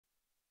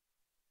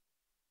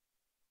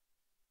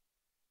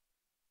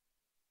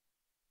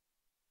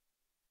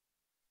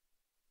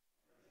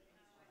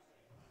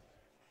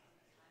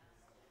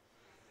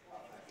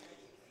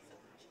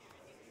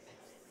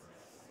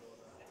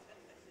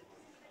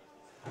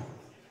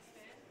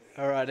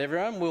All right,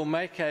 everyone, we'll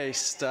make a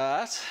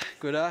start.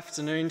 Good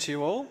afternoon to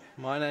you all.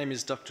 My name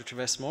is Dr.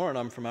 Trivess and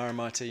I'm from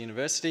RMIT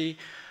University.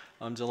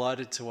 I'm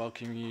delighted to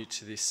welcome you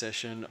to this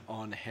session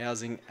on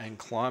housing and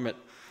climate,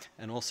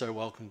 and also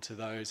welcome to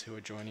those who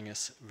are joining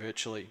us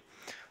virtually.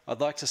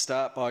 I'd like to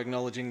start by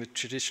acknowledging the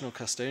traditional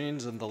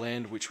custodians of the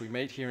land which we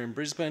meet here in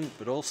Brisbane,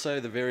 but also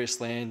the various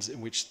lands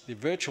in which the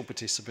virtual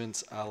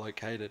participants are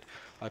located.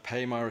 I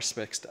pay my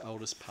respects to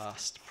elders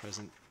past,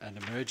 present and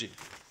emerging.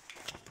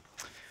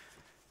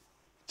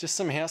 Just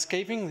some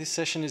housekeeping. This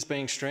session is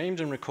being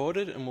streamed and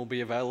recorded and will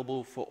be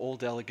available for all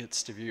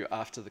delegates to view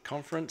after the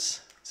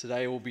conference.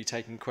 Today we'll be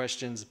taking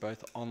questions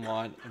both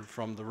online and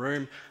from the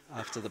room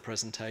after the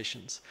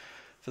presentations.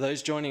 For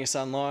those joining us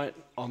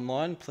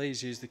online,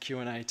 please use the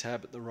Q&A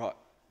tab at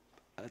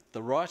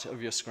the right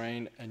of your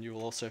screen, and you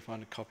will also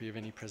find a copy of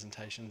any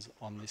presentations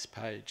on this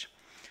page.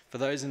 For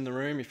those in the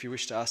room, if you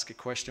wish to ask a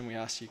question, we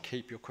ask you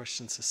keep your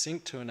questions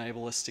succinct to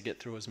enable us to get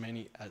through as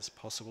many as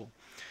possible.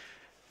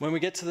 When we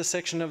get to the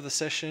section of the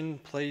session,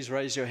 please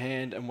raise your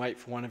hand and wait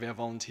for one of our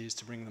volunteers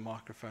to bring the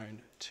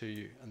microphone to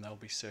you, and they'll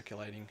be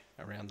circulating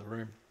around the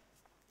room.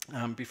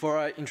 Before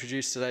I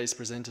introduce today's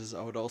presenters,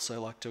 I would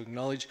also like to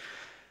acknowledge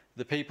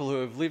the people who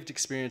have lived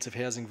experience of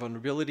housing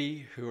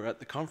vulnerability who are at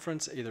the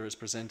conference, either as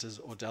presenters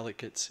or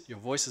delegates. Your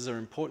voices are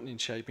important in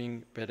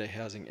shaping better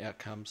housing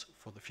outcomes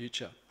for the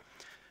future.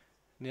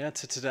 Now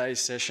to today's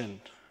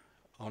session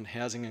on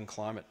housing and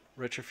climate,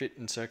 retrofit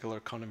and circular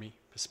economy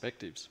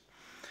perspectives.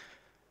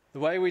 The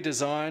way we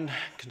design,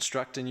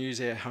 construct and use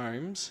our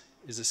homes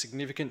is a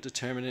significant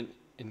determinant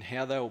in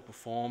how they will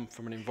perform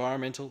from an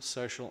environmental,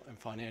 social and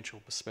financial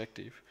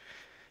perspective.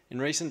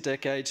 In recent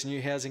decades, new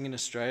housing in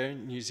Australia,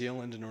 New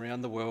Zealand and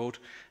around the world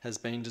has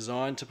been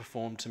designed to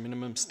perform to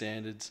minimum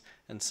standards,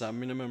 and some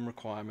minimum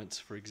requirements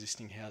for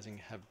existing housing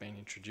have been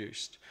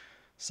introduced.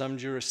 Some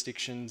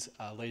jurisdictions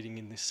are leading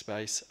in this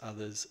space,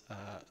 others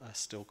are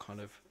still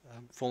kind of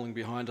falling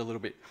behind a little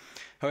bit.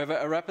 However,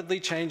 a rapidly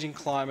changing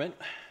climate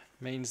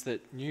means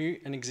that new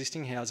and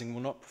existing housing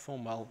will not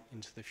perform well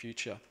into the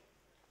future.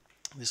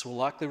 This will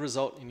likely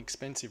result in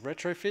expensive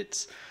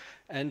retrofits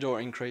and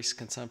or increased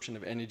consumption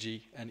of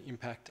energy and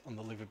impact on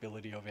the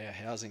livability of our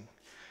housing.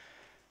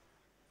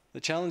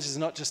 The challenge is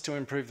not just to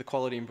improve the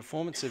quality and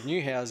performance of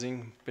new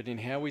housing, but in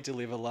how we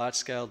deliver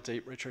large-scale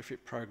deep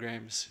retrofit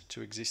programs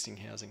to existing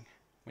housing.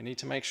 We need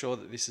to make sure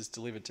that this is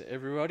delivered to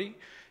everybody,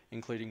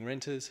 including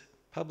renters,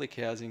 public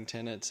housing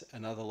tenants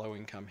and other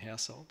low-income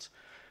households.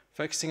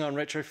 Focusing on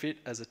retrofit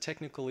as a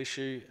technical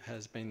issue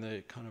has been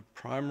the kind of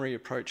primary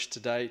approach to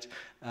date,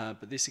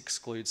 but this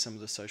excludes some of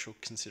the social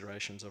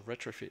considerations of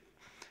retrofit.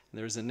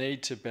 There is a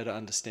need to better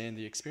understand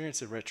the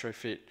experience of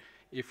retrofit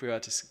if we are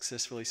to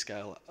successfully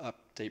scale up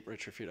deep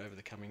retrofit over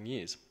the coming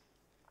years.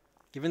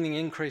 Given the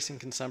increase in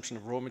consumption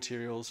of raw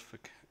materials for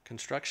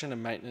construction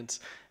and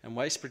maintenance and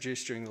waste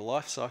produced during the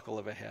life cycle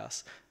of a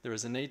house, there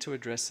is a need to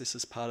address this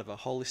as part of a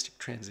holistic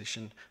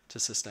transition to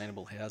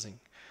sustainable housing.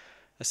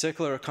 A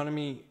circular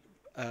economy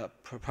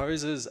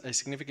proposes a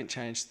significant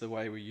change to the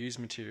way we use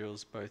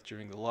materials both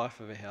during the life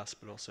of a house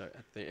but also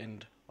at the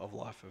end of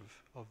life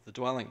of the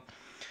dwelling.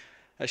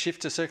 A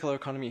shift to circular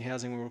economy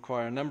housing will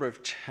require a number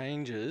of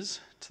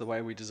changes to the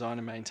way we design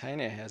and maintain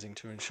our housing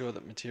to ensure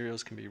that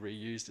materials can be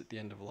reused at the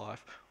end of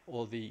life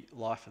or the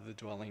life of the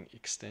dwelling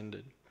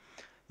extended.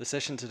 The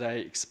session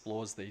today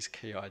explores these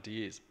key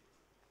ideas.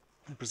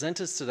 The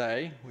presenters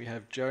today, we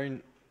have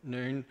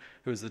Noone,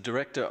 who is the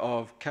Director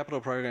of Capital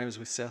Programs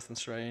with South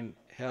Australian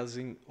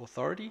Housing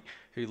Authority,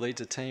 who leads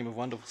a team of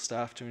wonderful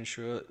staff to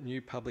ensure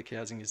new public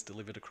housing is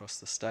delivered across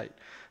the state.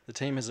 The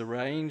team has a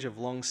range of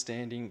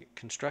long-standing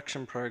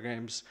construction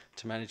programs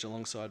to manage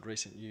alongside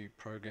recent new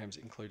programs,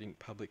 including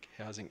public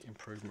housing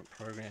improvement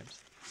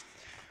programs.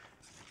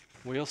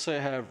 We also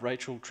have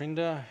Rachel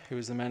Trinder, who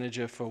is the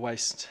Manager for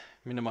Waste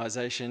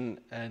Minimisation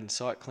and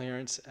Site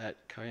Clearance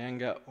at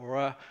Kainga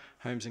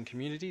Homes and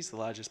Communities, the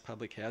largest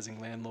public housing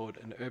landlord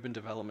and urban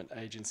development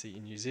agency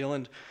in New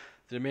Zealand.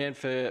 The demand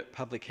for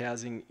public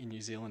housing in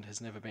New Zealand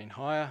has never been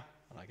higher,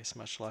 and I guess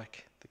much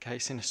like the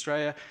case in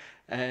Australia,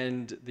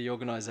 and the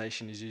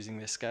organisation is using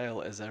their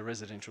scale as a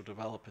residential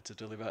developer to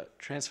deliver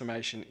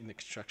transformation in the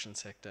construction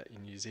sector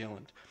in New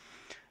Zealand.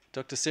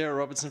 Dr. Sarah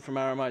Robertson from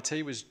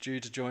RMIT was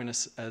due to join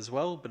us as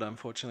well, but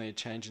unfortunately a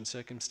change in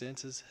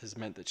circumstances has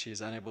meant that she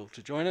is unable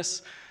to join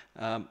us.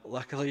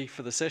 Luckily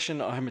for the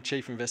session, I'm a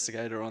chief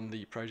investigator on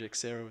the project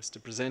Sarah was to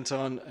present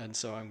on, and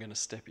so I'm going to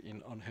step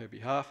in on her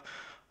behalf.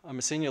 I'm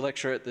a senior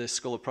lecturer at the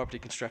School of Property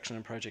Construction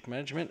and Project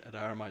Management at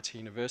RMIT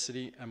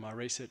University, and my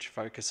research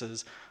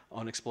focuses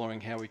on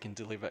exploring how we can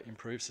deliver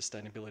improved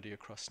sustainability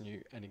across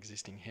new and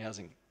existing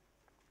housing.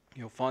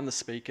 You'll find the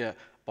speaker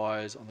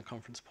bios on the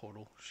conference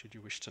portal should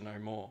you wish to know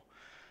more.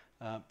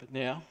 But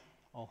now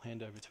I'll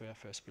hand over to our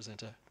first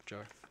presenter,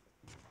 Joe.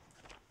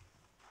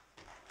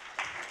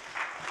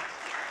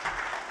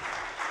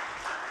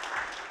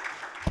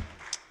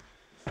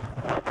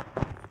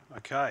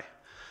 Okay.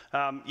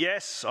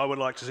 Yes, I would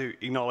like to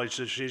acknowledge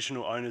the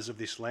traditional owners of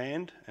this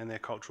land and their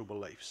cultural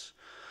beliefs.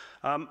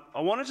 I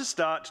wanted to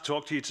start to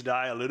talk to you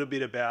today a little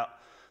bit about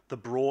the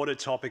broader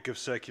topic of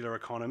circular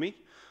economy,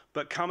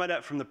 but come at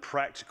it from the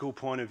practical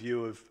point of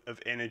view of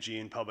energy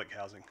in public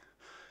housing,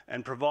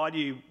 and provide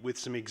you with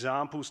some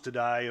examples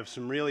today of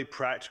some really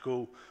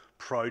practical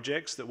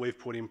projects that we've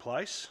put in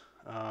place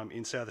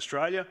in South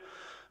Australia.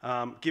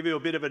 Give you a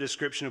bit of a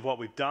description of what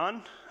we've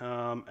done,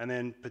 and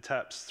then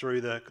perhaps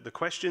through the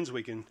questions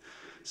we can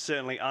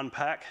certainly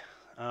unpack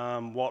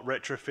what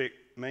retrofit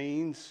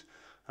means,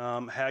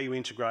 how you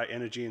integrate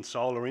energy and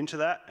solar into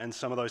that, and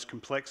some of those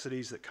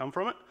complexities that come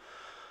from it.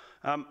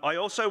 I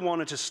also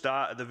wanted to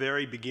start at the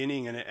very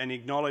beginning and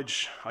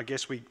acknowledge, I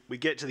guess we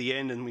get to the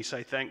end and we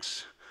say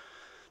thanks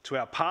to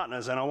our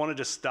partners, and I wanted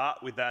to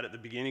start with that at the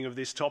beginning of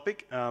this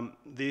topic.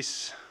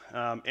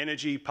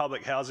 Energy,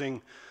 public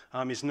housing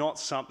is not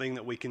something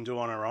that we can do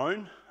on our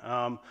own,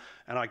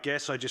 and I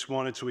guess I just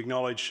wanted to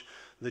acknowledge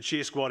the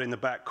cheer squad in the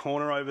back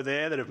corner over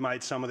there that have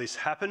made some of this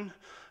happen,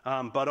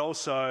 but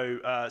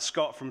also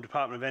Scott from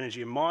Department of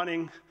Energy and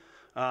Mining,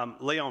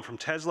 Leon from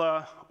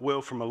Tesla,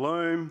 Will from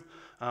Illume,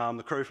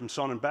 the crew from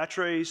Sonnen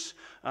Batteries.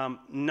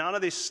 None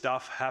of this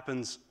stuff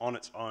happens on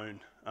its own.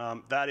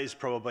 That is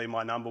probably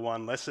my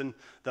 #1 lesson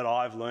that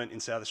I've learned in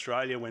South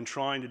Australia when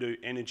trying to do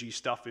energy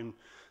stuff in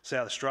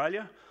South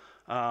Australia.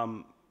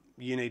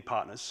 You need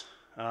partners.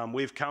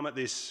 We've come at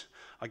this,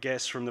 I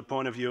guess, from the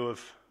point of view of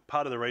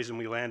part of the reason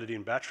we landed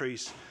in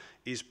batteries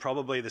is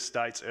probably the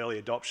state's early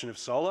adoption of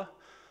solar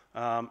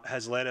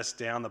has led us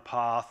down the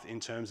path in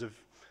terms of,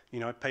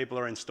 people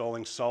are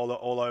installing solar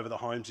all over the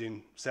homes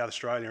in South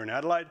Australia and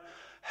Adelaide.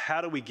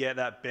 How do we get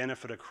that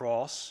benefit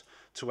across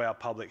to our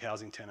public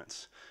housing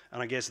tenants?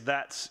 And I guess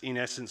that's, in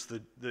essence,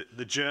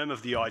 the germ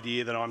of the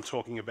idea that I'm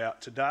talking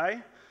about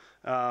today.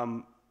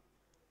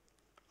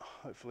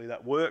 Hopefully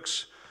that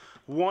works.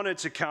 Wanted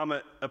to come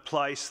at a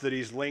place that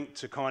is linked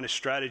to kind of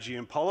strategy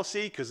and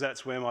policy, because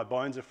that's where my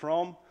bones are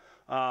from.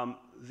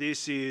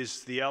 This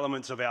is the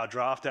elements of our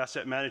draft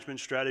asset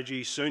management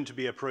strategy, soon to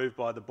be approved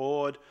by the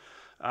board.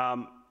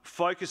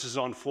 Focuses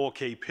on 4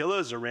 key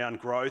pillars around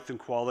growth and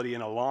quality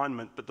and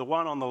alignment, but the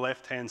one on the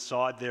left-hand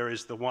side there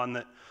is the one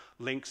that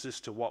links us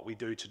to what we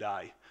do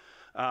today.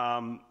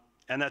 And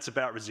that's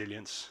about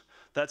resilience.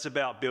 That's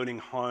about building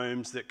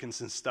homes that can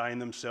sustain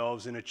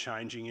themselves in a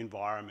changing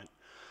environment.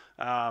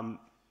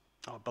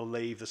 I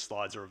believe the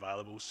slides are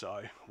available,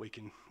 so we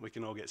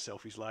can all get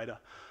selfies later.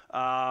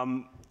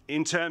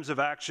 In terms of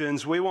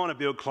actions, we want to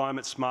build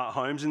climate smart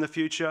homes in the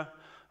future.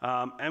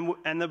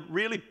 And the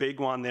really big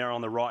one there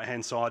on the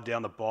right-hand side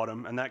down the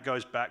bottom, and that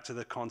goes back to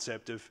the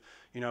concept of,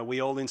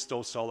 we all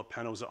install solar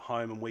panels at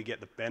home and we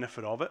get the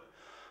benefit of it.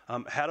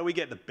 How do we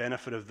get the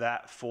benefit of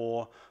that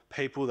for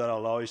people that are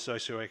low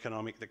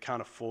socioeconomic that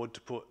can't afford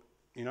to put,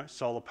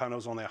 solar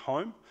panels on their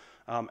home?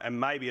 And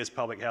maybe as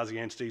public housing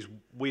entities,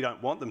 we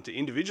don't want them to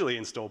individually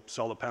install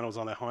solar panels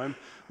on their home.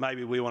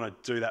 Maybe we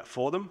want to do that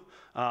for them.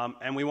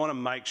 And we want to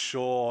make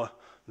sure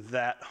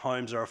that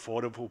homes are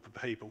affordable for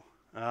people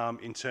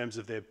in terms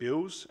of their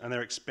bills and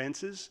their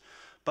expenses.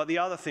 But the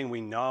other thing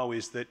we know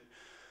is that,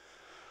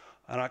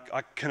 and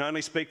I can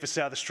only speak for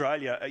South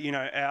Australia,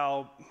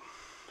 our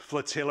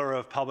flotilla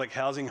of public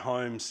housing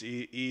homes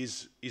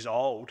is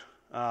old.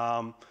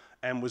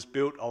 And was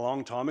built a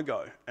long time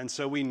ago. And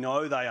so we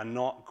know they are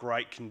not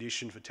great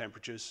condition for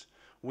temperatures.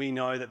 We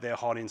know that they're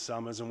hot in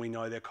summers and we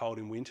know they're cold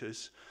in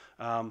winters.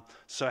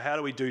 So how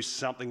do we do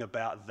something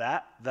about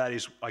that? That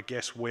is, I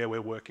guess, where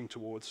we're working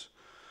towards.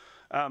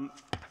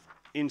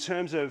 In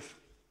terms of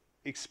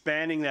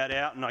expanding that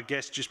out, and I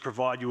guess just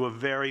provide you a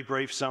very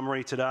brief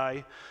summary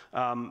today,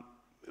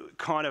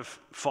 kind of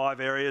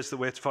 5 areas that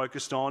we're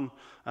focused on.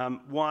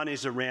 One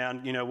is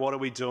around, what are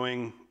we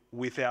doing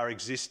with our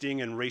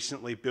existing and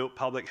recently built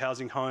public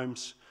housing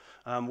homes.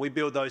 We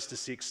build those to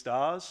 6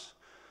 stars.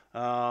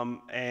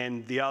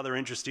 And the other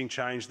interesting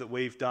change that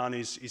we've done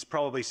is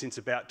probably since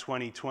about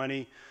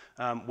 2020,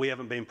 we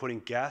haven't been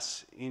putting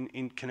gas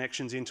in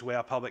connections into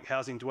our public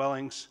housing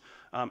dwellings.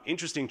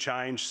 Interesting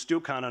change,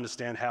 still can't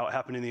understand how it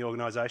happened in the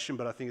organisation,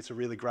 but I think it's a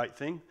really great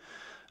thing.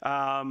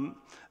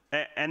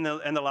 And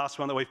the last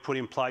one that we've put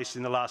in place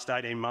in the last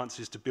 18 months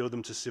is to build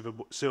them to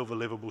silver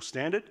livable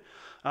standard.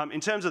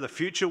 In terms of the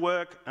future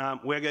work,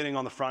 we're getting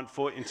on the front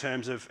foot in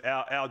terms of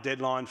our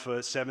deadline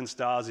for 7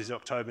 stars is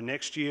October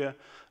next year.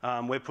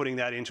 We're putting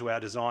that into our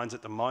designs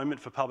at the moment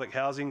for public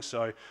housing.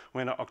 So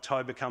when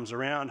October comes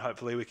around,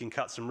 hopefully we can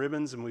cut some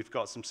ribbons and we've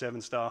got some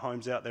 7-star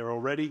homes out there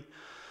already.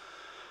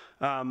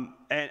 And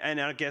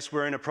I guess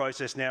we're in a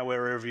process now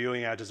where we're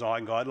reviewing our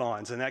design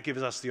guidelines, and that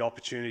gives us the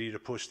opportunity to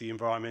push the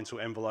environmental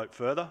envelope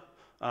further,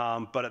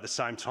 but at the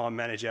same time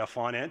manage our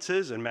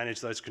finances and manage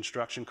those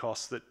construction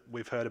costs that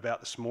we've heard about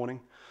this morning.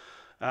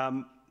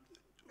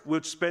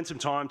 We'll spend some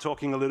time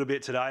talking a little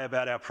bit today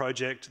about our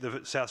project,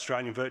 the South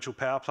Australian Virtual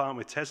Power Plant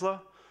with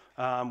Tesla.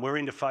 We're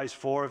into phase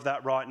 4 of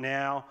that right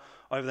now.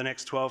 Over the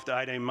next 12 to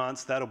 18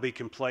 months, that'll be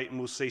complete and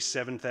we'll see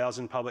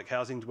 7,000 public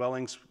housing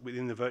dwellings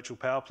within the virtual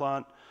power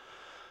plant.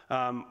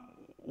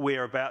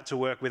 We're about to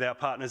work with our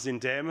partners in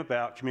DEM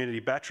about community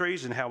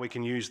batteries and how we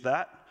can use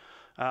that.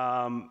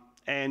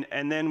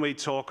 And then we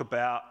talk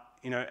about,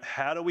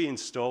 how do we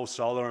install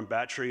solar and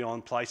battery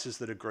on places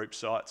that are group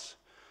sites?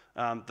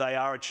 They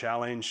are a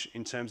challenge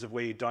in terms of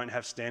where you don't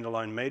have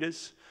standalone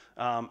meters,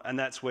 and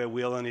that's where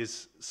Will and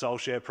his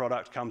SolShare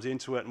product comes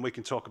into it, and we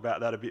can talk about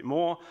that a bit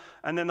more.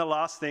 And then the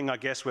last thing I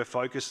guess we're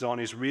focused on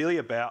is really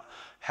about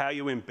how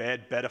you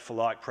embed better for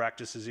like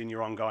practices in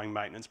your ongoing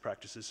maintenance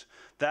practices.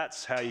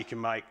 That's how you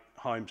can make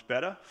homes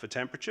better for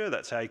temperature.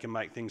 That's how you can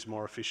make things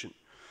more efficient.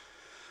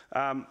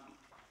 I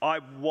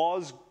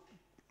was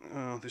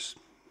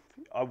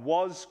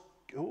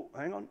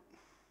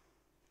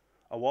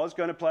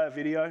going to play a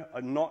video.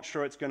 I'm not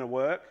sure it's going to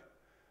work,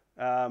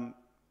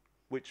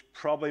 which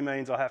probably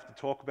means I have to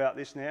talk about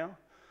this now.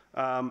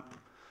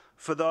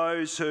 For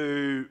those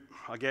who,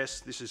 I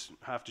guess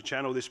I have to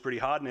channel this pretty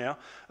hard now,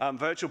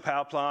 virtual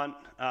power plant,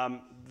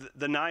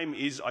 the name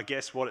is, I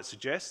guess, what it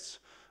suggests.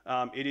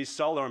 It is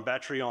solar and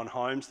battery on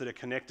homes that are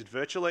connected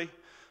virtually.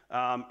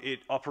 It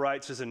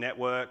operates as a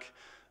network.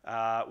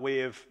 We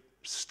have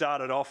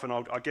started off, and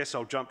I guess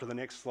I'll jump to the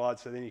next slide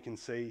so then you can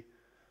see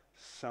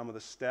some of the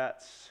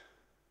stats.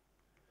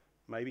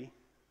 Maybe.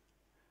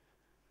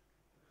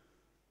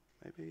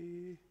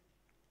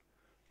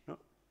 No.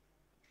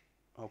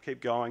 I'll keep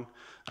going.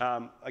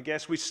 I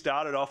guess we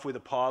started off with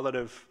a pilot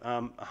of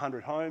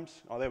 100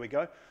 homes. Oh, there we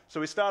go. So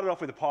we started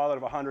off with a pilot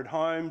of 100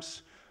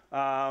 homes.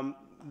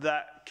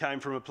 That came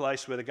from a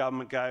place where the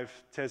government gave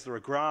Tesla a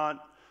grant.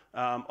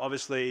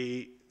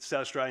 Obviously, the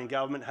South Australian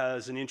government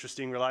has an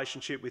interesting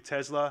relationship with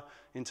Tesla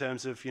in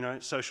terms of,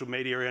 social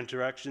media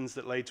interactions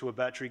that lead to a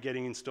battery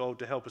getting installed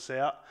to help us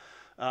out.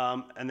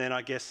 And then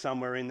I guess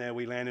somewhere in there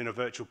we land in a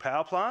virtual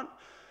power plant.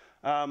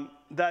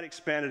 That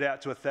expanded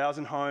out to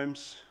 1,000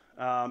 homes,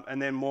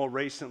 and then more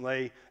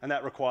recently, and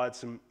that required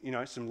some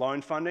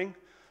loan funding.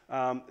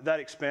 That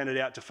expanded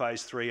out to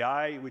phase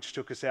 3A, which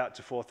took us out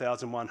to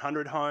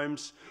 4,100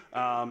 homes.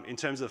 In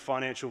terms of the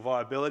financial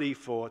viability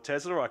for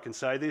Tesla, I can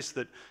say this,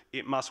 that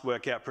it must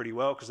work out pretty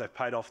well because they've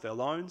paid off their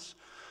loans.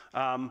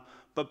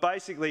 But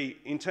basically,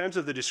 in terms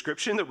of the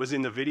description that was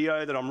in the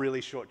video that I'm really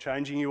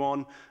shortchanging you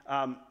on,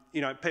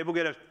 people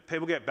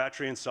get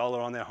battery and solar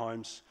on their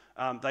homes.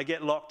 They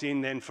get locked in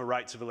then for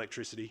rates of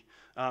electricity.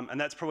 And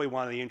that's probably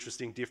one of the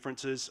interesting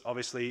differences.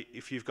 Obviously,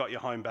 if you've got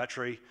your home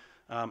battery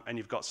and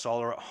you've got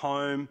solar at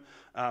home,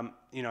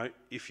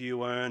 if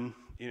you earn,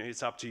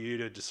 it's up to you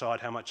to decide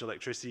how much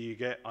electricity you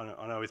get.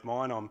 I know with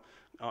mine,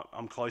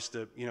 I'm close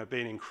to,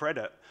 being in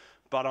credit.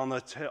 But on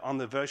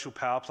the virtual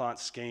power plant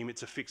scheme,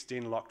 it's a fixed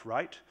in locked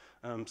rate.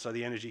 So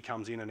the energy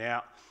comes in and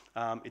out.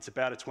 It's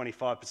about a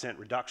 25%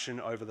 reduction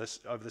over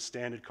the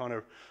standard kind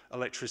of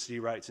electricity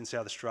rates in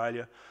South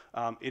Australia.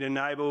 It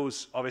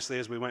enables, obviously,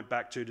 as we went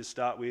back to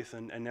start with,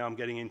 and now I'm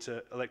getting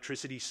into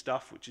electricity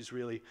stuff, which is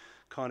really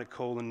kind of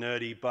cool and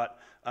nerdy, but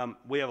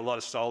we have a lot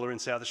of solar in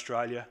South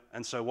Australia,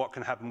 and so what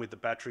can happen with the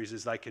batteries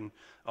is they can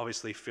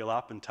obviously fill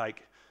up and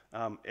take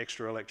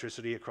extra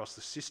electricity across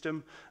the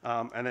system,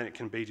 and then it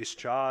can be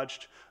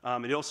discharged.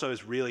 It also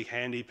is really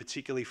handy,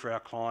 particularly for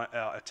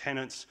our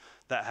tenants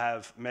that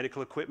have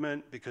medical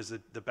equipment, because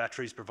the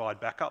batteries provide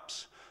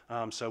backups.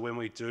 So when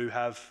we do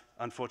have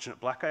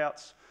unfortunate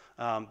blackouts,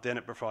 then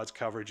it provides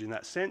coverage in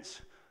that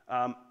sense.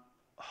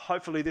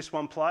 Hopefully this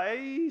one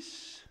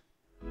plays.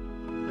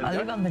 I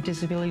live on the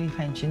disability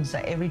pension,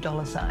 so every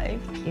dollar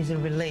saved is a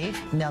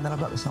relief now that I've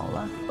got the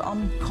solar.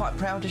 I'm quite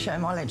proud to show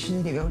my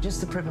electricity bill, just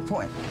to prove a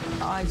point.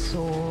 I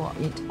saw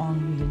it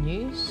on the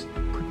news,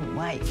 couldn't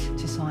wait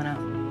to sign up.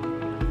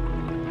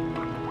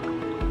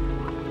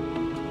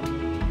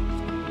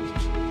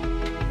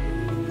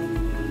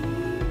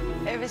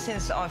 Ever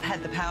since I've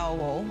had the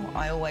Powerwall,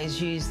 I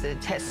always use the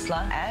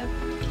Tesla app.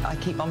 I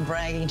keep on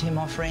bragging to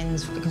my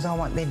friends because I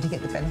want them to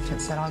get the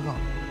benefits that I got.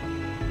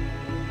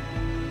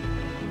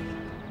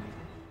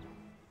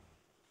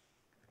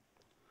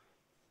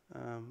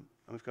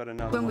 We've got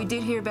another When one. we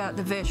did hear about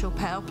the virtual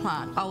power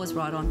plant, I was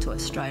right onto it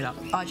straight up.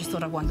 I just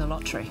thought I won the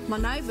lottery. My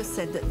neighbour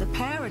said that the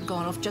power had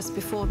gone off just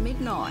before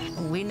midnight.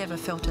 We never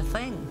felt a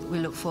thing. We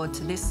look forward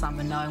to this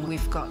summer knowing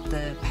we've got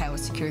the power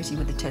security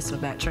with the Tesla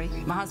battery.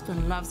 My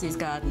husband loves his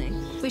gardening.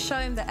 We show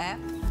him the app.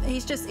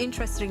 He's just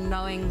interested in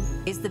knowing,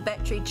 is the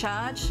battery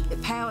charged?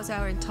 It powers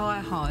our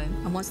entire home,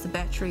 and once the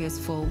battery is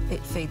full, it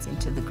feeds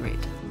into the grid.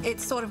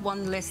 It's sort of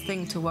one less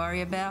thing to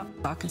worry about.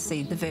 I can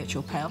see the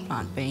virtual power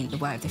plant being the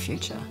way of the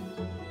future.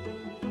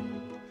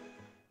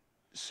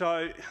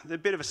 So a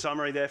bit of a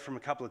summary there from a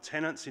couple of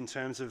tenants in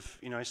terms of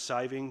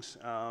savings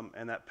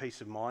and that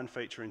peace of mind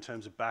feature in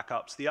terms of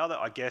backups. The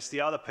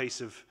other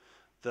piece of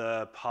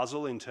the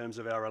puzzle in terms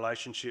of our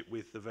relationship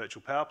with the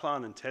virtual power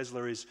plant and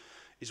Tesla is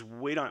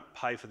we don't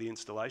pay for the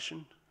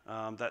installation.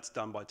 That's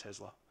done by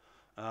Tesla.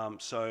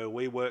 So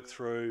we work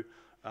through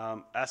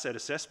asset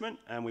assessment,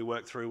 and we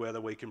work through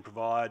whether we can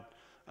provide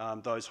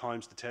those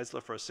homes to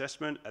Tesla for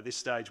assessment. At this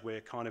stage,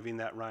 we're kind of in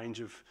that range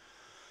of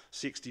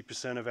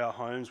 60% of our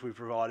homes we've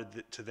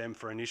provided to them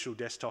for initial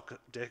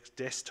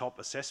desktop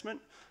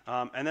assessment,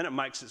 and then it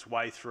makes its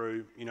way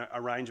through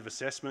a range of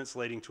assessments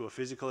leading to a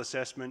physical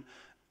assessment,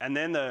 and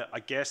then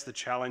I guess the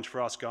challenge for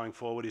us going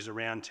forward is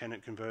around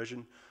tenant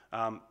conversion.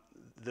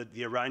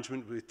 The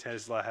arrangement with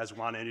Tesla has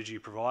one energy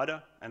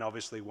provider and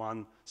obviously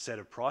one set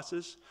of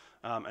prices.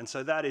 And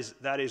so that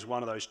is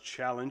one of those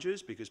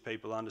challenges, because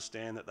people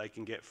understand that they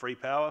can get free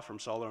power from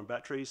solar and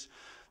batteries.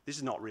 This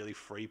is not really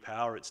free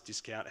power, it's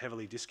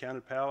heavily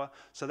discounted power.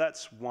 So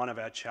that's one of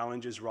our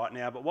challenges right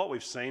now. But what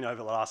we've seen over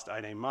the last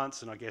 18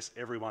 months, and I guess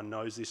everyone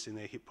knows this in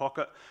their hip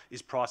pocket,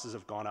 is prices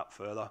have gone up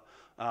further.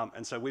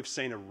 And so we've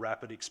seen a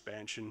rapid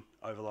expansion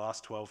over the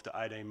last 12 to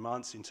 18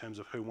 months in terms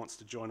of who wants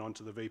to join on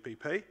to the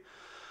VPP.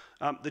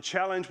 The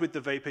challenge with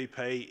the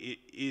VPP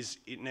is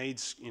it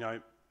needs,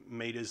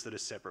 meters that are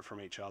separate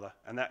from each other.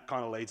 And that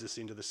kind of leads us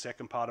into the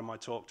second part of my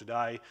talk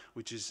today,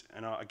 which is,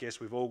 and I guess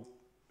we've all,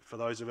 for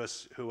those of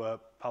us who are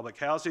public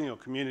housing or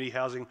community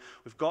housing,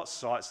 we've got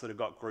sites that have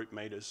got group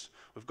meters.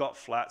 We've got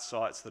flat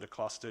sites that are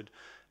clustered.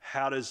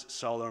 How does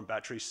solar and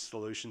battery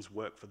solutions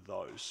work for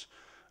those?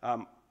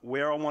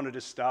 Where I wanted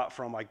to start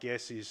from, I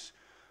guess, is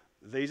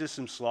these are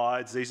some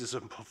slides. These are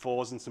some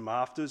befores and some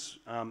afters.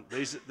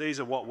 These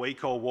are what we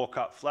call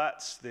walk-up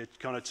flats. They're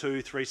kind of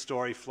 2-3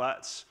 story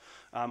flats.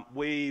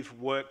 We've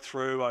worked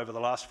through over the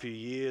last few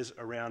years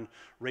around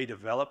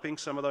redeveloping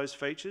some of those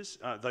features,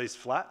 those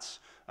flats.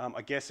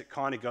 I guess it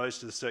kind of goes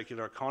to the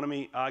circular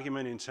economy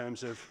argument in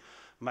terms of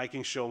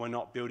making sure we're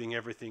not building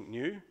everything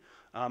new.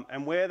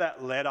 And where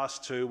that led us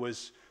to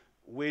was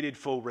we did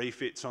full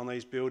refits on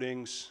these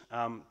buildings,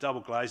 double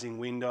glazing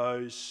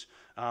windows,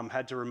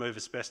 had to remove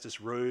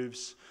asbestos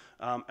roofs.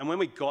 And when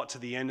we got to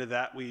the end of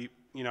that,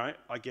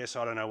 I guess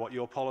I don't know what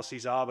your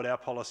policies are, but our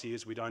policy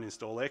is we don't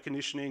install air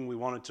conditioning. We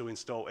wanted to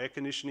install air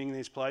conditioning in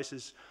these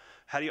places.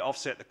 How do you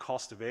offset the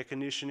cost of air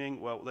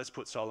conditioning? Well, let's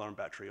put solar and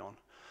battery on.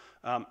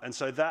 And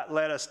so that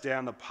led us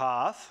down the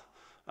path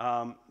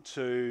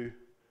to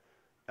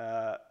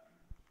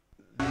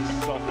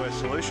this software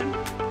solution.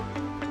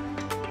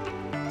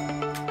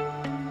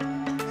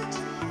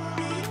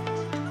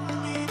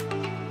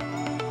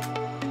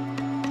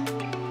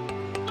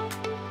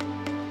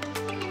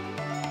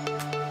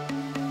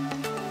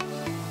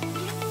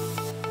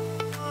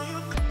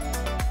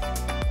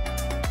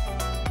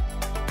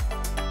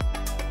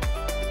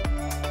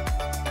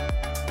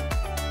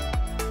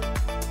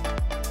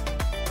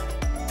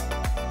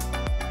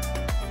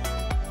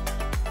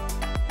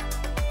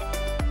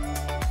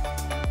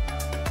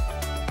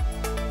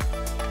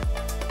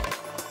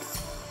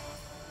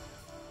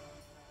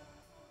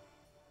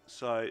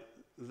 So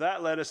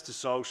that led us to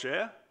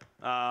SoulShare.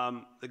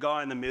 The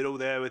guy in the middle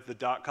there with the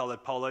dark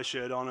coloured polo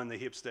shirt on and the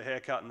hipster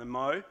haircut and the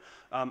mo.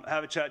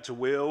 Have a chat to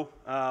Will.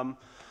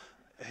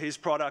 His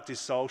product is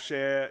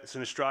SoulShare. It's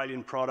an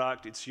Australian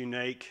product. It's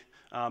unique.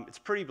 It's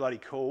pretty bloody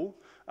cool.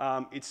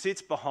 It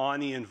sits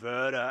behind the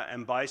inverter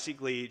and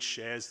basically it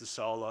shares the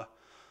solar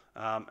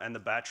and the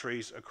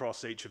batteries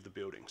across each of the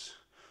buildings.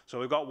 So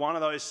we've got one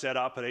of those set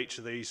up at each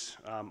of these.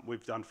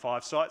 We've done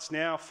 5 sites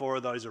now. 4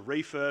 of those are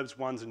refurbs.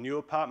 One's a new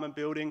apartment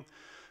building.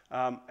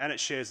 And it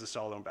shares the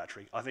solar and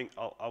battery. I think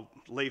I'll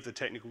leave the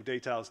technical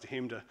details to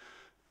him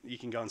you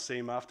can go and see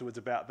him afterwards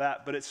about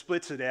that. But it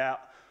splits it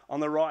out.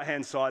 On the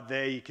right-hand side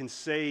there, you can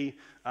see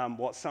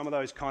what some of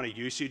those kind of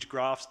usage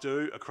graphs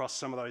do across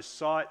some of those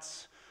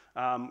sites.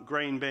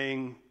 Green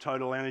being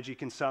total energy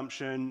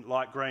consumption,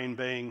 light green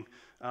being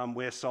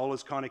where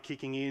solar's kind of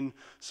kicking in.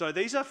 So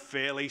these are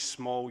fairly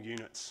small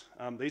units.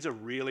 These are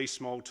really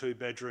small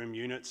 2-bedroom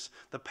units.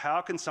 The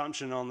power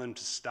consumption on them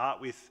to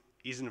start with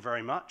isn't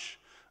very much.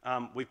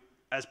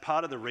 As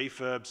part of the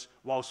refurbs,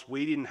 whilst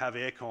we didn't have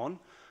aircon,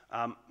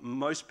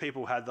 most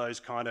people had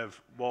those kind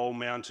of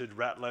wall-mounted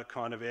Rattler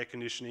kind of air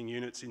conditioning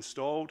units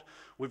installed.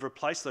 We've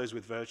replaced those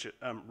with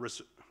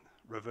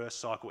reverse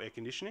cycle air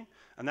conditioning,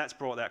 and that's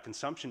brought that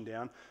consumption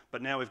down,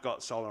 but now we've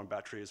got solar and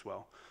battery as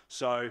well.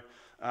 So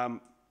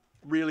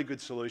really good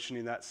solution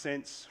in that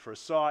sense for a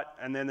site.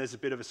 And then there's a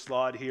bit of a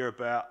slide here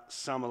about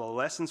some of the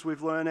lessons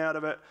we've learned out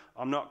of it.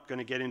 I'm not going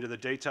to get into the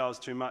details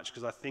too much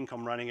because I think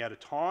I'm running out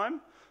of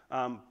time,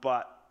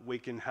 but we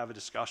can have a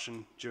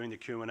discussion during the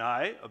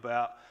Q&A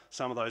about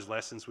some of those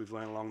lessons we've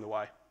learned along the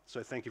way.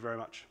 So thank you very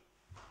much.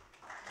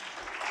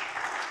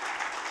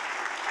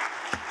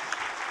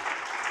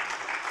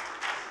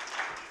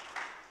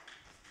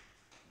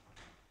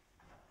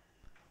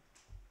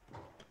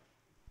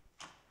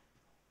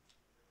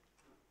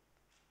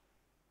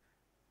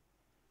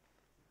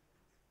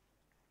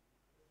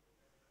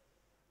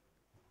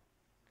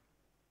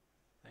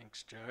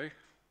 Thanks, Joe.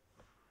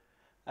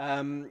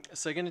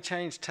 So going to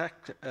change tack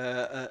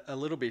a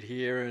little bit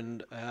here,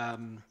 and I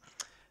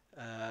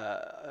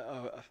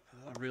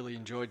really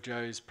enjoyed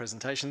Joe's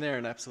presentation there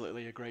and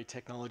absolutely agree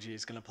technology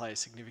is going to play a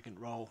significant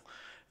role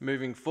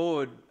moving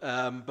forward.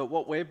 But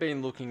what we've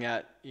been looking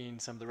at in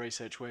some of the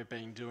research we've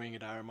been doing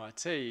at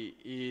RMIT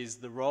is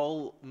the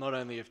role not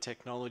only of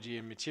technology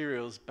and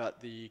materials,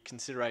 but the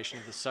consideration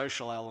of the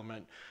social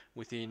element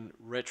within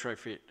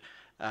retrofit.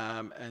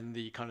 And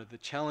the kind of the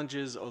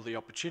challenges or the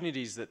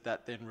opportunities that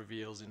then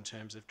reveals in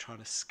terms of trying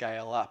to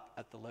scale up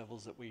at the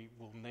levels that we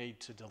will need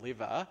to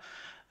deliver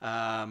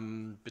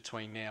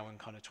between now and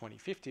kind of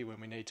 2050, when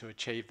we need to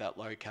achieve that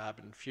low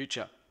carbon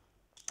future.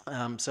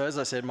 So as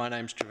I said, my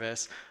name's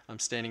Trivess. I'm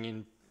standing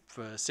in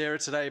for Sarah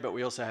today, but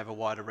we also have a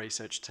wider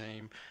research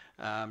team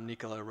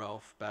Nicola,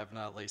 Ralph,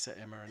 Bavna, Lisa,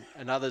 Emma,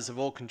 and others have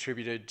all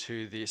contributed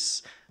to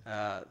this,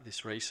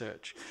 this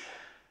research.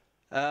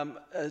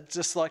 I'd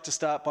just like to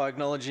start by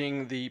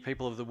acknowledging the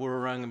people of the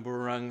Wurrung and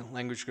Burrung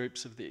language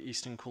groups of the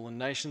Eastern Kulin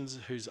Nations,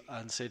 whose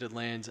unceded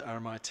lands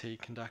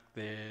RMIT conduct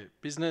their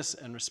business,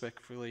 and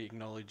respectfully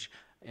acknowledge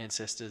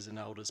ancestors and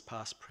elders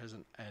past,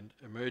 present and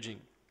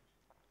emerging.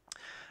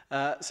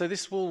 So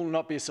this will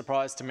not be a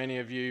surprise to many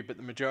of you, but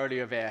the majority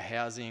of our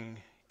housing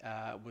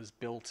was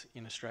built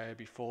in Australia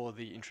before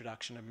the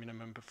introduction of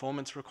minimum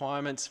performance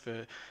requirements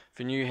for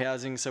new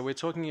housing. So we're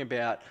talking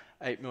about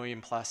 8 million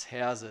plus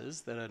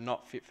houses that are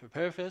not fit for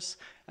purpose,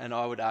 and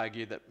I would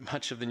argue that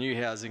much of the new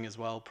housing as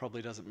well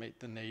probably doesn't meet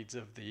the needs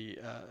of the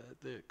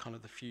kind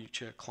of the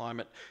future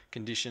climate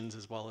conditions,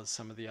 as well as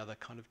some of the other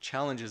kind of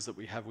challenges that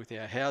we have with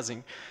our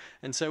housing.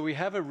 And so we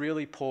have a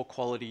really poor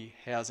quality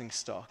housing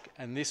stock,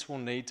 and this will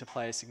need to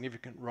play a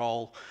significant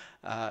role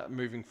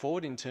moving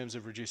forward in terms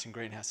of reducing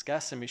greenhouse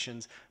gas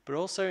emissions, but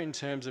also in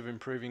terms of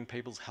improving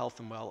people's health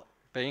and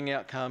well-being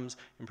outcomes,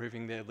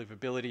 improving their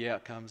livability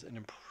outcomes, and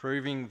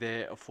improving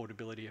their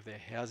affordability of their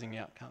housing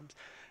outcomes.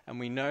 And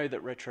we know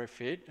that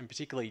retrofit, and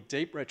particularly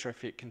deep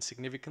retrofit, can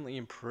significantly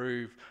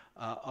improve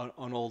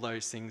on all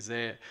those things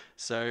there.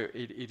 So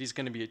it is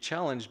going to be a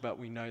challenge, but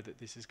we know that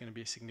this is going to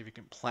be a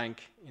significant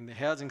plank in the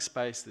housing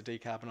space, the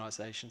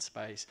decarbonisation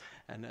space,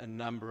 and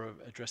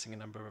addressing a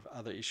number of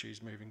other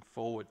issues moving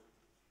forward.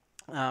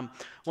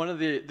 One of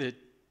the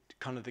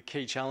kind of the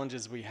key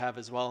challenges we have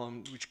as well,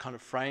 and which kind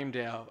of framed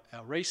our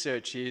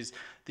research, is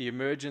the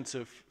emergence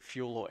of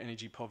fuel or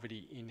energy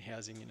poverty in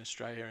housing in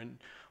Australia. And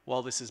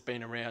while this has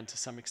been around to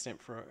some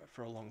extent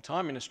for a long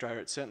time in Australia,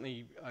 it's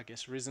certainly, I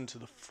guess, risen to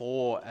the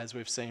fore as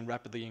we've seen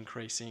rapidly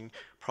increasing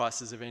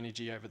prices of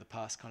energy over the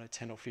past kind of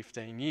 10 or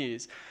 15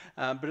 years.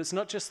 But it's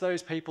not just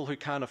those people who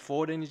can't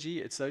afford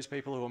energy, it's those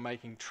people who are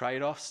making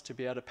trade-offs to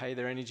be able to pay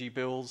their energy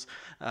bills,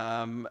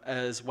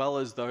 as well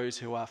as those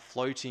who are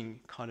floating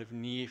kind of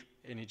near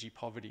energy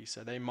poverty,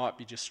 so they might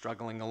be just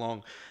struggling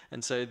along.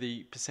 And so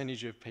the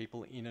percentage of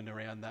people in and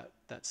around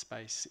that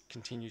space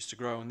continues to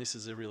grow, and this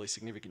is a really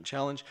significant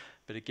challenge.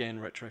 But again,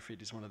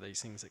 retrofit is one of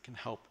these things that can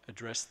help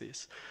address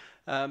this.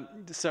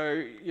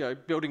 So, you know,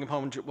 building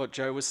upon what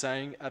Joe was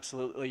saying,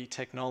 absolutely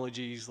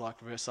technologies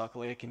like reverse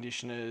cycle air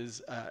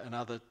conditioners and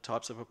other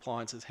types of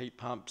appliances, heat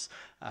pumps,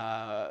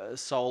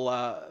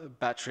 solar,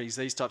 batteries,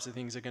 these types of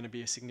things are going to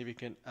be a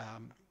significant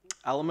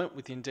element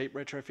within deep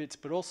retrofits,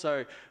 but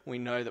also we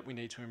know that we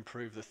need to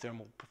improve the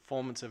thermal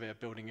performance of our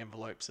building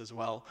envelopes as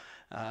well,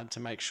 to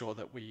make sure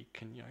that we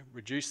can, you know,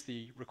 reduce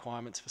the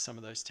requirements for some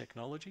of those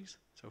technologies.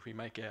 So if we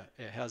make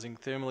our housing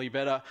thermally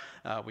better,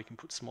 we can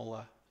put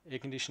smaller air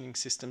conditioning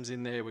systems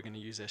in there, we're going to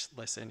use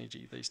less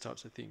energy, these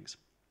types of things.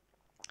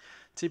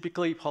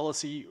 Typically,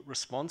 policy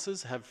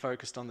responses have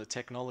focused on the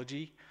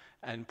technology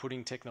and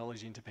putting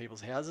technology into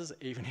people's houses,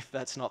 even if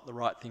that's not the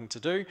right thing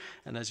to do.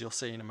 And as you'll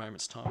see in a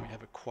moment's time, we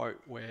have a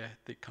quote where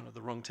the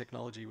wrong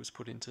technology was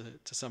put into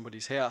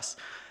somebody's house.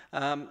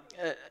 And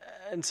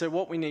so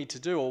what we need to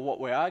do, or what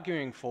we're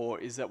arguing for,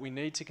 is that we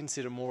need to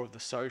consider more of the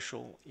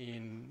social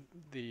in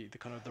the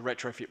kind of the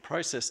retrofit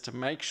process to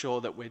make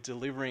sure that we're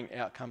delivering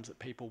outcomes that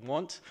people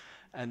want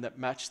and that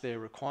match their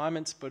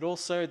requirements, but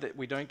also that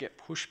we don't get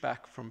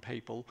pushback from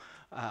people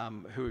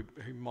who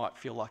might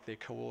feel like they're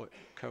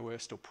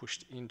coerced or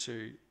pushed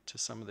into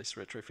some of this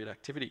retrofit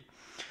activity.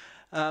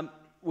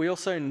 We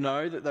also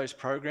know that those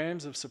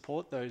programs of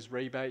support, those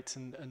rebates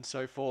and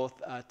so forth,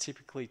 are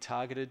typically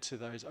targeted to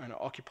those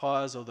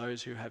owner-occupiers or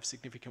those who have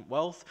significant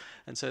wealth.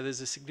 And so there's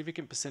a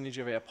significant percentage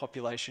of our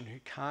population who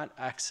can't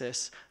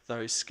access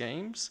those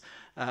schemes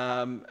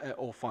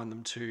or find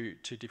them too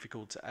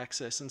difficult to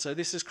access. And so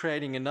this is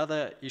creating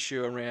another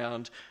issue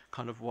around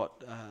kind of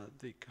what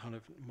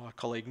my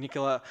colleague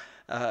Nicola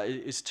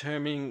is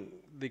terming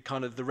the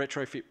kind of the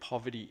retrofit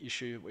poverty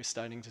issue that we're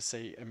starting to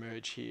see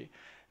emerge here.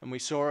 And we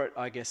saw it,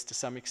 I guess, to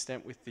some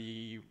extent with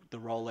the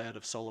rollout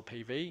of solar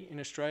PV in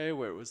Australia,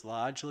 where it was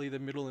largely the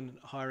middle and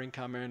higher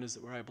income earners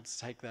that were able to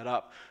take that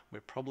up.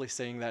 We're probably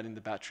seeing that in the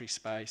battery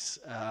space.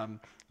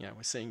 You know,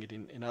 we're seeing it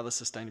in other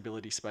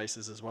sustainability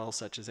spaces as well,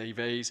 such as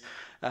EVs.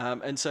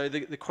 And so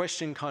the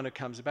question kind of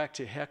comes back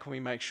to how can we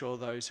make sure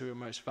those who are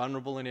most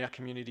vulnerable in our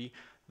community,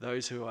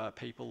 those who are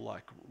people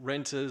like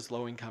renters,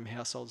 low-income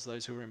households,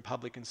 those who are in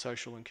public and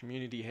social and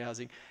community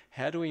housing,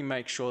 how do we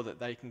make sure that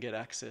they can get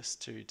access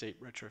to deep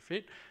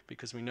retrofit?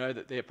 Because we know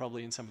that they're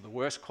probably in some of the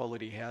worst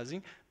quality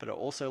housing, but are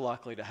also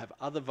likely to have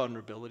other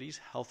vulnerabilities,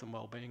 health and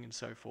wellbeing and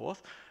so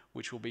forth,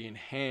 which will be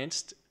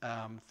enhanced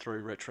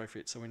through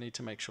retrofit. So we need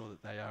to make sure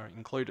that they are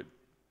included.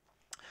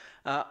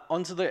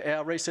 Onto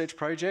our research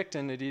project,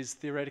 and it is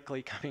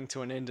theoretically coming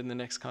to an end in the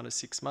next kind of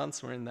 6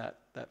 months. We're in that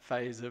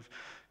phase of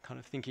kind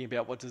of thinking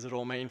about what does it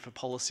all mean for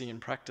policy and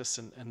practice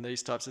and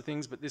these types of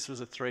things. But this was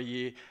a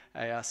 3-year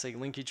ARC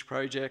linkage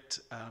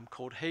project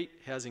called HEAT,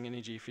 Housing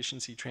Energy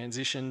Efficiency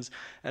Transitions.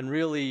 And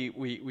really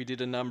we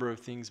did a number of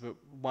things, but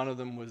one of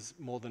them was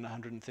more than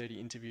 130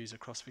 interviews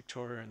across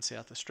Victoria and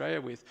South Australia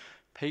with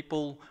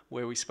people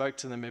where we spoke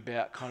to them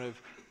about kind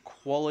of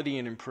quality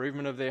and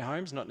improvement of their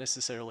homes, not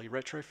necessarily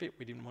retrofit.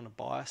 We didn't want to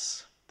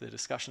bias the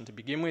discussion to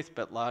begin with,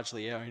 but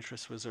largely our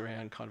interest was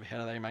around kind of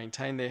how they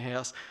maintain their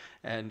house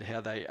and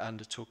how they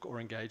undertook or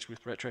engaged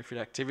with retrofit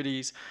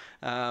activities.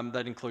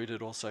 That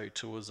included also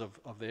tours of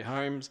their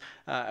homes.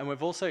 And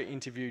we've also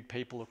interviewed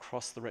people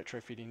across the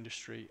retrofit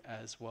industry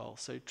as well.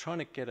 So trying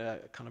to get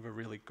a kind of a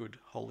really good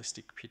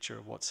holistic picture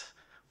of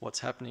what's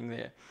happening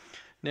there.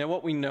 Now,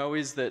 what we know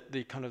is that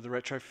the kind of the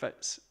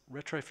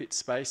retrofit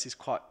space is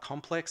quite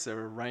complex. There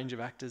are a range of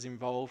actors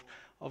involved,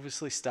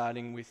 obviously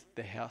starting with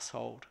the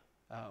household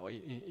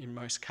in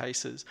most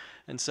cases.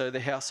 And so the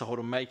household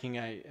are making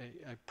a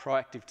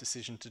proactive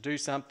decision to do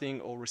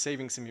something or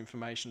receiving some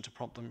information to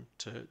prompt them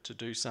to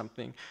do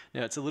something.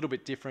 Now, it's a little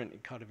bit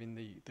different kind of in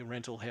the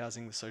rental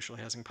housing, the social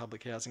housing,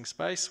 public housing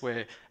space,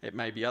 where it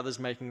may be others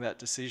making that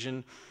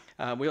decision.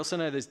 We also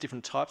know there's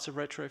different types of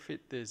retrofit.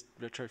 There's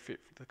retrofit,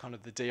 the kind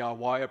of the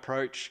DIY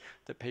approach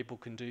that people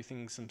can do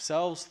things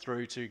themselves,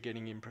 through to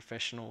getting in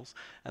professionals.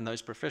 And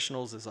those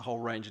professionals, there's a whole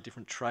range of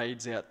different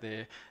trades out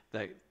there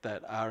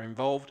that are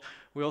involved.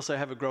 We also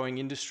have a growing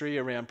industry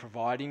around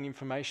providing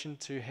information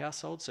to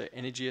households. So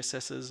energy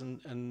assessors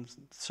and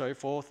so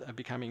forth are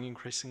becoming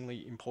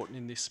increasingly important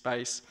in this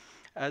space,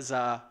 as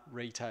are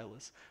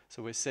retailers.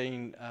 So we're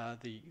seeing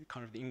the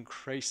kind of the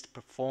increased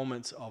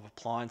performance of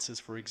appliances,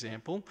 for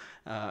example,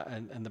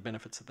 and the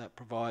benefits that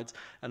provides.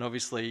 And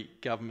obviously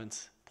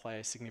governments play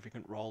a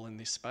significant role in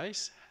this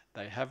space.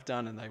 They have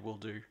done and they will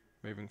do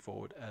moving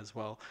forward as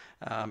well.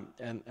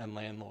 And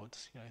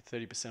landlords,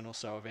 30% or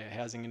so of our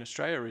housing in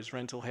Australia is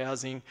rental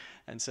housing.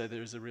 And so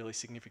there is a really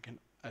significant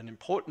and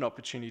important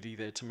opportunity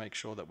there to make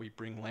sure that we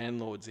bring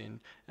landlords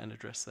in and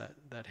address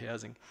that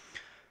housing.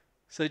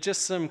 So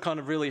just some kind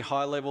of really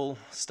high-level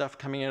stuff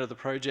coming out of the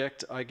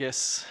project. I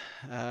guess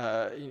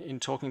in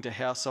talking to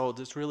households,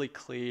 it's really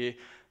clear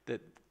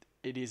that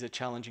it is a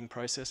challenging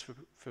process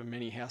for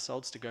many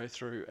households to go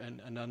through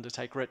and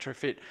undertake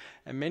retrofit.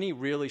 And many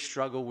really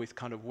struggle with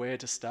kind of where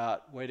to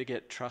start, where to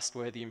get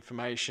trustworthy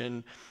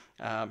information,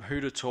 who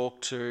to talk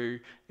to.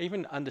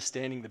 Even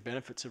understanding the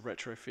benefits of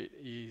retrofit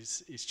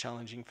is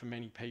challenging for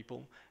many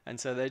people. And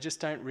so they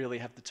just don't really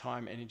have the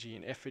time, energy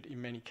and effort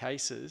in many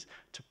cases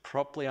to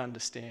properly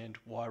understand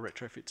why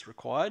retrofit's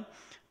required.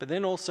 But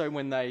then also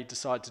when they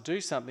decide to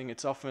do something,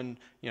 it's often,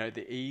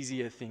 the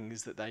easier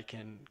things that they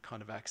can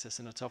kind of access,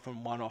 and it's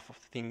often one-off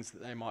things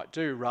that they might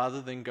do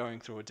rather than going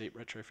through a deep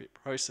retrofit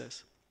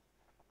process.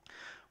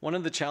 One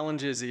of the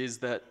challenges is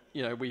that,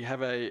 we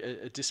have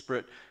a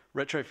disparate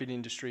retrofit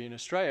industry in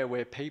Australia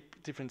where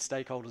different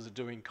stakeholders are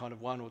doing kind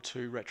of one or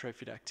two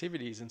retrofit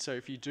activities. And so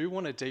if you do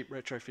want a deep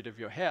retrofit of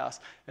your house,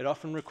 it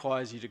often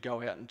requires you to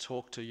go out and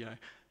talk to,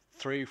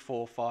 3,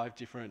 4, 5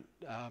 different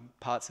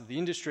parts of the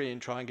industry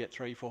and try and get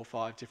 3, 4,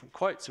 5 different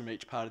quotes from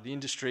each part of the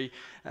industry.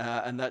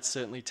 And that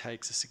certainly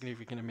takes a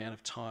significant amount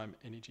of time,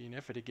 energy and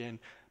effort again,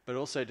 but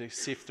also to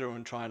sift through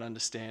and try and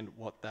understand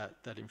what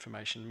that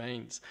information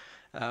means.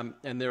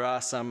 And there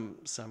are some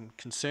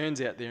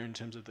concerns out there in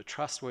terms of the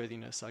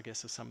trustworthiness, I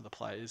guess, of some of the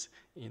players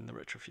in the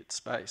retrofit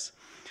space.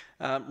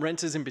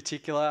 Renters in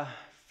particular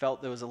felt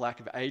there was a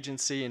lack of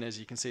agency, and as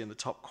you can see in the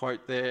top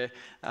quote there,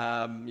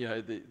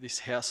 this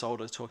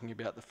householder talking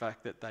about the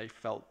fact that they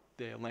felt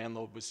their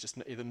landlord was just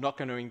either not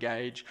going to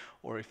engage,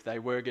 or if they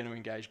were going to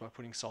engage by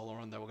putting solar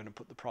on, they were going to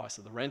put the price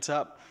of the rent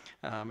up.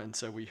 And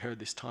so we heard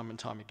this time and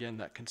time again,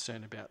 that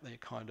concern about their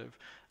kind of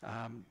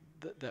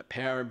that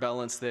power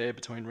imbalance there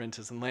between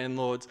renters and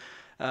landlords.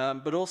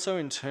 But also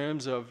in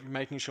terms of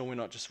making sure we're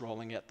not just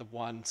rolling out the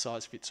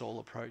one-size-fits-all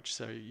approach.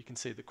 So you can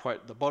see the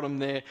quote at the bottom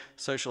there,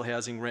 social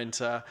housing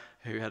renter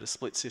who had a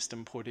split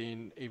system put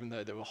in, even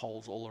though there were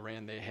holes all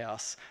around their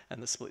house,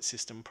 and the split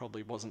system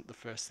probably wasn't the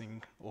first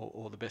thing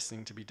or the best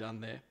thing to be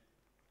done there.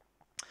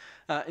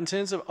 In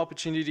terms of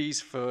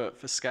opportunities for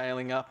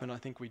scaling up, and I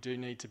think we do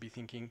need to be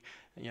thinking,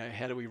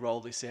 how do we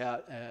roll this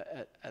out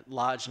at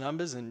large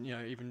numbers, and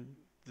even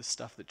the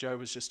stuff that Joe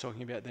was just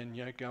talking about then,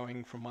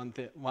 going from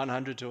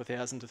 100 to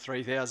 1,000 to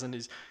 3,000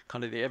 is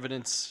kind of the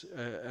evidence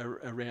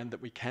around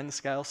that we can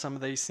scale some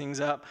of these things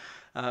up.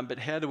 But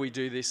how do we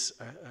do this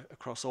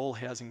across all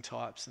housing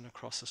types and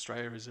across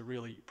Australia is a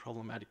really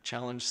problematic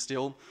challenge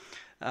still.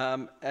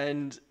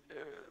 And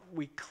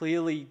we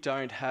clearly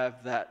don't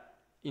have that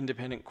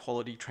independent,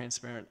 quality,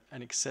 transparent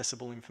and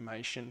accessible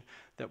information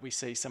that we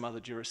see some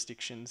other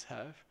jurisdictions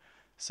have.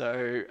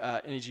 So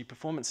energy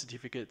performance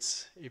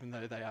certificates, even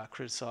though they are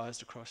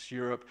criticised across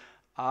Europe,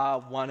 are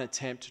one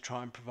attempt to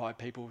try and provide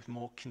people with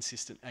more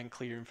consistent and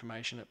clear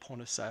information at point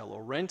of sale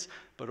or rent,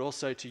 but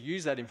also to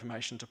use that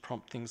information to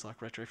prompt things like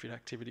retrofit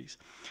activities.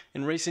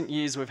 In recent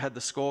years, we've had the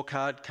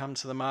scorecard come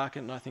to the market,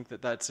 and I think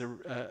that that's a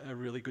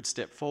really good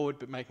step forward,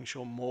 but making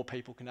sure more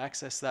people can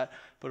access that,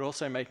 but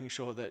also making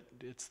sure that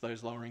it's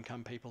those lower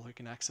income people who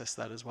can access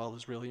that as well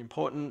is really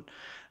important.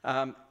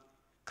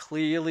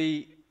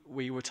 Clearly,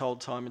 we were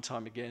told time and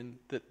time again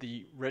that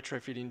the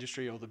retrofit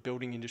industry, or the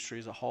building industry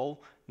as a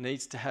whole,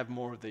 needs to have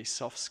more of these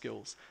soft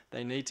skills.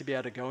 They need to be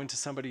able to go into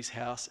somebody's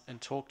house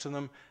and talk to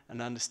them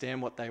and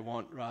understand what they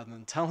want rather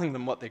than telling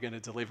them what they're going to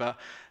deliver,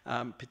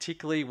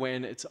 particularly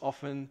when it's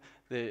often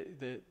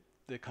the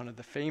kind of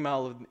the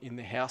female in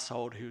the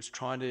household who's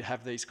trying to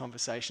have these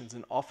conversations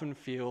and often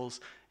feels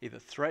either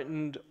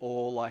threatened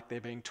or like they're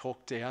being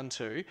talked down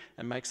to,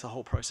 and makes the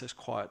whole process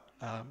quite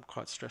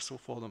stressful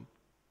for them.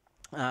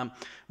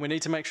 We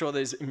need to make sure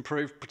there's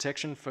improved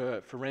protection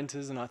for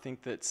renters, and I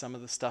think that some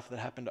of the stuff that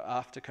happened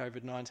after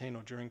COVID-19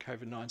 or during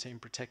COVID-19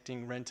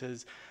 protecting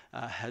renters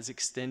has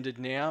extended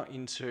now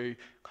into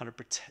kind of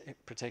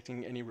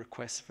protecting any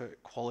requests for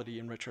quality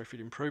and retrofit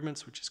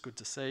improvements, which is good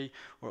to see,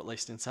 or at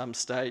least in some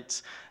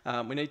states.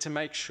 We need to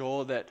make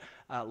sure that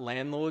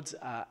landlords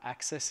are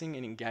accessing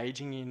and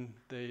engaging in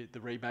the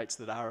rebates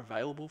that are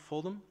available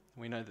for them.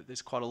 We know that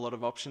there's quite a lot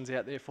of options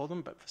out there for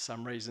them, but for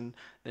some reason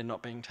they're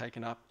not being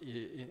taken up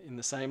in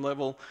the same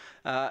level.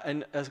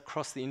 And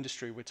across the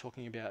industry, we're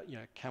talking about,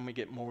 can we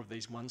get more of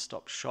these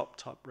one-stop shop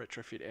type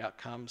retrofit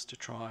outcomes to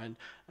try and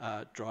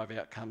drive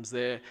outcomes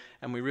there?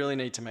 And we really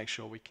need to make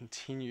sure we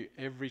continue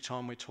every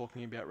time we're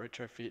talking about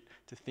retrofit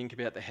to think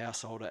about the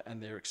householder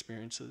and their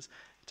experiences,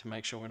 to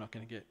make sure we're not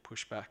going to get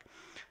pushed back.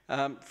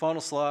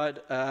 Final slide.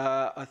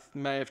 I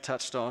may have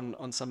touched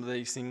on some of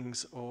these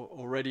things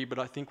already, but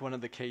I think one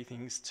of the key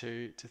things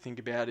to think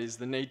about is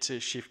the need to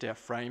shift our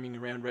framing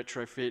around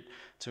retrofit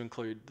to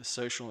include the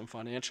social and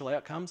financial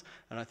outcomes,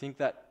 and I think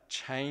that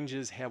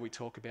changes how we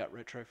talk about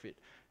retrofit.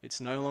 It's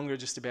no longer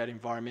just about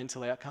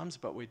environmental outcomes,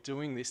 but we're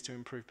doing this to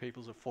improve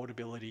people's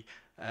affordability,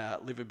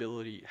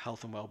 livability,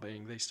 health and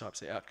well-being, these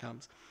types of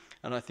outcomes.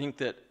 And I think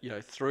that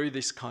through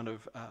this kind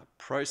of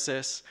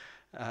process,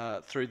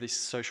 through this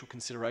social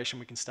consideration,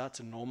 we can start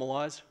to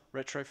normalise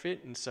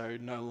retrofit, and so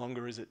no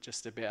longer is it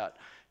just about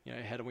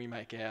how do we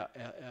make our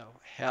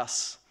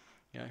house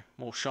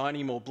more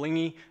shiny, more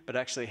blingy, but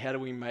actually how do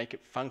we make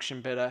it function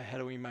better, how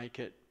do we make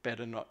it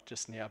better not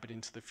just now but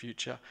into the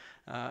future,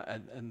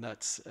 and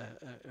that's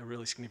a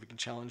really significant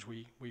challenge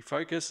we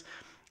focus.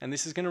 And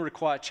this is going to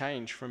require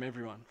change from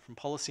everyone, from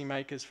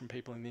policymakers, from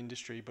people in the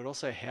industry, but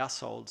also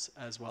households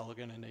as well are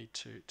going to need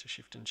to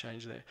shift and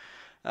change there.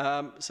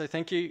 So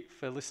thank you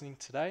for listening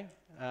today.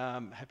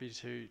 Happy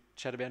to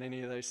chat about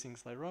any of those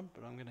things later on,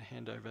 but I'm going to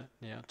hand over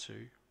now to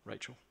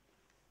Rachel.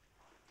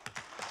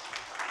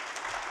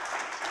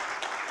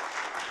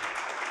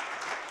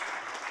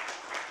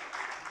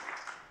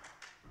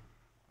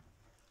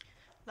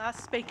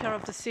 Last speaker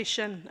of the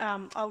session.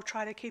 I'll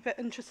try to keep it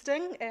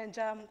interesting and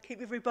keep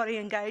everybody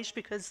engaged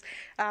because,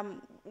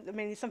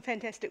 there's some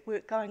fantastic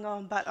work going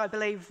on, but I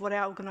believe what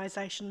our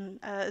organisation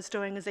is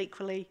doing is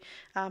equally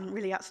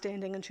really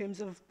outstanding in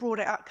terms of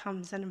broader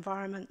outcomes and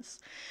environments.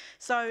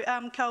 So,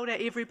 kia ora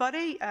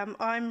everybody.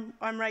 I'm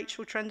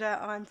Rachel Trinder.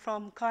 I'm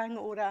from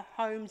Kainga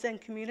Homes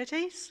and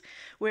Communities.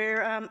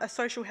 We're a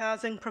social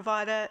housing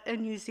provider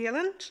in New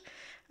Zealand.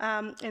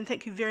 And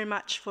thank you very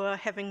much for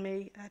having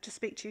me to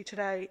speak to you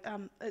today.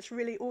 It's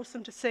really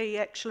awesome to see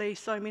actually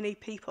so many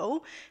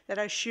people that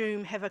I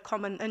assume have a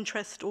common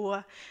interest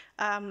or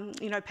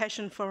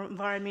passion for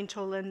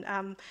environmental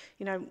and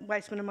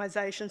waste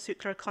minimisation,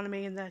 circular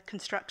economy and the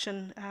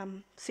construction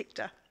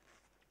sector.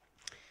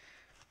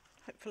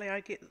 Hopefully I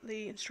get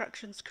the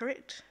instructions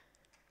correct.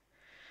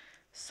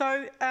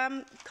 So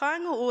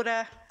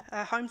Kainga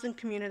Homes and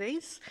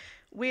Communities,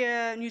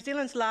 we're New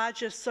Zealand's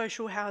largest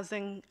social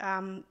housing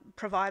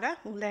provider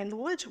or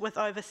landlord with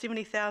over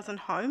 70,000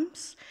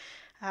 homes,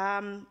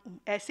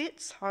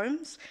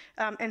 homes,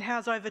 and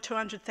house over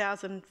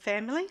 200,000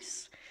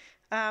 families.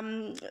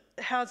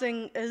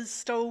 Housing is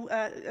still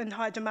in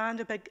high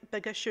demand, a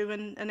big issue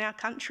in our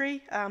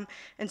country,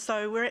 and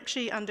so we're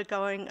actually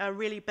undergoing a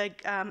really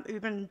big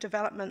urban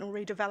development or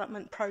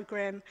redevelopment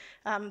program,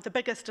 the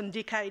biggest in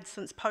decades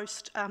since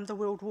post the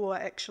World War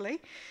actually.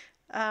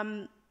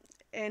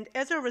 And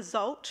as a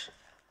result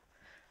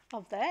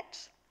of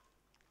that,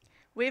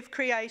 we've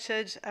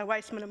created a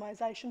waste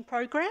minimisation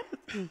program.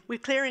 We're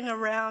clearing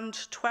around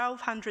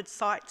 1,200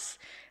 sites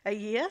a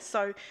year,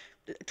 so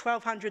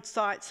 1,200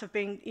 sites have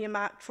been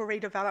earmarked for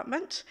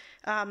redevelopment,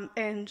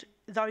 and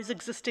those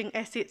existing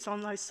assets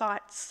on those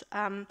sites,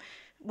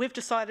 we've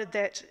decided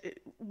that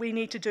we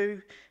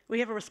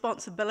have a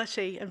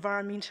responsibility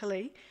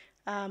environmentally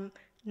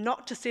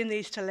not to send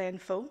these to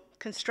landfill.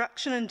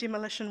 Construction and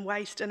demolition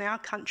waste in our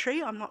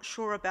country, I'm not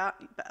sure about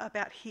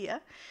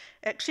here,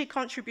 actually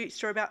contributes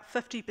to about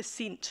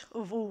 50%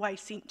 of all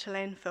waste sent to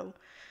landfill.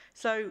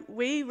 So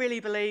we really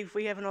believe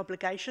we have an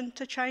obligation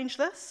to change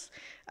this,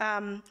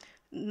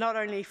 not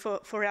only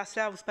for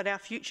ourselves but our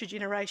future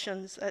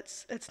generations.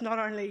 It's not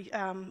only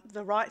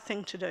the right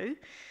thing to do,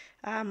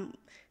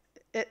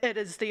 it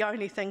is the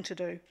only thing to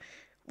do.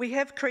 We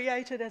have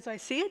created, as I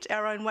said,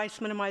 our own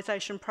waste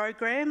minimisation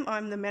program.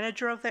 I'm the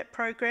manager of that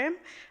program.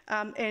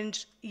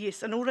 And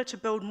yes, in order to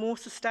build more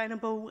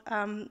sustainable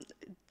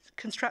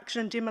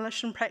construction and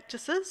demolition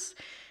practices,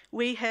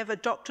 we have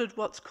adopted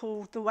what's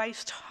called the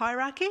waste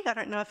hierarchy. I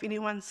don't know if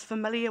anyone's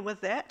familiar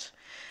with that,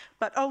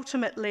 but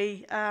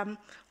ultimately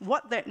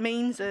what that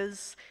means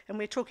is, and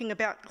we're talking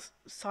about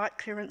site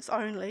clearance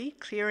only,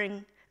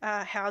 clearing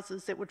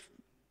houses that would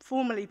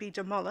formerly be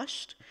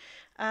demolished,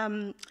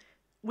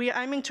 we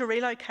are aiming to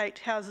relocate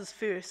houses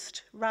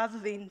first, rather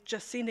than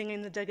just sending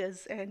in the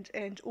diggers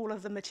and all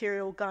of the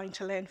material going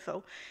to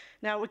landfill.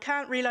 Now, we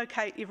can't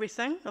relocate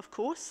everything, of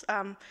course.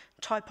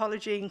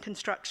 Typology and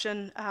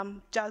construction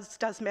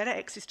does matter,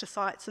 access to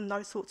sites and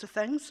those sorts of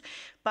things.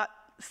 But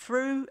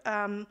through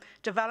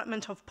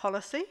development of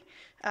policy,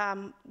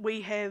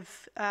 we have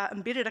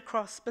embedded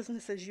across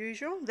business as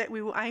usual that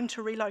we will aim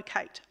to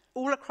relocate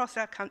all across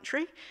our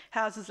country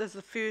houses as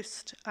the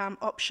first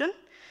option.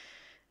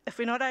 If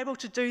we're not able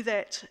to do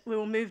that, we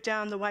will move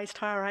down the waste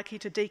hierarchy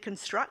to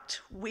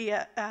deconstruct,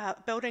 where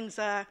buildings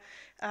are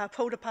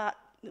pulled apart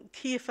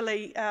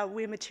carefully,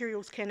 where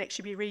materials can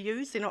actually be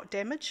reused, they're not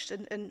damaged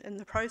in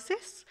the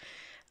process.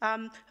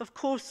 Of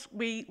course,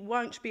 we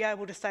won't be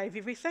able to save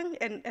everything,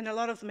 and a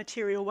lot of the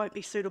material won't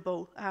be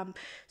suitable.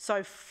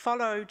 So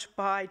followed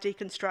by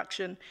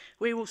deconstruction,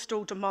 we will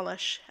still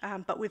demolish,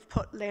 but we've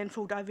put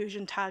landfill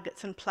diversion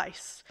targets in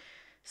place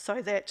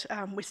so that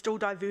we're still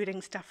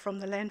diverting stuff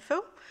from the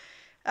landfill.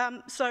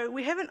 So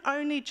we haven't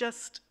only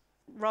just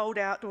rolled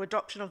out or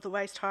adoption of the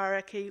waste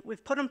hierarchy,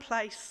 we've put in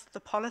place the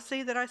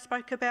policy that I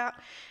spoke about,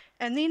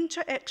 and then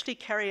to actually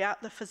carry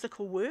out the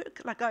physical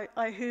work. Like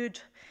I heard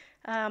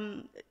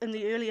in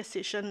the earlier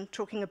session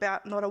talking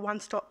about not a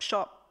one-stop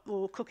shop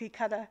or cookie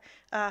cutter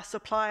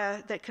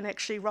supplier that can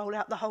actually roll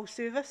out the whole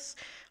service.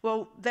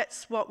 Well,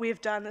 that's what we've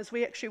done, is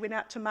we actually went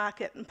out to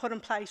market and put in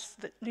place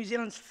New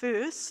Zealand's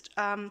first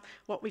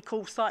what we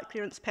call site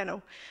clearance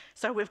panel.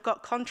 So we've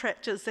got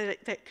contractors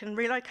that can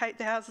relocate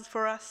the houses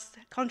for us,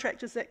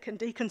 contractors that can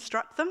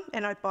deconstruct them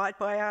and abide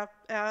by our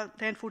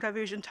landfill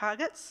diversion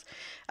targets,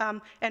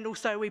 and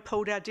also we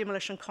pulled our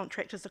demolition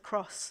contractors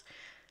across.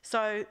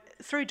 So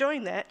through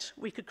doing that,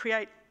 we could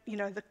create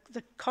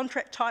the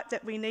contract type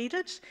that we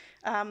needed,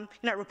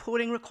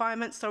 reporting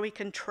requirements so we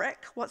can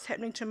track what's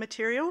happening to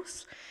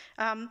materials,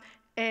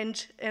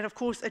 and of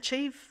course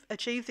achieve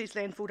these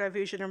landfill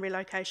diversion and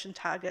relocation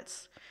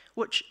targets,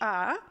 which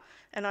are,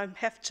 and I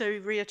have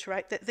to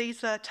reiterate that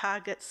these are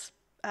targets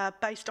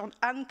based on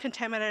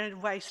uncontaminated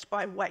waste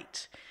by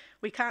weight.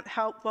 We can't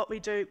help what we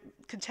do.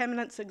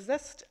 Contaminants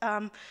exist.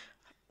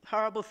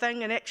 Horrible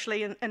thing, and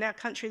actually in our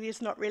country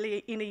there's not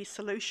really any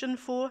solution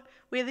for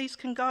where these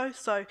can go.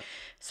 So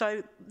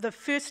the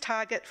first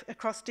target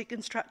across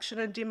deconstruction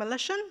and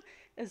demolition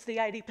is the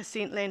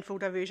 80% landfill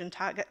diversion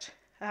target.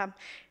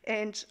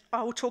 And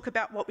I will talk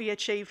about what we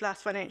achieved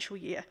last financial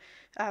year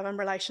in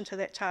relation to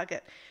that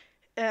target.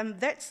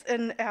 That's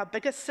in our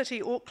biggest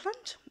city,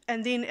 Auckland,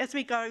 and then as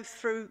we go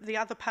through the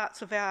other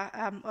parts of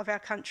our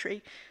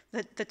country,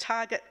 the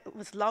target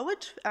was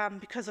lowered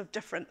because of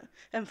different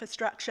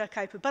infrastructure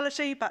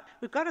capability, but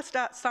we've got to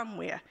start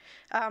somewhere,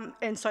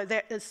 and so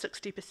that is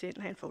 60%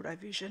 landfill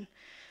diversion.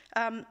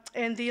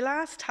 And the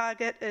last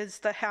target is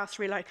the house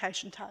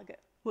relocation target,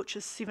 which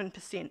is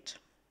 7%.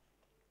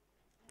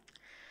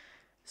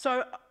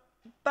 So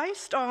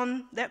based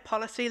on that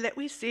policy that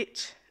we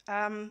set,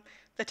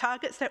 the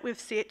targets that we've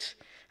set,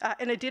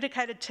 and a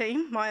dedicated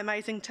team, my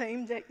amazing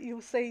team that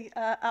you'll see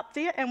up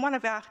there, and one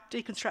of our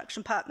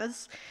deconstruction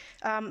partners,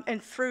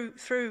 and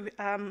through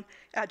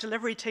our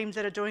delivery teams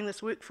that are doing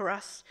this work for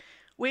us,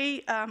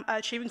 we are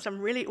achieving some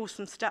really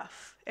awesome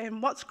stuff.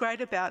 And what's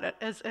great about it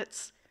is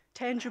it's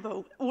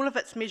tangible, all of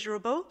it's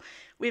measurable.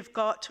 We've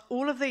got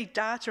all of the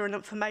data and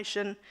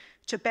information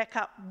to back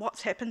up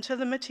what's happened to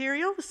the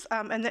materials,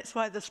 and that's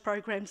why this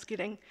program's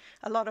getting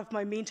a lot of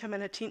momentum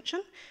and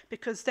attention,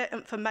 because that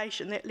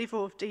information, that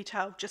level of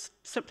detail just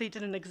simply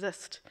didn't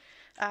exist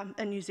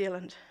in New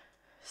Zealand.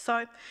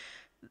 So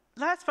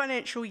last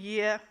financial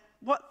year,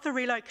 what the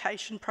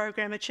relocation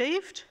program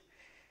achieved,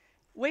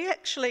 we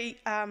actually,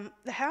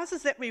 the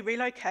houses that we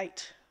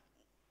relocate,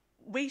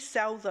 we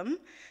sell them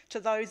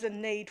to those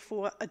in need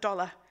for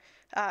 $1,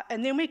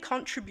 and then we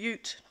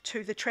contribute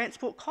to the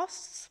transport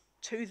costs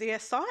to their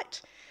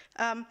site,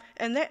 and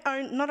that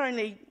not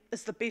only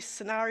is the best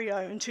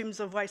scenario in terms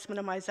of waste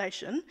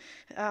minimisation,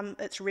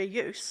 it's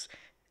reuse,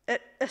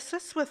 it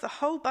assists with a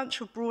whole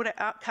bunch of broader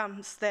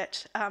outcomes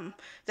that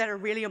are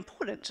really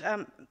important.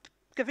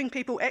 Giving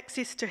people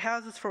access to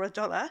houses for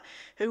 $1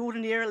 who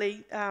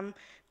ordinarily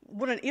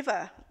wouldn't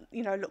ever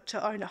look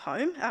to own a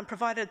home,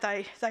 provided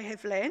they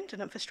have land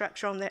and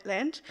infrastructure on that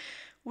land.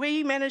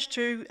 We managed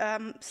to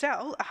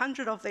sell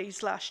 100 of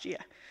these last year.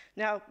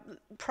 Now,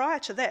 prior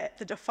to that,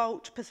 the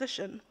default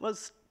position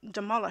was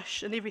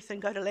demolish and everything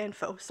go to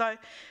landfill. So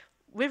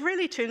we've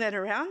really turned that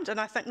around, and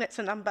I think that's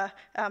a number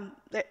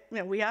that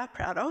we are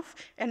proud of,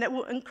 and that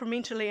will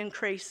incrementally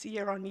increase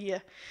year on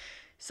year.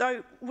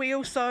 So we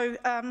also,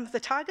 the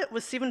target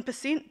was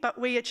 7%, but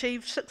we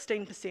achieved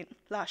 16%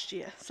 last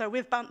year. So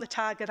we've bumped the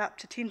target up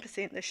to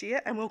 10% this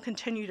year, and we'll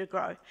continue to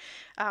grow.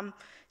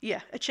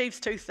 Achieves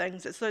two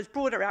things. It's those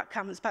broader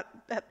outcomes, but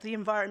the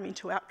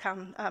environmental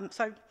outcome.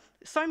 So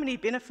So many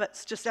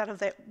benefits just out of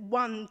that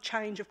one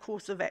change of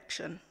course of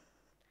action.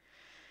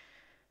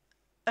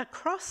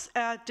 Across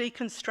our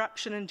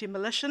deconstruction and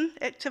demolition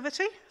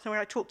activity, so when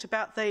I talked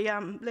about the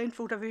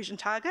landfill diversion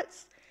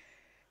targets,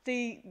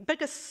 the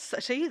biggest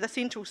city, the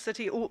central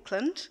city,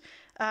 Auckland,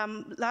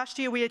 last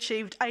year we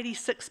achieved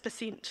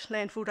 86%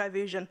 landfill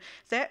diversion.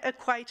 That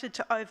equated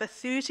to over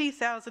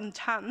 30,000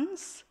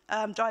 tonnes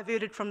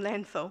diverted from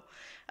landfill.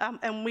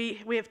 And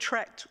we have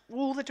tracked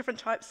all the different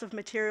types of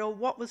material,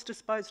 what was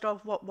disposed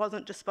of, what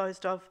wasn't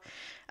disposed of.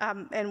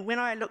 And when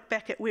I look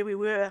back at where we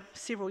were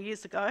several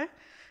years ago,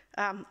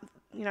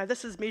 you know,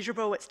 this is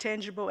measurable, it's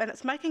tangible, and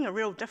it's making a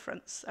real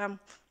difference.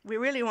 We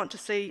really want to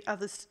see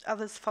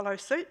others follow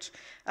suit,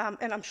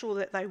 and I'm sure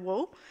that they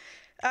will.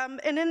 And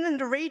then in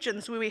the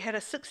regions where we had a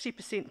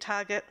 60%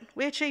 target,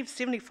 we achieved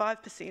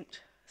 75%.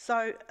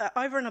 So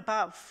over and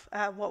above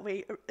what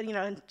we, you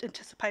know,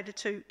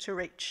 anticipated to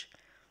reach.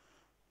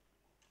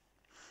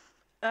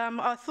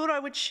 I thought I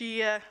would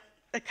share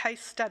a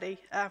case study.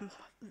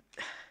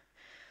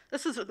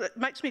 It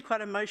makes me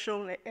quite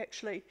emotional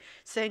actually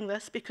seeing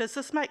this, because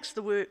this makes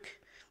the work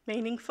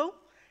meaningful.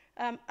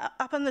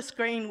 Up on the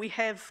screen we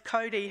have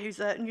Cody, who's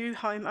a new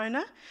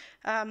homeowner.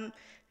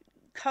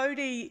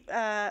 Cody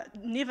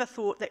never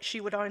thought that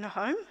she would own a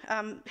home,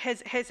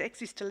 has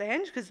access to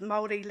land, because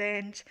Māori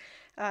land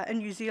in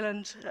New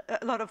Zealand,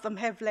 a lot of them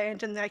have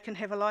land and they can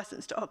have a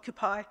licence to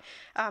occupy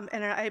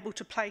and are able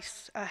to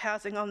place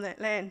housing on that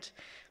land.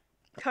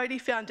 Cody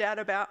found out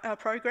about our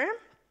program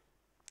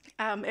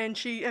and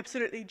she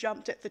absolutely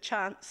jumped at the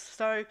chance.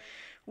 So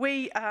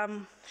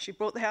she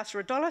bought the house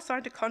for $1,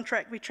 signed a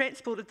contract, we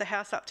transported the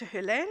house up to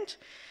her land.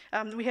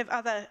 We have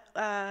other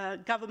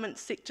government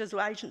sectors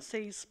or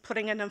agencies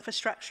putting in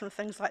infrastructure and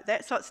things like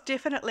that. So it's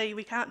definitely,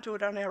 we can't do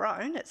it on our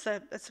own. It's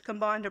a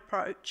combined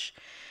approach.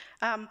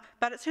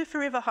 But it's her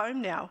forever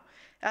home now.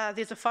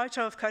 There's a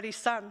photo of Cody's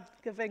son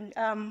giving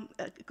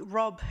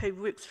Rob, who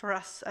works for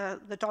us,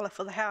 the $1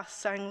 for the house,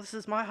 saying, "This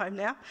is my home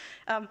now."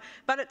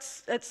 But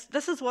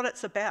this is what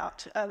it's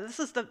about. This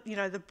is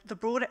the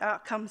broader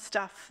outcome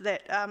stuff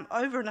that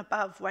over and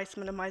above waste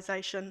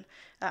minimisation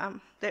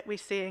that we're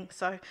seeing.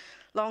 So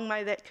long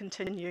may that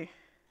continue.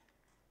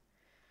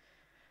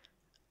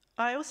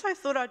 I also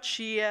thought I'd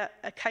share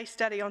a case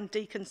study on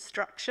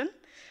deconstruction.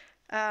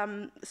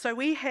 So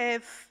we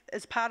have,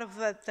 as part of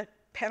the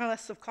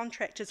panelists of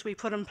contractors we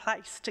put in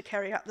place to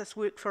carry out this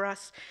work for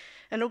us,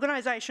 an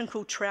organisation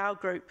called Trowel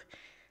Group.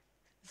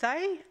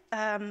 They,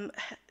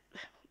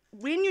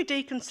 when you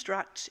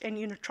deconstruct and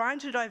you're trying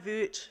to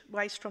divert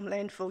waste from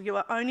landfill, you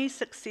are only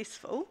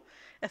successful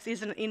if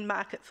there's an end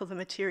market for the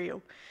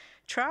material.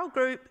 Trowel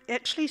Group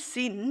actually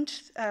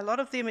send a lot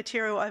of their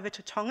material over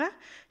to Tonga.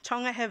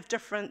 Tonga have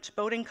different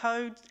building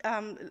codes,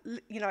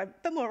 you know, a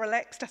bit more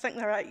relaxed. I think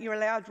you're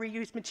allowed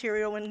reused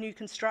material in new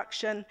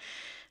construction.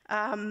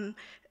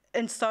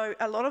 And so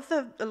a lot of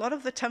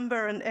the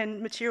timber and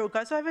material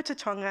goes over to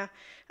Tonga.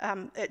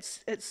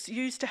 It's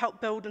used to help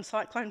build in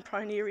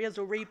cyclone-prone areas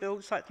or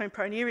rebuild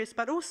cyclone-prone areas,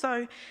 but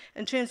also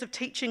in terms of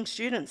teaching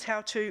students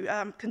how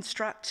to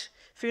construct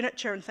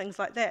furniture and things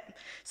like that.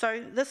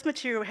 So this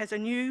material has a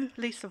new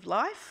lease of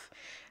life.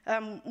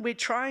 We're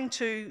trying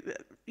to,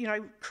 you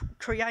know,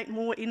 create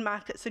more end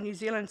markets in New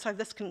Zealand so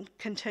this can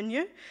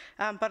continue.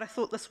 But I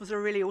thought this was a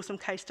really awesome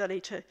case study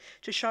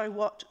to show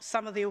what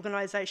some of the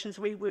organisations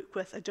we work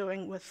with are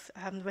doing with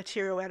the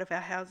material out of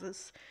our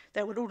houses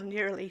that would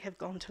ordinarily have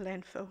gone to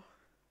landfill.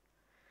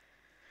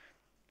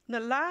 The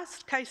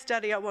last case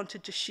study I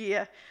wanted to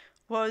share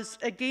was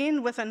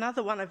again with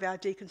another one of our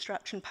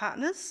deconstruction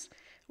partners.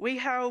 They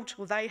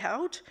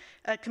held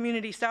a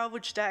community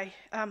salvage day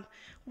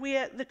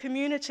where the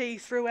community,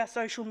 through our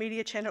social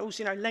media channels,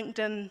 you know,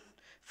 LinkedIn,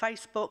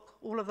 Facebook,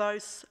 all of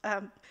those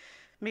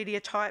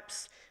media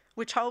types,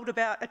 were told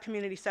about a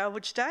community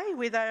salvage day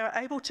where they are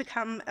able to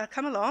come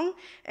along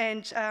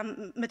and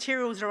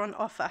materials are on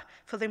offer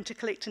for them to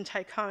collect and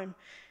take home.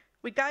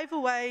 We gave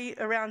away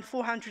around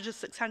 400 to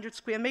 600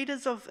 square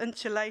metres of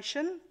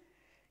insulation,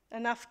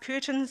 enough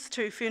curtains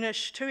to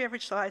furnish 2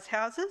 average size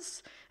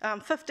houses,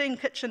 15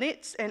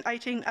 kitchenettes and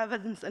 18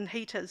 ovens and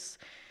heaters.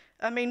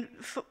 I mean,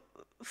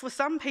 for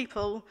some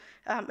people,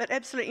 it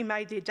absolutely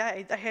made their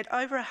day. They had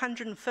over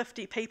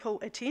 150 people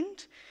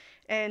attend,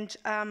 and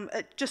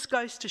it just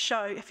goes to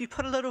show if you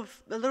put a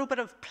little bit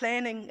of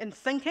planning and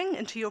thinking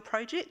into your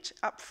project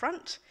up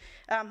front,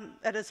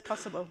 it is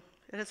possible.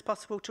 It is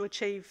possible to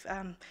achieve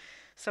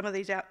some of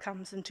these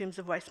outcomes in terms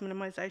of waste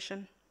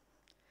minimisation.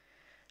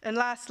 And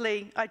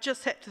lastly, I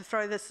just had to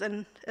throw this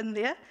in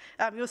there.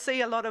 You'll see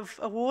a lot of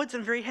awards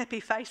and very happy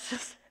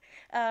faces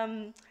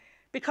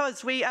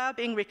because we are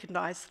being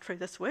recognised through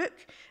this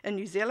work in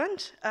New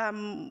Zealand.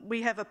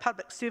 We have a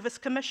public service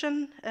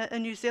commission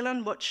in New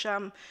Zealand, which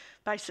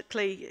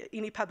basically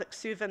any public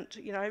servant,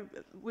 you know,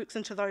 works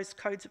into those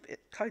codes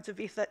of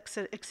ethics,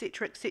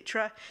 etc.,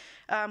 etc.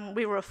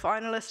 We were a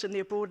finalist in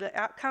their Broader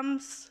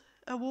Outcomes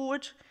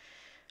Award.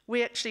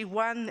 We actually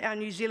won our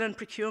New Zealand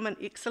Procurement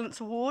Excellence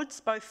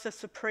Awards, both the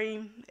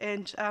Supreme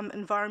and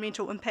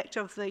Environmental Impact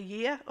of the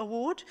Year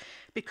Award,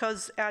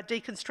 because our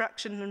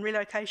deconstruction and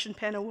relocation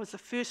panel was the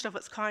first of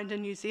its kind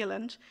in New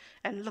Zealand,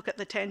 and look at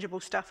the tangible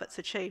stuff it's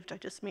achieved. I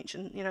just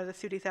mentioned, you know, the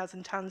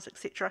 30,000 tonnes,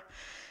 etc.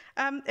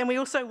 And we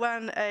also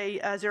won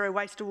a Zero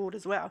Waste Award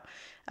as well.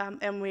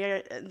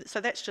 So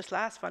that's just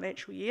last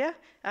financial year.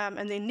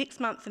 And then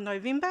next month in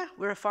November,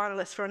 we're a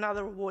finalist for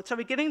another award. So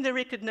we're getting the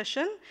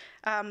recognition.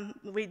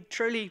 We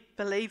truly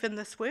believe in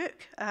this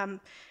work.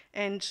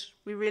 And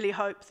we really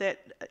hope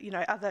that, you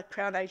know, other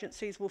Crown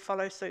agencies will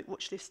follow suit,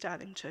 which they're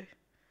starting to.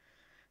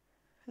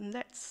 And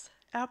that's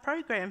our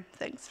program.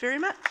 Thanks very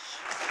much.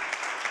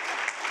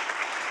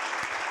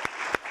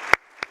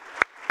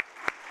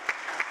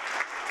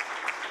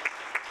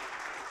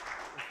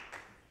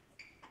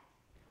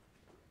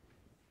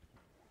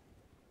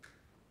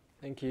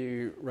 Thank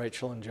you,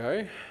 Rachel and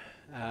Joe.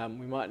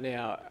 We might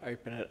now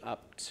open it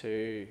up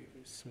to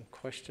some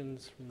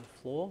questions from the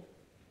floor.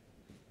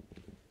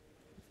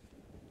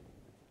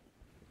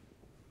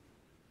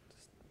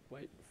 Just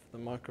wait for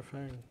the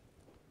microphone.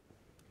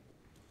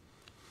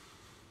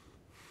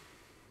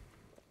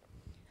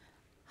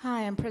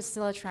 Hi, I'm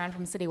Priscilla Tran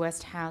from City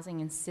West Housing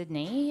in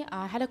Sydney.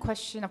 I had a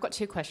question. I've got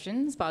two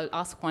questions, but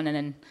I'll ask one and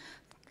then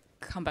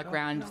come back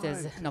round if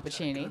there's an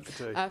opportunity.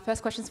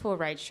 First question's for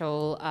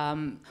Rachel.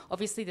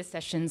 Obviously, the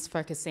session's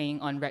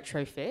focusing on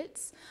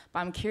retrofits, but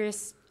I'm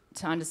curious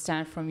to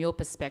understand from your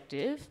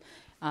perspective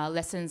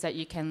lessons that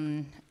you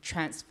can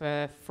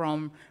transfer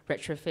from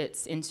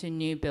retrofits into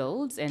new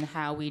builds and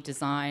how we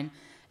design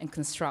and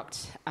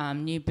construct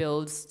new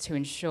builds to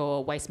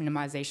ensure waste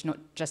minimisation, not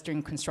just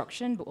during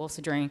construction, but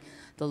also during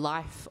the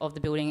life of the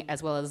building,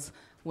 as well as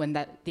when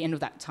the end of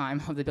that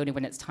time of the building,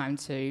 when it's time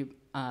to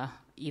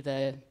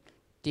either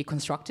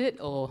deconstruct it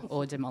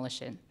or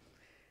demolish it.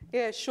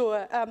 Yeah,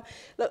 sure.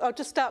 Look, I'll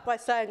just start by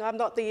saying I'm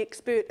not the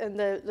expert in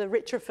the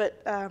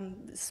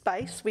retrofit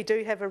space. We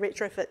do have a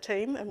retrofit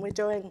team, and we're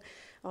doing,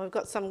 we've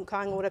got some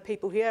Kainga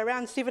people here,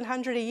 around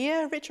 700 a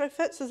year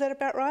retrofits. Is that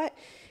about right?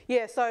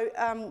 Yeah,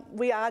 so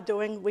we are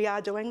doing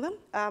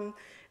them.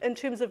 In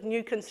terms of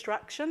new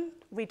construction,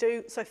 we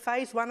do, so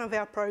phase 1 of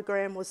our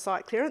program was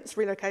site clearance,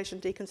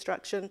 relocation,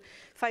 deconstruction.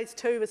 Phase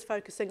 2 is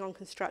focusing on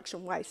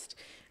construction waste,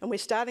 and we're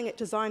starting at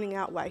designing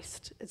out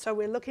waste. And so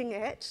we're looking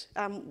at,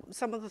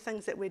 some of the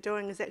things that we're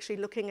doing is actually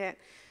looking at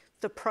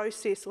the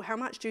process, or how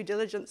much due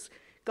diligence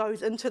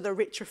goes into the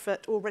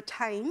retrofit or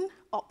retain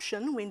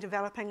option when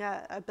developing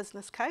a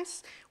business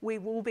case. We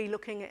will be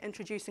looking at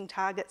introducing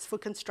targets for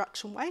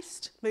construction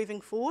waste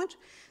moving forward.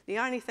 The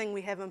only thing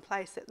we have in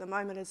place at the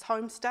moment is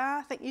Homestar.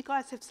 I think you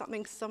guys have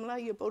something similar.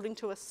 You're building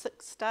to a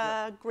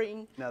 6-star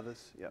green. Now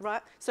this, yeah.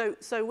 Right.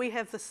 So we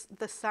have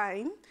the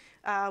same,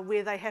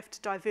 where they have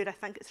to divert, I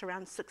think it's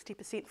around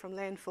 60% from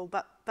landfill,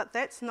 but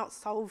that's not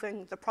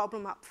solving the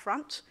problem up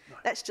front. No.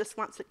 That's just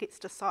once it gets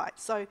to site.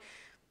 So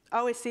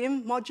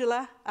OSM,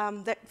 modular,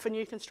 that for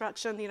new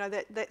construction, you know,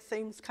 that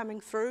theme's coming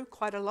through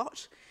quite a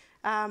lot.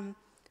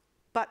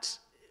 But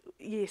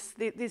yes,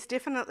 there's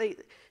definitely,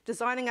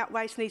 designing up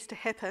waste needs to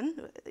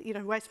happen, you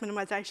know, waste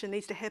minimisation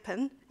needs to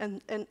happen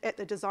at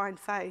the design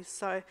phase.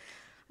 So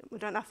I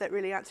don't know if that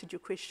really answered your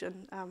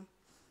question,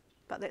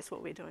 but that's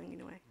what we're doing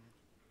anyway.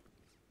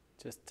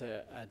 Just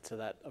to add to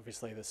that,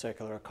 obviously the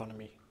circular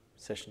economy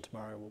session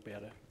tomorrow will be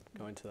able to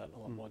go into that in a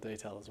lot more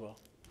detail as well.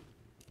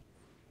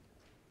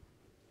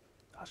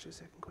 Ask you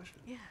a second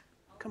question. Yeah.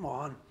 Come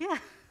on. Yeah.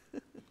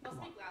 I'll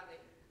speak loudly.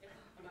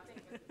 I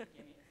think you can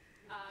hear me.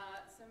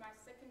 So my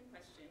second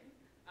question,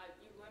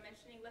 you were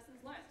mentioning lessons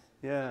learned.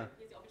 Yeah. So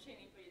here's the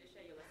opportunity for you to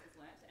share your lessons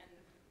learned. And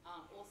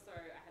also,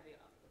 I had the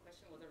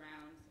question was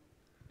around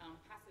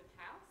passive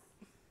house.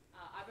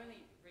 I've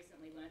only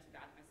recently learned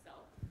about it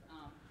myself,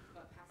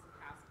 but passive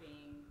house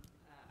being,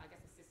 I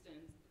guess, a system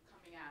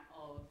coming out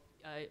of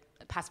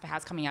passive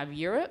house coming out of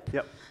Europe.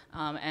 Yep.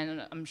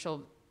 And I'm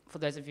sure, for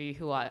those of you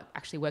who are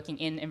actually working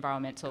in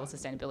environmental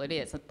sustainability,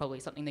 it's probably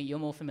something that you're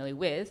more familiar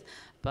with.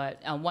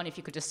 But one, if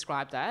you could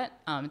describe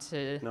that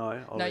to...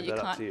 No, I'll leave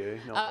that up to you.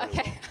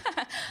 Okay.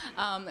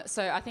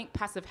 So I think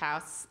passive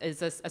house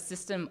is a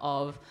system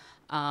of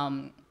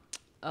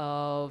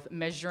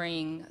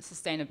measuring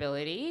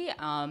sustainability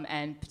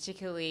and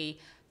particularly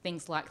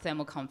things like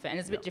thermal comfort. And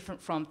it's a bit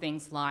different from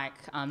things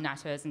like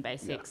NATOs and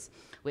BASICs,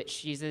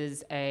 which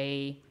uses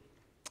a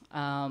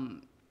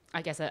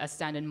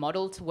standard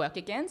model to work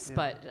against,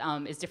 but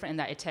it's different in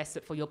that it tests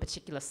it for your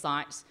particular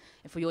site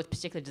and for your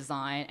particular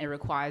design, and it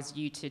requires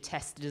you to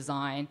test the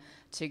design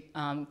to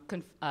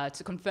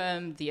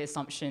confirm the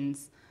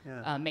assumptions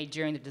made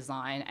during the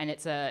design. And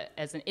it's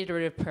an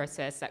iterative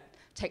process that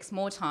takes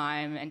more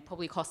time and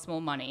probably costs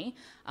more money,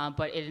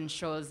 but it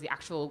ensures the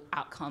actual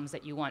outcomes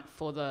that you want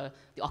for the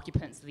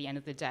occupants at the end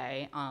of the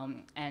day.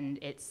 And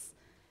it's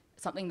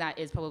something that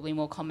is probably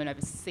more common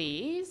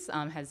overseas,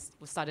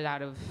 was started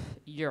out of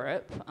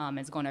Europe,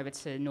 has gone over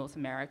to North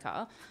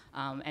America,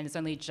 and it's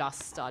only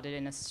just started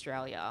in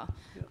Australia.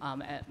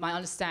 My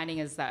understanding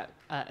is that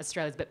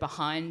Australia's a bit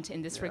behind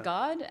in this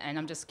regard, and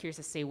I'm just curious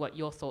to see what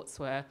your thoughts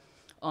were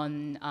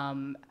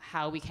on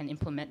how we can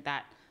implement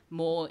that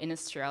more in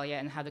Australia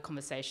and have the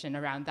conversation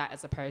around that,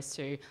 as opposed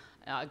to,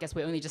 I guess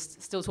we're only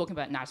just still talking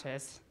about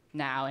NATAs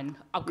now and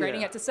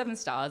upgrading it to 7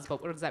 stars,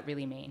 but what does that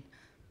really mean?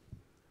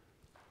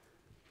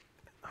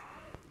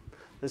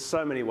 There's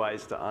so many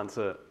ways to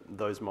answer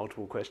those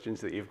multiple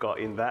questions that you've got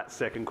in that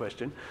second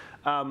question.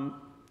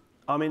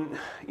 I mean,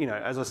 you know,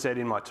 as I said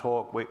in my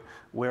talk,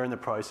 we're in the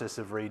process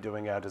of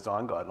redoing our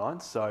design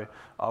guidelines. So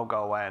I'll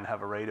go away and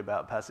have a read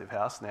about Passive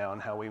House now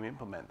and how we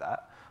implement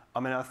that. I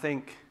mean, I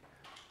think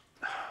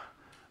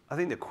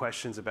the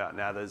questions about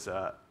NATAs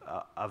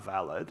are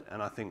valid,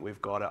 and I think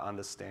we've got to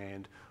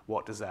understand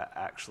what does that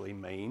actually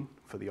mean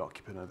for the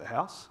occupant of the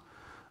house.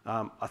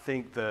 I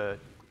think the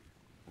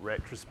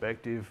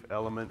retrospective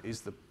element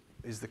is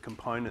the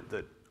component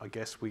that I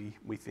guess we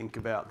think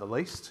about the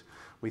least.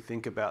 We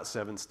think about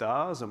 7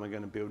 stars and we're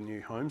going to build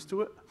new homes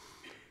to it.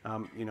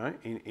 You know,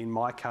 in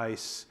my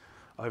case,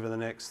 over the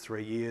next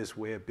 3 years,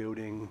 we're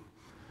building,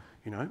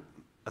 you know,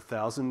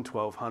 1,000,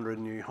 1,200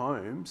 new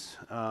homes,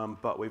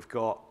 but we've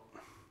got,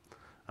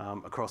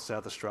 across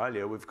South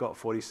Australia, we've got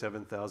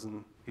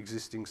 47,000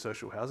 existing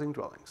social housing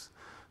dwellings.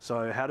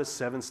 So how does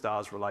 7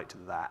 stars relate to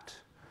that?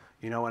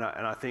 You know, and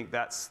I think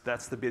that's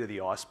the bit of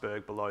the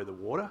iceberg below the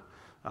water.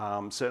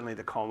 Certainly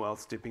the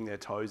Commonwealth's dipping their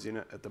toes in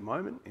it at the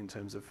moment in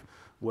terms of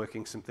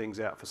working some things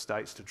out for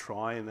states to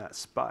try in that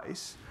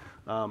space.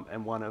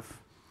 And one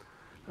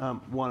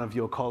of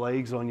your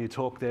colleagues on your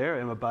talk there,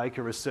 Emma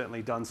Baker, has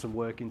certainly done some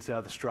work in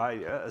South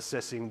Australia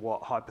assessing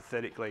what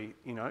hypothetically,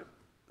 you know,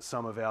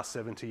 some of our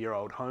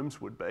 70-year-old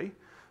homes would be.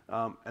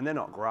 And they're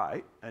not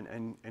great.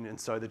 And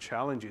so the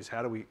challenge is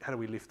how do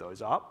we lift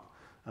those up?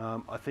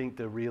 I think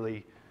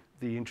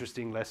the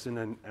interesting lesson,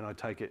 and I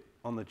take it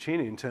on the chin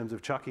in terms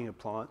of chucking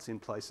appliance in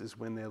places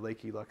when they're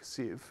leaky like a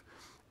sieve,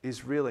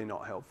 is really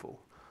not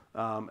helpful.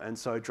 And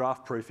so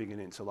draft proofing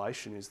and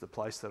insulation is the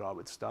place that I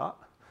would start.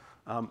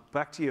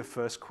 Back to your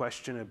first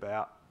question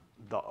about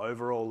the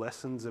overall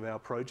lessons of our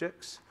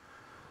projects.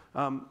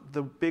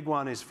 The big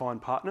one is find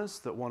partners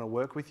that want to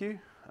work with you.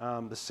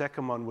 The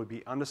second one would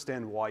be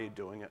understand why you're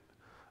doing it.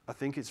 I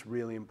think it's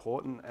really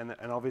important, and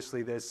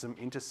obviously there's some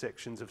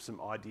intersections of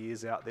some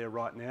ideas out there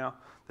right now.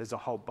 There's a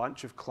whole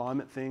bunch of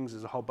climate things,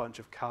 there's a whole bunch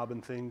of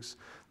carbon things,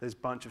 there's a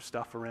bunch of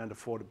stuff around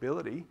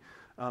affordability.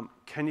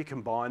 Can you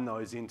combine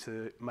those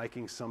into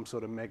making some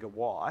sort of mega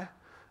why?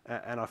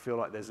 And I feel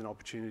like there's an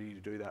opportunity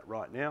to do that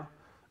right now.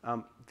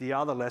 The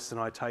other lesson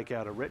I take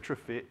out of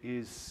retrofit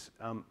is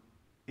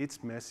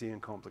it's messy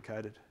and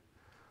complicated.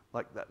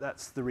 Like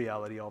that's the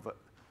reality of it.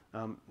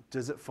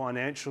 Does it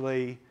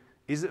financially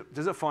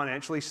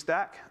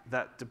stack?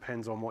 That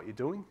depends on what you're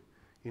doing.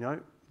 You know,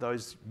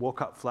 those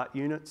walk-up flat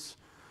units,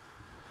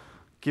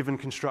 given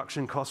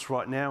construction costs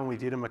right now, and we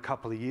did them a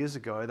couple of years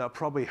ago, they're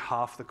probably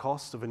half the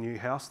cost of a new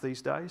house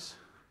these days.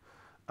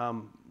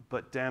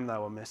 But damn, they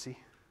were messy.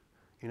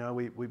 You know,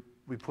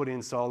 we put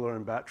in solar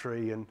and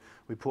battery, and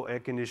we put air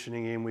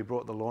conditioning in, we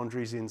brought the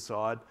laundries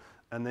inside,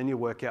 and then you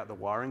work out the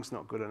wiring's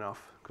not good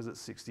enough because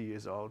it's 60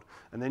 years old.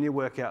 And then you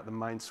work out the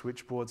main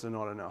switchboards are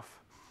not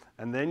enough.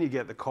 And then you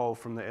get the call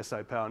from the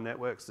SA Power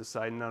Networks to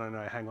say,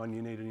 no, hang on,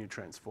 you need a new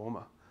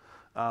transformer.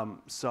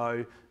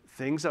 So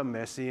things are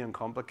messy and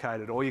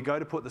complicated. Or you go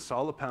to put the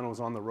solar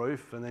panels on the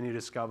roof and then you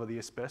discover the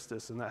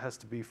asbestos and that has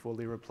to be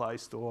fully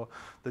replaced. Or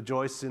the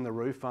joists in the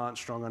roof aren't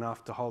strong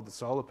enough to hold the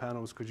solar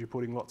panels because you're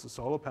putting lots of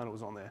solar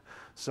panels on there.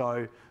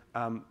 So,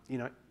 you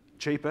know,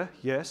 cheaper,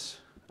 yes.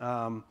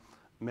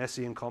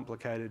 Messy and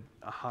complicated,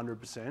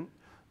 100%.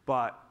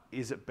 But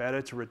is it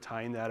better to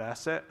retain that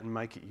asset and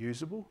make it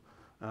usable?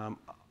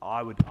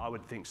 I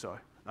would think so.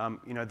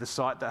 You know, the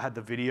site that had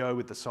the video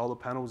with the solar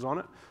panels on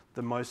it,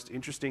 the most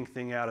interesting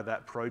thing out of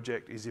that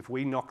project is if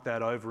we knocked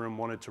that over and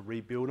wanted to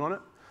rebuild on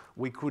it,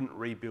 we couldn't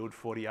rebuild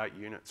 48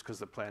 units because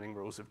the planning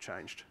rules have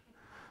changed.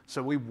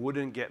 So we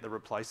wouldn't get the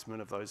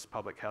replacement of those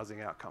public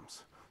housing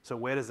outcomes. So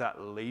where does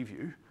that leave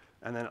you?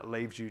 And then it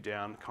leaves you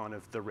down kind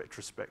of the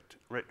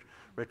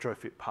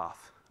retrofit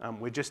path.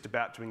 We're just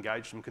about to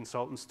engage some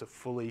consultants to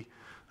fully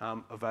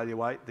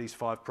evaluate these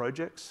 5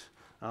 projects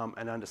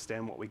and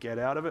understand what we get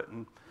out of it.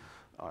 And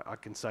I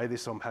can say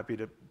this, I'm happy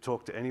to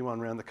talk to anyone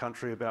around the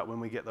country about when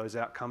we get those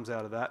outcomes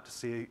out of that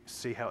to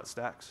see how it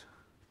stacks.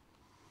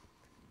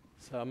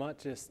 So I might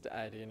just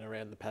add in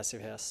around the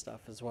passive house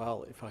stuff as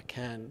well, if I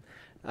can.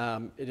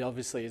 It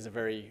obviously is a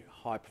very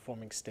high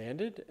performing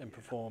standard and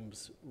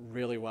performs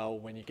really well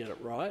when you get it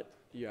right.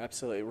 You're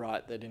absolutely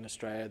right that in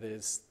Australia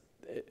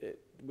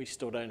we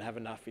still don't have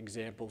enough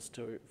examples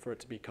for it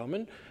to be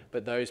common,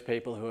 but those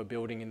people who are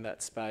building in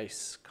that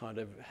space kind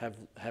of have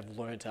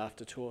learnt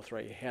after 2 or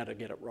 3 how to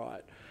get it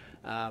right.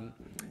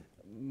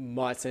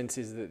 My sense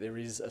is that there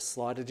is a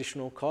slight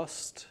additional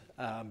cost,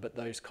 but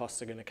those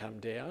costs are going to come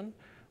down.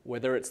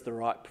 Whether it's the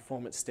right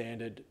performance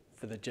standard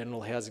for the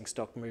general housing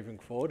stock moving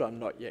forward, I'm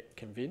not yet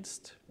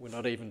convinced. We're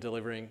not even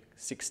delivering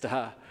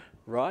 6-star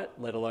right,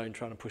 let alone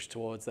trying to push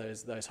towards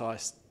those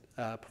highest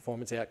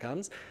performance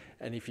outcomes.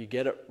 And if you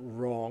get it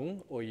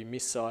wrong or you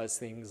missize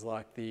things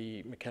like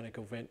the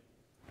mechanical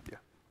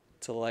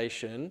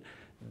ventilation,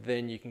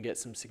 then you can get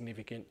some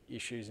significant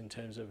issues in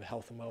terms of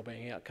health and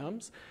wellbeing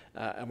outcomes.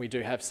 And we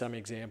do have some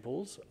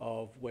examples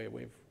of where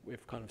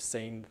we've kind of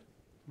seen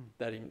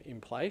that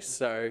in place.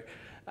 So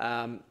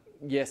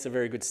yes, a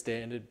very good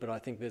standard, but I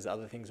think there's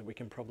other things that we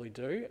can probably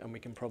do, and we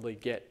can probably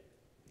get,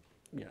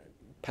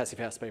 passive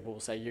house people will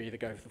say you either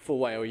go the full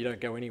way or you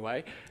don't go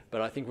anyway, but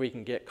I think we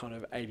can get kind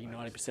of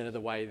 80-90% of the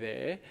way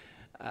there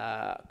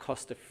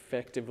cost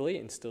effectively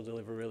and still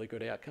deliver really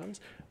good outcomes.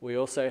 We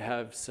also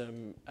have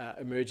some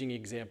emerging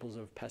examples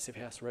of passive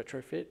house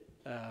retrofit,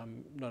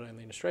 not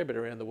only in Australia but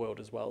around the world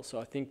as well. So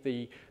I think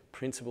the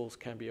principles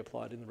can be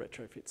applied in the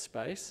retrofit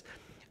space.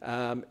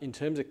 In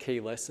terms of key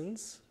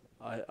lessons,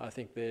 I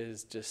think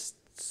there's just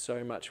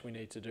so much we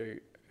need to do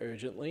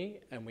urgently,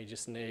 and we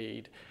just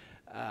need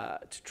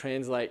to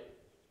translate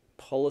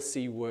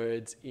policy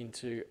words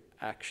into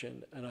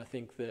action. And I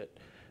think that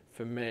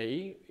for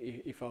me,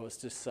 if I was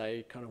to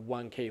say kind of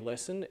one key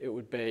lesson, it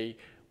would be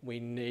we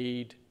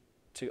need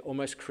to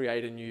almost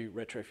create a new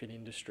retrofit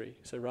industry.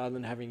 So rather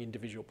than having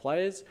individual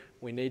players,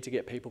 we need to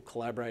get people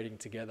collaborating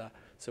together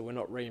so we're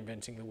not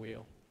reinventing the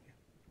wheel.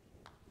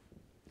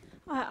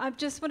 I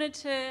just wanted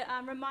to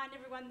remind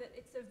everyone that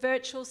it's a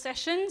virtual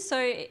session,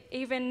 so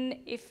even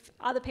if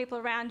other people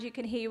around you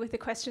can hear you with the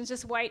questions,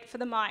 just wait for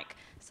the mic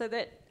so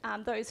that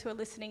those who are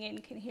listening in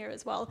can hear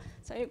as well.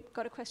 So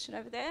got a question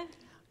over there.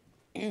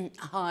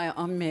 Hi,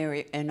 I'm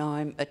Mary and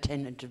I'm a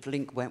tenant of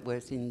Link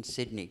Wentworth in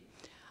Sydney.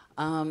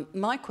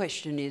 My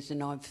question is,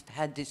 and I've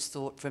had this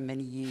thought for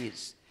many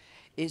years,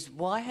 is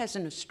why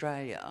hasn't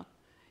Australia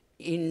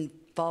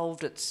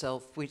involved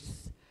itself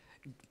with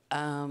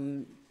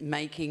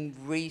making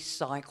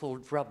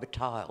recycled rubber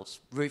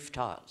tiles, roof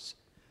tiles?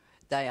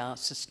 They are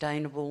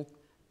sustainable,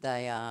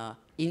 they are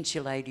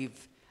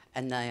insulative,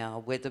 and they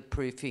are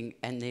weatherproofing,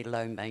 and they're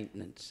low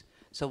maintenance.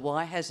 So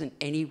why hasn't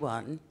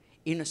anyone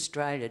in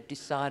Australia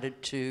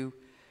decided to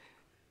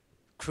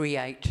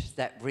create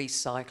that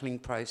recycling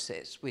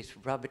process with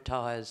rubber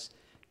tyres?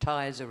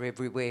 Tyres are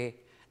everywhere,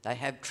 they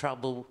have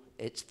trouble,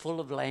 it's full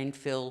of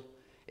landfill,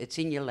 it's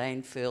in your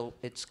landfill,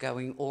 it's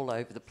going all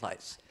over the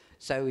place.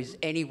 So is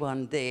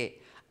anyone there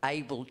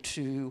able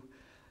to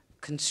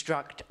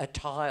construct a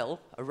tile,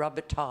 a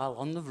rubber tile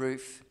on the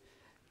roof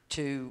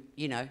to,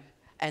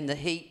 and the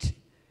heat,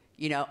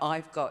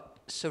 I've got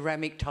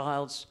ceramic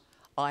tiles,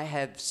 I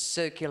have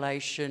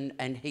circulation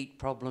and heat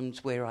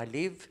problems where I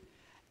live,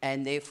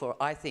 and therefore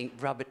I think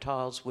rubber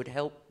tiles would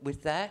help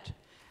with that,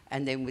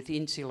 and then with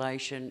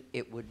insulation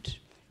it would,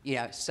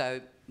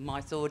 so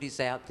my thought is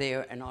out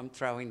there and I'm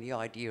throwing the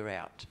idea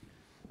out.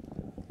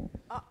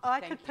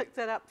 I could pick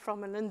that up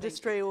from an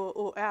industry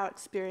or our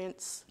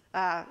experience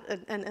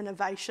in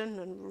innovation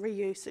and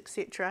reuse,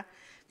 etc.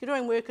 If you're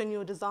doing work in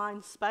your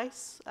design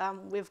space,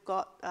 we've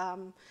got,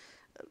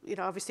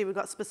 obviously we've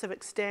got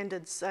specific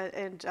standards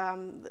and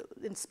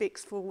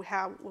specs for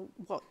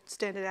what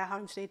standard our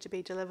homes need to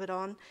be delivered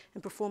on,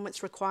 and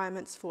performance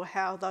requirements for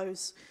how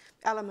those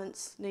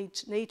elements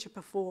need to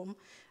perform.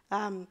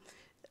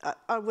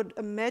 I would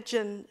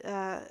imagine,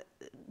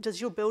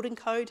 does your building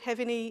code have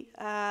any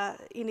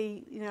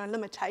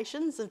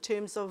limitations in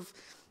terms of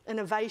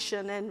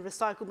innovation and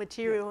recycled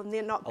material, and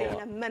there not being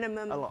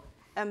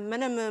a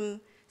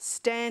minimum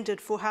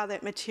standard for how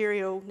that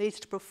material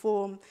needs to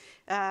perform?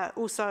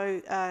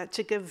 Also,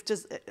 to give,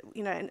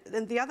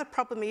 and the other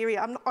problem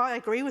area, I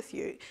agree with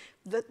you,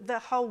 that the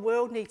whole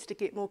world needs to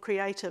get more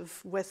creative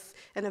with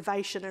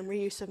innovation and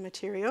reuse of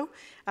material.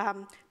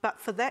 But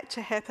for that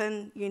to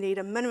happen, you need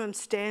a minimum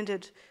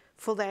standard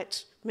for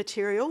that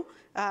material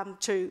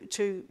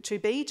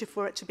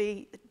for it to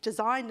be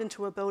designed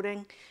into a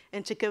building,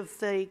 and to give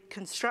the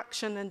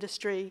construction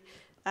industry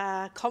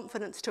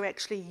confidence to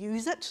actually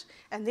use it.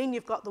 And then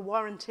you've got the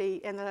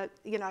warranty and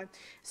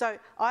so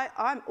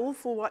I'm all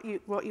for what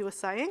you were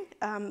saying.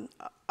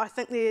 I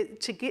think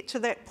to get to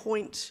that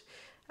point,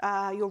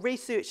 your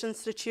research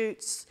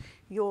institutes,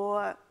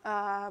 your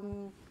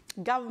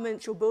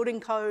government, your building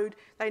code,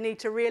 they need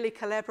to really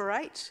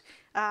collaborate.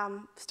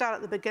 Start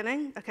at the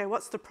beginning. Okay,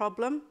 what's the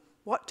problem?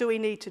 What do we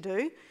need to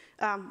do?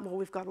 Well,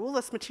 we've got all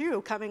this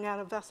material coming out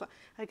of us.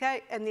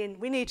 Okay, and then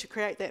we need to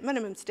create that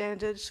minimum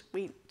standard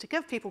to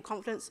give people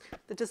confidence.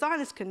 The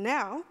designers can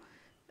now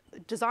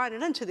design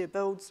it into their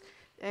builds,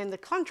 and the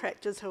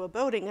contractors who are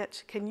building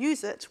it can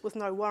use it with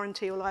no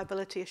warranty or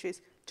liability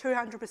issues.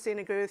 200%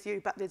 agree with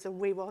you, but there's a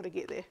wee while to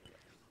get there.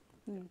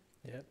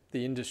 Yeah,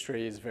 the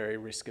industry is very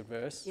risk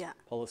averse. Yeah.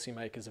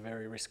 Policymakers are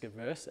very risk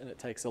averse, and it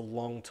takes a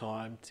long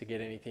time to get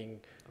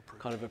anything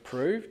kind of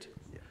approved.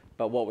 Yeah.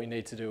 But what we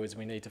need to do is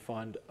we need to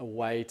find a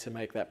way to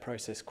make that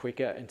process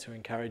quicker and to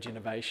encourage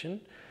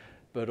innovation.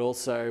 But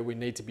also we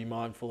need to be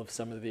mindful of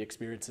some of the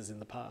experiences in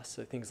the past.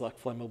 So things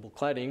like flammable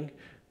cladding,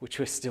 which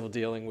we're still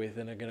dealing with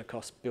and are going to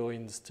cost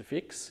billions to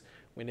fix.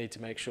 We need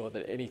to make sure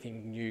that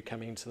anything new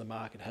coming into the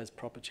market has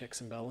proper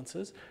checks and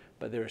balances.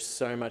 But there is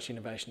so much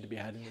innovation to be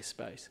had in this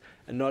space.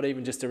 And not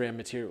even just around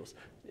materials.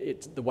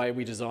 It's the way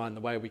we design,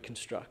 the way we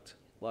construct.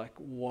 Like,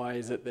 why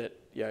is it that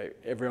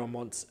everyone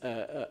wants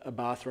a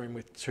bathroom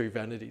with 2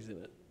 vanities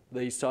in it?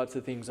 These types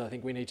of things I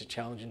think we need to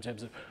challenge in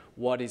terms of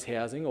what is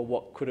housing or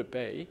what could it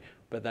be,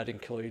 but that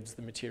includes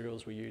the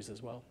materials we use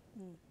as well.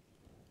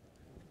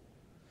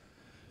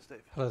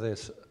 Steve. Hello there,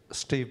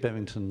 Steve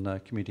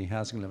Bevington, Community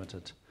Housing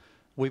Limited.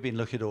 We've been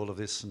looking at all of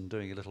this and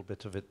doing a little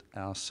bit of it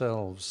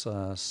ourselves.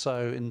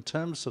 So in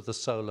terms of the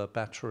solar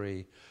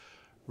battery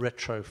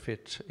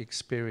retrofit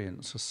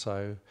experience or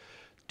so,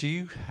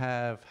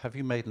 have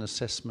you made an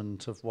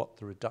assessment of what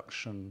the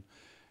reduction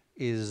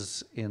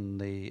is in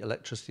the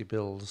electricity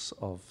bills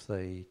of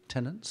the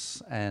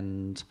tenants,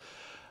 and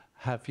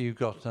have you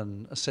got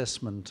an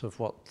assessment of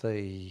what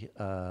the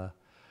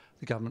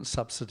government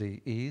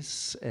subsidy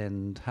is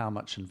and how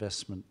much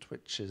investment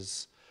which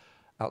is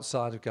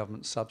outside of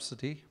government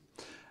subsidy?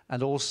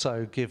 And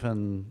also,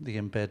 given the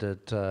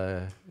embedded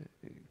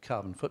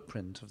carbon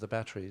footprint of the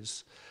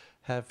batteries,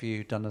 have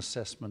you done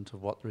assessment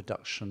of what the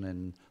reduction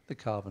in the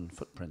carbon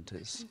footprint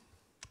is?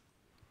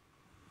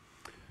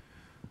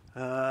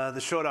 The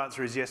short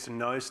answer is yes and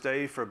no,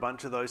 Steve, for a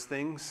bunch of those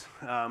things.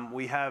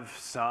 We have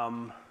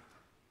some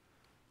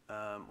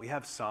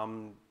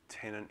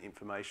tenant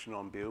information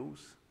on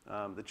bills.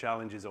 The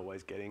challenge is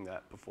always getting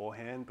that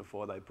beforehand,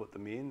 before they put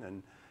them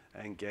in,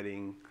 and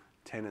getting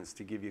tenants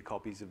to give you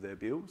copies of their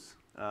bills.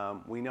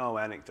 We know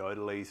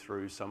anecdotally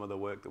through some of the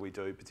work that we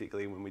do,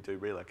 particularly when we do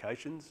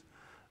relocations,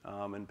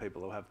 and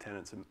people will have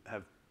tenants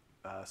have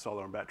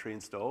solar and battery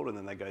installed, and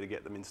then they go to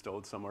get them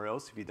installed somewhere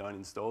else. If you don't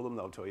install them,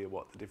 they'll tell you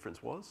what the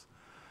difference was.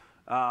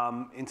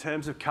 In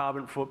terms of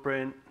carbon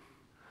footprint,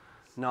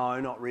 no,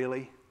 not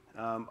really.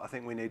 I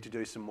think we need to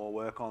do some more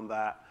work on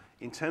that.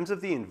 In terms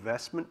of the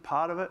investment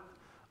part of it,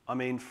 I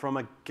mean, from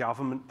a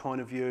government point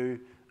of view,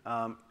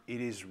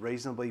 it is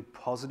reasonably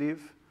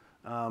positive.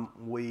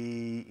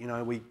 We,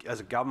 as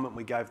a government,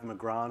 we gave them a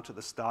grant at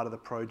the start of the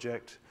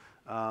project.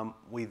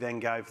 We then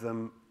gave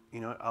them,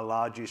 a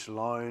largish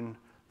loan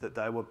that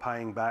they were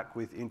paying back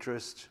with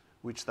interest,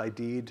 which they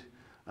did,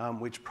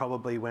 which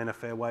probably went a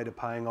fair way to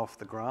paying off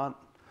the grant.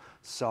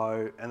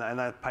 So, and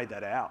they paid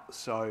that out.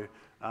 So,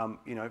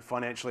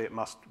 financially it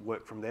must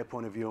work from their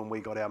point of view, and we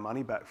got our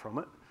money back from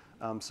it.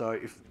 So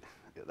if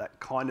that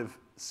kind of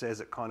says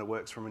it kind of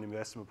works from an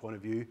investment point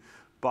of view.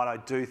 But I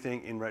do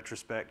think in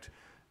retrospect,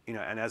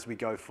 and as we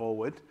go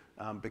forward,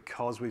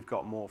 because we've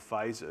got more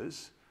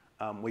phases,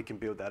 we can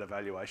build that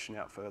evaluation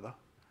out further.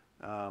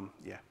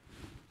 Yeah.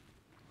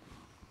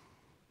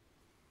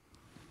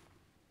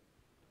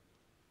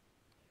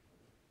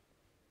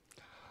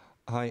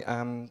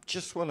 Hi,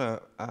 just want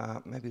to,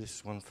 maybe this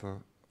is one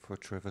for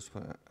Trivess,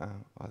 but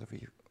either of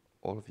you,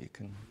 all of you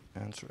can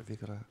answer if you've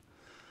got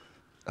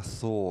a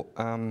thought.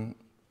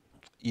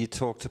 You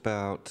talked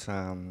about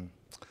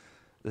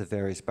the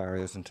various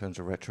barriers in terms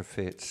of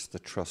retrofits, the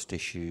trust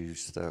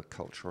issues, the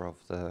culture of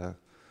the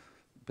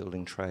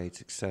building trades,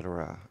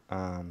 etc.,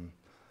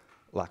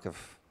 lack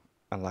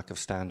of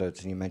standards,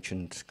 and you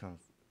mentioned kind of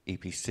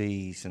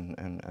EPCs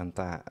and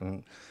that,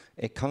 and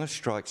it kind of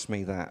strikes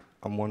me that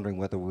I'm wondering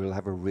whether we'll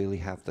ever really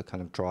have the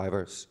kind of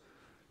drivers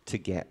to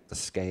get the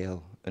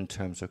scale in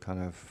terms of kind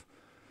of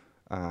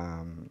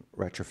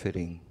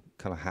retrofitting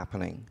kind of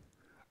happening,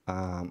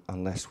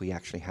 unless we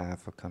actually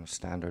have a kind of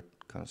standard,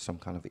 some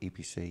kind of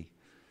EPC,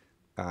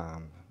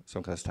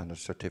 some kind of standard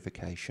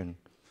certification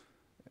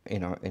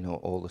in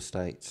all the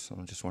states.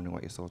 I'm just wondering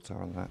what your thoughts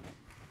are on that.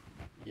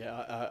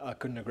 Yeah, I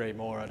couldn't agree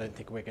more. I don't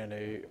think we're going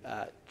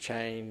to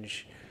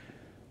change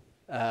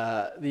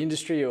the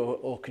industry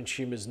or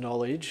consumers'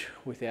 knowledge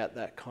without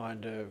that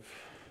kind of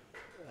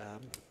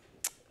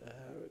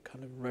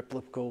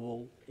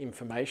replicable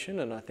information.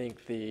 And I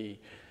think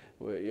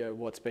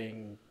what's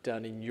being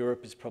done in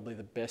Europe is probably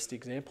the best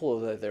example,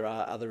 although there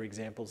are other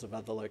examples of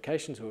other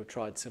locations who have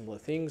tried similar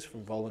things,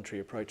 from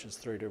voluntary approaches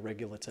through to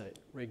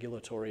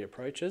regulatory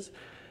approaches.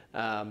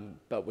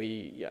 But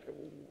we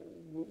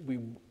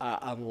are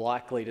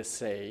unlikely to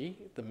see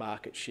the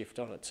market shift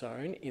on its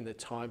own in the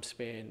time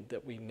span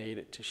that we need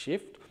it to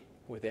shift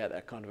without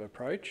that kind of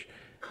approach.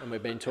 And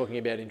we've been talking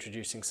about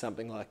introducing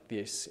something like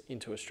this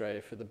into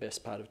Australia for the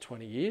best part of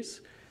 20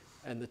 years.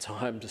 And the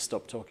time to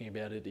stop talking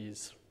about it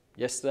is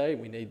yesterday.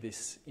 We need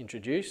this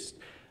introduced.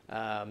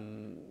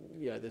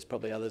 There's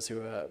probably others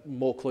who are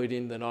more clued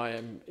in than I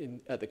am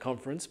at the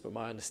conference, but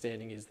my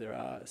understanding is there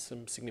are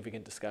some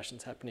significant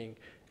discussions happening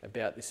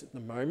about this at the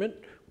moment.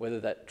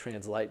 Whether that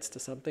translates to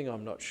something,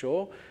 I'm not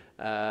sure.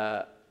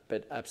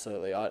 But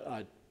absolutely,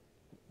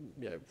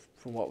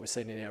 from what we've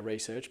seen in our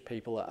research,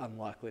 people are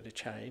unlikely to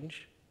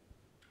change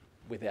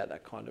without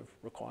that kind of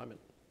requirement.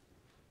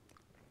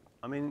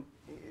 I mean,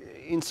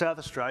 in South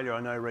Australia, I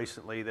know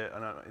recently that,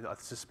 I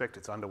suspect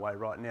it's underway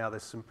right now,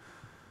 there's some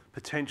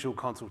potential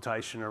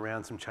consultation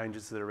around some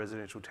changes to the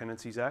Residential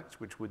Tenancies Act,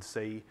 which would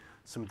see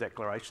some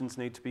declarations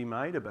need to be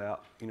made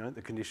about,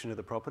 the condition of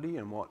the property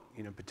and what,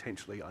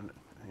 potentially, I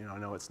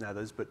know it's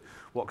Nathers, but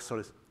what sort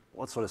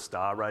of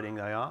star rating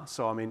they are.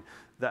 So I mean,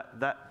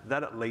 that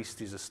at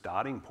least is a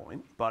starting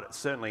point, but it's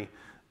certainly,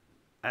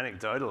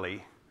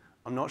 anecdotally,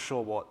 I'm not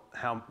sure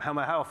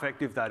how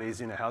effective that is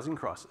in a housing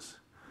crisis.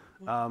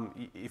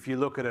 If you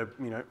look at a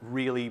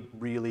really,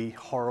 really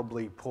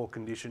horribly poor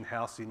condition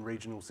house in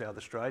regional South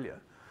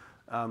Australia,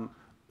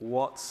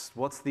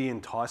 what's the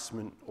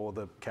enticement or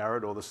the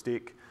carrot or the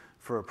stick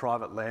for a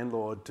private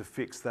landlord to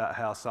fix that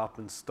house up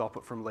and stop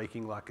it from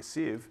leaking like a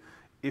sieve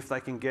if they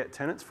can get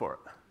tenants for it?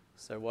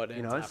 So what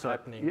ends up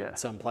happening in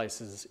some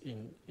places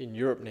in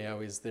Europe now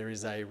is there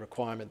is a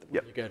requirement that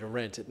when you go to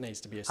rent, it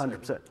needs to be a certain...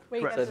 100%.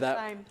 We have the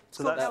same.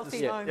 So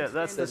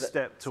that's the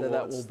step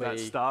towards that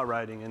star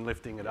rating and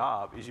lifting it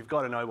up, is you've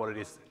got to know what it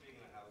is.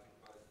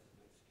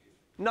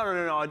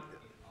 No.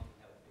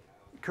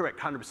 Correct,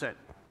 100%.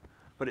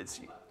 But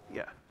it's,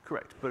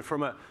 correct. But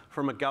from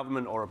a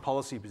government or a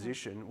policy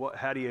position,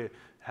 how do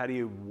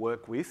you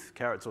work with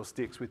carrots or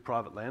sticks with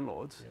private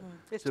landlords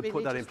to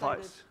put that in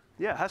place?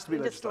 Yeah, it has to be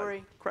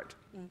legislated. Correct.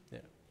 Yeah.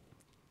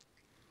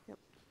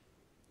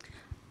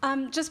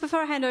 Just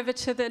before I hand over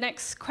to the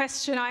next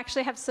question, I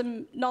actually have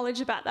some knowledge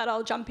about that.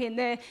 I'll jump in.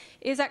 There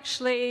is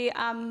actually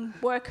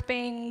work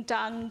being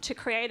done to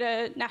create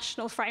a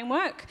national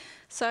framework.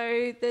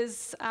 So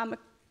there's,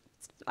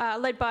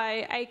 led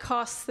by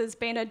ACOS, there's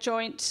been a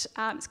joint,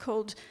 it's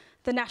called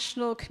the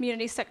National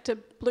Community Sector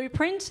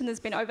Blueprint, and there's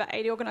been over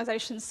 80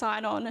 organisations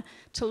sign on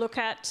to look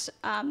at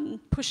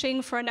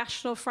pushing for a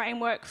national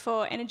framework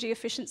for energy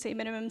efficiency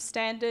minimum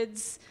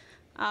standards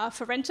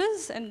for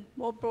renters and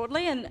more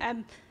broadly,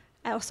 and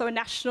also a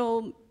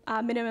national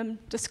minimum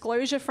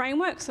disclosure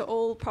framework, so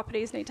all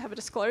properties need to have a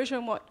disclosure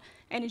on what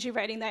energy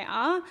rating they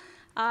are.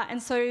 And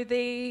so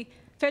the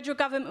federal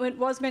government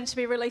was meant to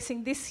be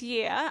releasing this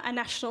year a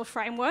national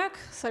framework,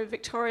 so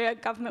Victoria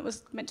government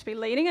was meant to be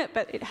leading it,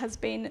 but it has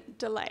been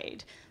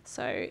delayed.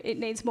 So it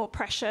needs more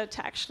pressure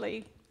to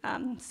actually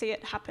see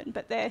it happen,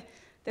 but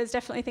there's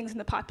definitely things in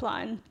the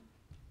pipeline.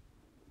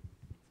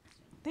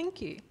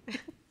 Thank you,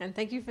 and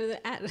thank you for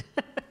the ad.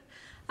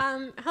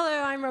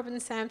 Hello, I'm Robin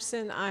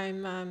Sampson.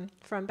 I'm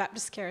from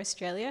Baptist Care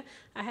Australia.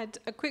 I had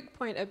a quick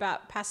point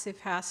about Passive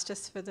House,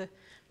 just for the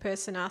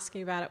person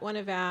asking about it. One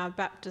of our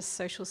Baptist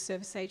social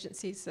service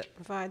agencies that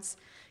provides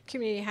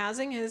community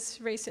housing has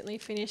recently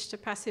finished a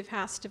passive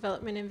house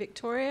development in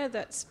Victoria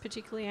that's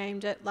particularly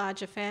aimed at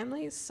larger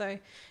families. So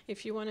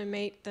if you want to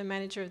meet the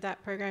manager of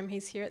that program,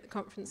 he's here at the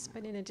conference,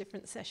 but in a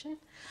different session.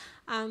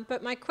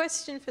 But my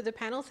question for the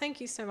panel, thank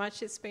you so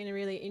much. It's been a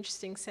really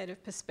interesting set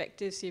of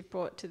perspectives you've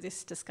brought to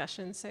this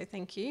discussion, so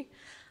thank you.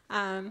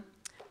 I'm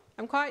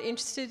quite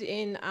interested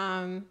in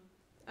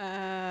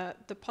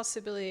the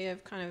possibility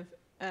of kind of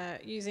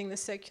using the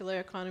circular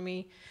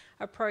economy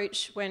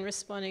approach when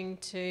responding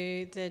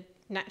to the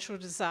natural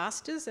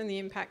disasters and the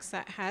impacts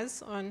that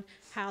has on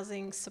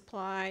housing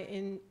supply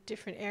in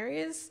different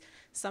areas.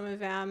 Some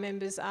of our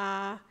members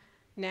are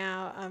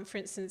now, for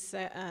instance,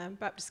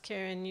 Baptist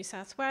Care in New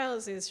South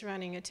Wales is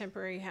running a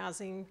temporary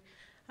housing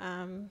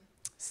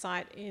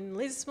site in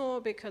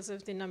Lismore because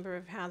of the number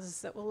of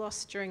houses that were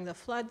lost during the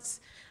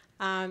floods.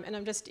 And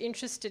I'm just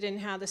interested in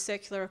how the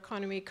circular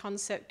economy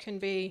concept can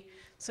be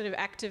sort of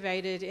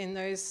activated in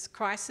those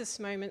crisis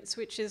moments,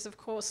 which is, of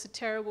course, a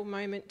terrible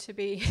moment to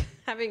be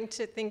having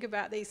to think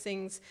about these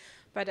things.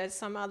 But at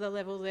some other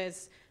level,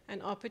 there's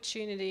an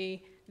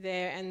opportunity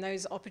there, and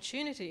those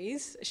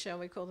opportunities, shall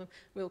we call them,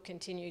 will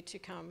continue to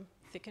come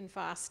thick and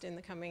fast in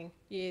the coming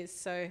years.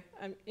 So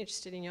I'm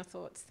interested in your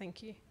thoughts.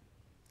 Thank you.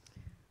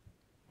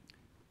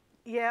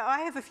 Yeah,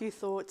 I have a few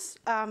thoughts.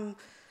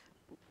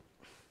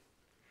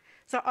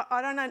 So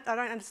I don't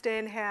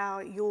understand how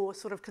your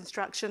sort of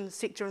construction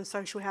sector and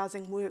social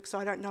housing works.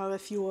 I don't know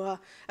if you're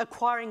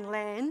acquiring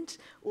land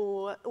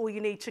or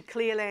you need to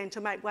clear land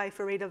to make way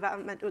for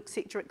redevelopment, et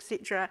cetera, et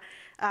cetera.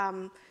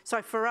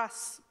 So for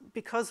us,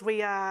 because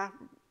we are,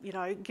 you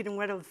know, getting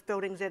rid of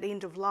buildings at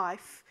end of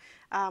life,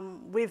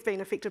 we've been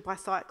affected by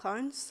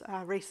cyclones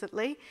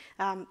recently,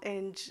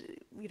 and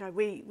you know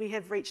we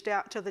have reached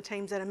out to the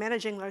teams that are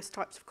managing those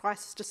types of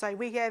crises to say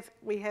we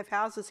have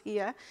houses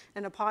here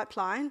in a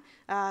pipeline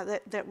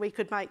that we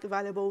could make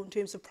available in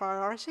terms of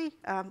priority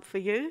for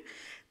you.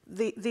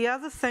 The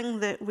other thing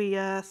that we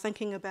are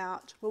thinking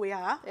about, well, we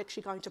are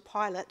actually going to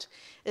pilot,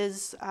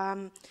 is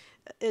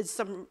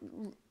some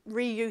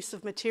reuse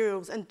of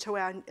materials into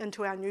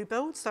our new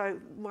build. So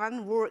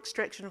one, raw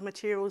extraction of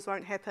materials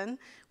won't happen.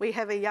 We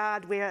have a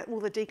yard where all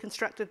the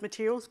deconstructed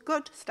materials,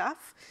 good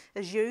stuff,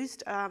 is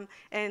used,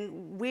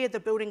 and where the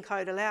building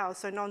code allows,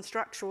 so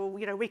non-structural,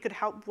 you know, we could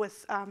help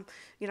with,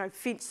 you know,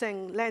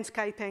 fencing,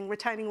 landscaping,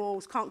 retaining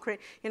walls, concrete,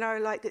 you know,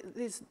 like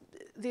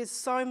there's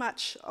so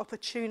much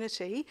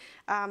opportunity,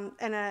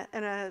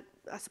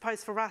 I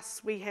suppose for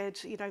us, we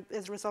had, you know,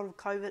 as a result of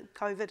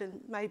COVID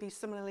and maybe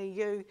similarly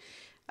you,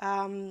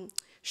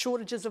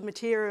 shortages of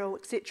material,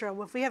 etc.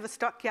 Well, if we have a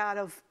stockyard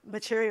of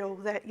material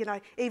that, you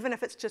know, even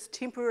if it's just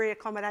temporary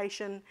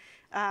accommodation,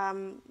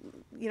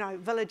 you know,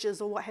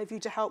 villages or what have you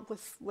to help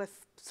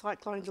with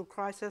cyclones or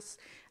crisis,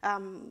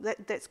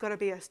 that's got to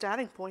be a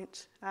starting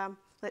point.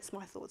 That's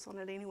my thoughts on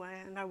it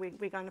anyway. I know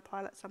we're going to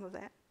pilot some of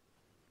that.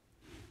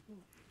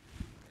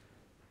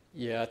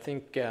 Yeah, I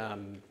think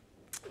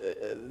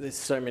there's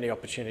so many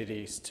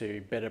opportunities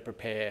to better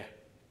prepare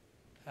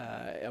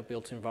our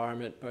built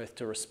environment, both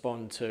to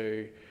respond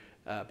to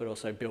but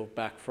also build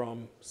back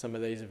from some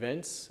of these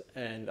events.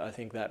 And I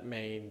think that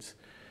means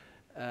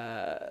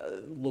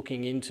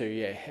looking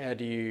into, how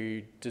do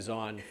you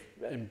design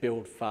and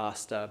build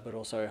faster, but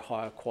also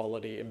higher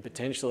quality, and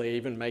potentially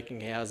even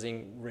making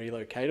housing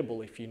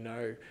relocatable if you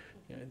know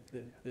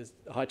there's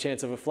a high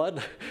chance of a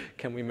flood.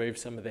 Can we move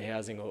some of the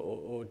housing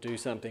or do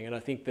something? And I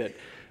think that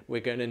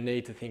we're going to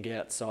need to think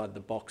outside the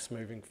box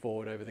moving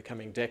forward over the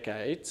coming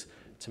decades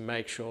to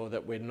make sure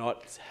that we're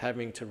not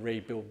having to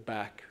rebuild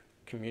back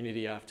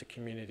community after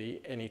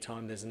community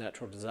anytime there's a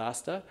natural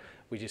disaster.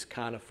 We just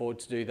can't afford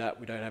to do that.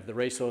 We don't have the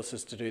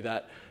resources to do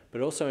that.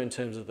 But also in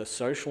terms of the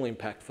social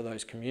impact for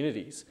those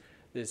communities,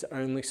 there's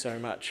only so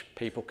much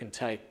people can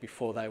take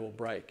before they will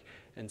break.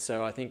 And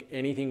so I think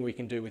anything we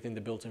can do within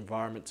the built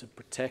environment to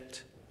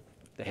protect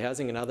the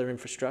housing and other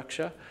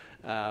infrastructure,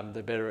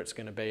 the better it's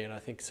going to be. And I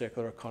think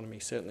circular economy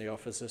certainly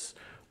offers us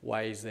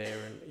ways there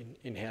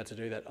in how to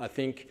do that. I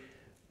think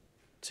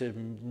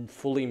to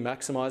fully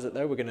maximise it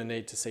though, we're going to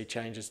need to see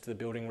changes to the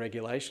building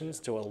regulations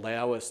to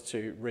allow us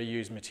to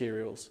reuse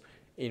materials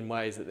in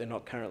ways that they're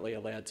not currently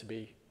allowed to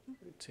be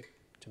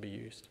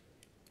used.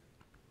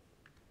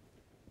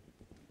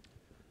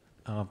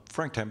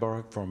 Frank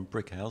Tamboro from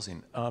Brick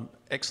Housing.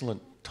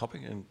 Excellent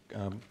topic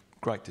and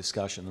great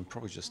discussion, and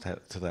probably just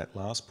to that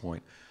last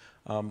point.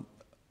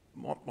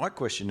 My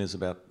question is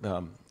about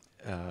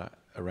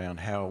around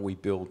how we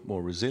build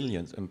more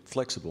resilient and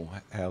flexible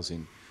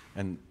housing,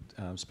 and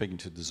speaking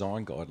to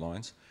design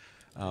guidelines,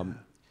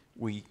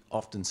 we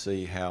often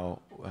see how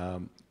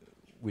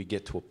we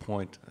get to a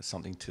point,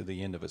 something to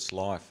the end of its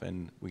life,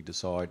 and we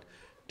decide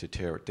to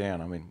tear it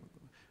down. I mean,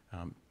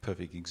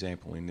 perfect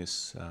example in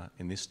this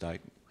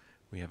state,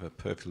 we have a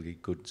perfectly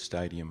good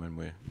stadium and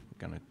we're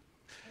going to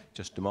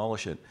just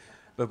demolish it.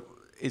 But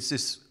it's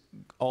this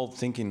old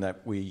thinking that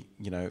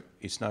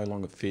it's no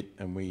longer fit,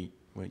 and we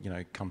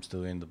comes to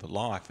the end of the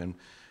life, and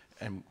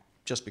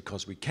just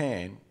because we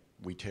can,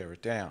 we tear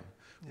it down.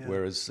 Yeah.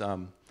 Whereas,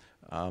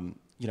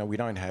 we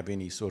don't have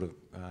any sort of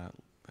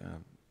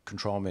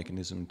control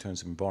mechanism in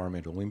terms of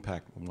environmental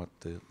impact and what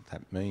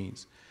that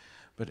means.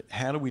 But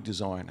how do we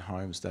design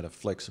homes that are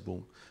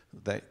flexible,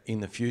 that in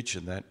the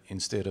future, that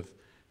instead of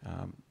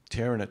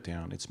tearing it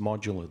down, it's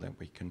modular, that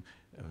we can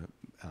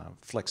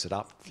flex it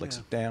up, flex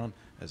it down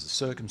as the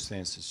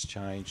circumstances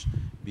change,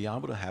 be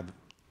able to have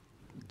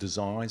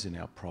designs in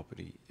our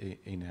property,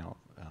 in our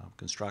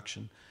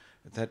construction,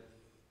 that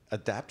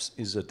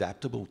is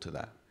adaptable to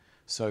that.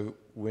 So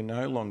we're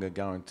no longer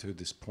going to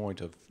this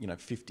point of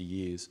 50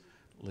 years,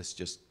 let's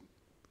just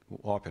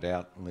wipe it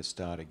out and let's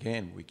start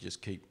again. We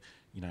just keep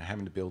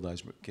having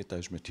to get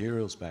those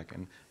materials back,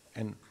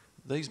 and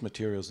these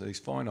materials, these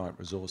finite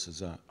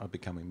resources are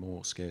becoming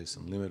more scarce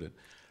and limited.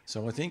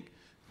 So I think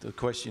the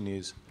question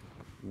is,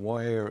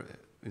 where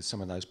is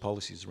some of those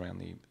policies around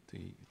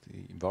the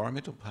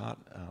environmental part?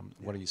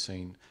 What are you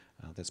seeing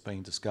that's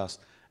being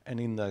discussed? And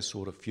in those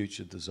sort of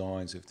future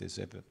designs,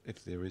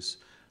 if there is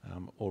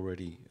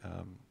already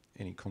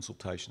any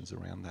consultations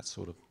around that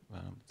sort of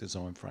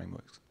design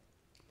frameworks?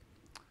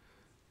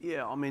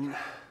 Yeah, I mean,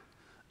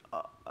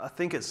 I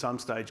think at some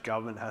stage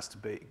government has to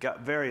be,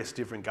 various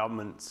different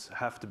governments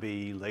have to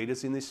be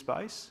leaders in this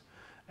space.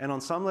 And on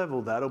some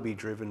level that'll be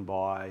driven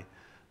by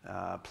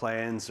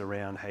plans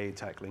around how you're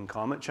tackling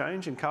climate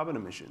change and carbon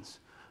emissions.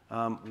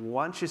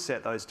 Once you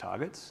set those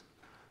targets,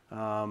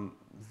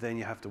 then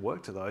you have to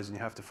work to those and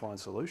you have to find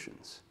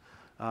solutions.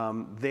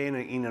 Then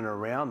in and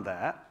around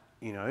that,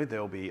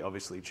 there'll be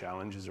obviously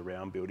challenges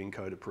around building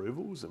code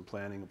approvals and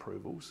planning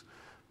approvals,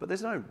 but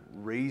there's no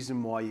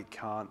reason why you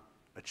can't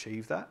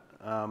achieve that.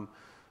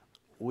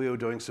 We were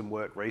doing some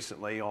work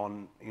recently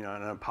on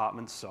an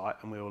apartment site,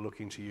 and we were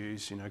looking to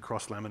use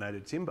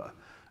cross-laminated timber.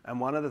 And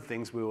one of the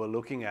things we were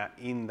looking at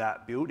in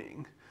that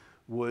building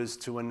was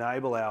to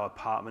enable our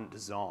apartment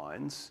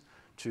designs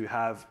to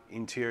have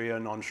interior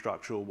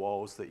non-structural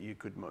walls that you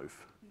could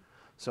move.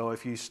 So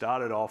if you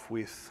started off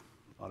with,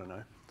 I don't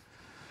know,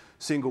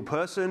 single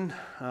person,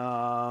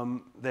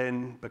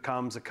 then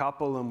becomes a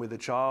couple, and with a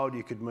child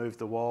you could move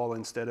the wall.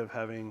 Instead of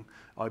having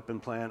open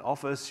plan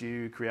office,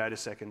 you create a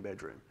second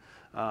bedroom.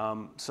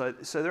 So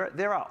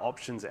there are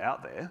options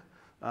out there.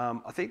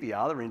 I think the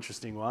other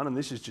interesting one, and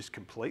this is just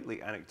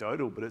completely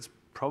anecdotal, but it's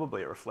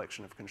probably a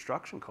reflection of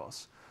construction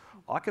costs.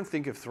 I can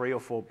think of 3 or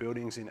 4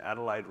 buildings in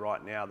Adelaide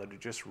right now that are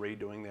just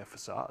redoing their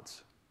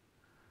facades.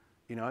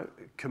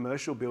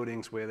 Commercial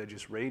buildings where they're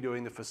just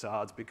redoing the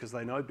facades because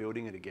they know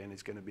building it again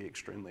is going to be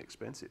extremely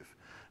expensive.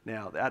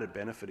 Now, the added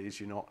benefit is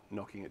you're not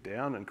knocking it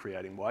down and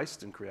creating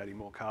waste and creating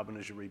more carbon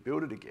as you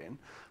rebuild it again.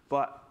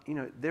 But,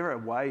 there are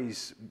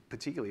ways,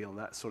 particularly on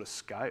that sort of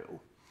scale,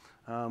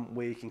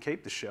 where you can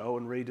keep the shell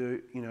and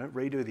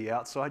redo the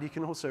outside. You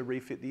can also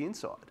refit the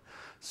inside.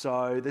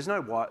 So there's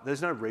no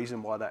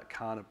reason why that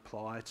can't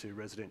apply to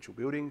residential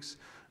buildings.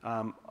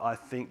 I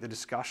think the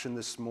discussion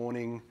this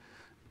morning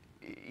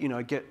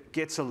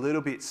gets a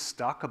little bit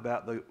stuck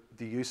about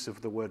the use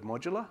of the word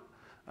modular.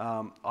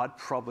 I'd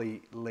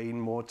probably lean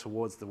more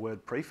towards the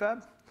word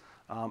prefab.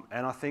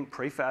 And I think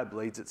prefab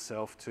leads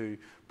itself to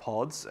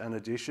pods and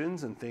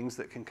additions and things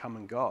that can come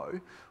and go.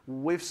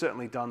 We've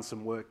certainly done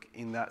some work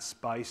in that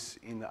space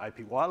in the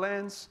APY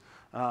lands.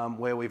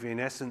 where we've in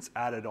essence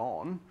added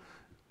on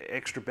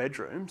extra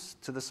bedrooms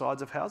to the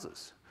sides of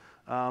houses.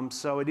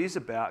 So it is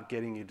about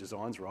getting your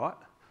designs right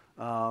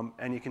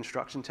and your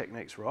construction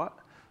techniques right,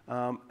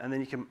 and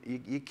then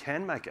you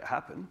can make it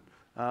happen.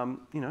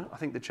 I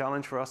think the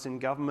challenge for us in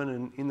government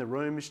and in the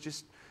room is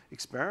just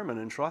experiment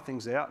and try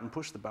things out and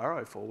push the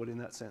barrow forward in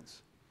that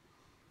sense.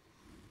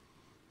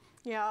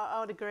 Yeah, I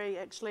would agree.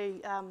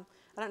 Actually, I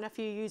don't know if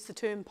you use the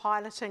term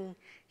piloting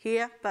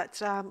here,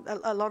 but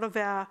a lot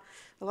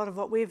of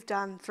what we've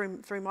done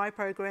through my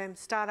program,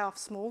 start off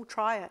small,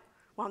 try it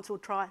once or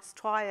twice,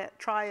 try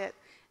it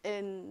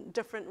in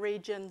different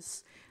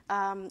regions,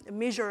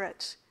 measure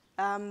it,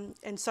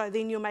 and so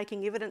then you're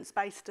making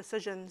evidence-based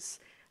decisions.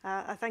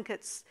 I think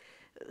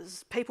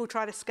people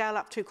try to scale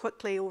up too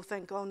quickly or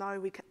think, oh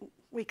no,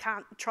 we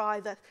can't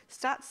try that.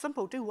 Start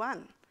simple, do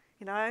one.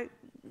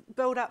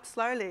 Build up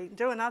slowly,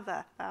 do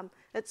another.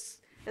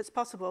 It's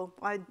possible.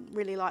 I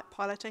really like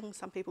piloting,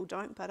 some people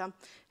don't, but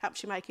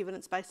helps you make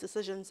evidence-based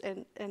decisions,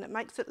 and it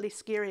makes it less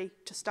scary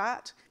to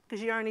start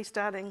because you're only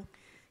starting,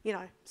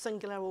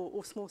 singular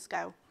or small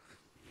scale.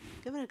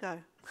 Give it a go.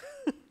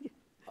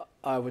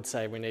 I would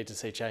say we need to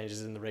see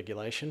changes in the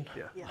regulation.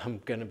 Yeah. I'm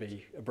going to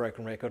be a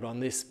broken record on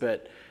this,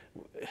 but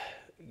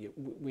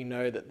we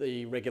know that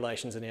the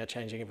regulations are now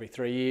changing every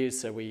 3 years,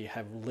 so we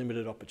have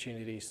limited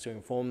opportunities to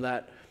inform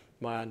that.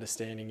 My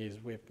understanding is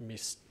we've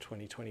missed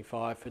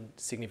 2025 for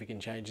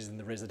significant changes in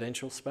the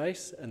residential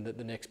space, and that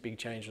the next big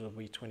change will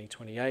be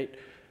 2028.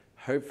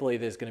 Hopefully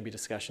there's going to be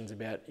discussions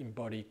about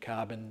embodied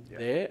carbon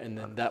there, and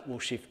then that will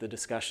shift the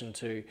discussion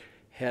to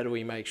how do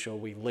we make sure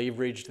we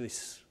leverage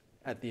this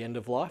at the end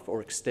of life or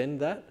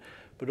extend that.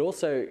 But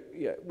also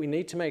we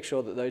need to make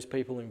sure that those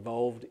people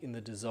involved in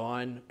the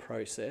design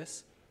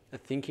process are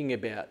thinking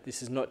about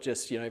this is not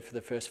just for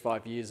the first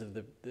 5 years of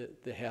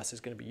the house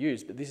is going to be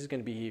used, but this is going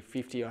to be here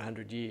 50 or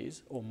 100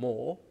 years or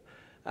more.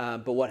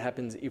 But what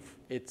happens if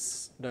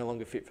it's no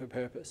longer fit for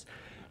purpose?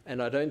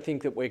 And I don't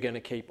think that we're going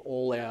to keep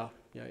all our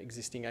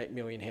existing 8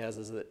 million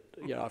houses that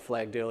I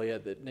flagged earlier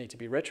that need to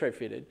be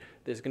retrofitted.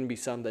 There's going to be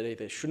some that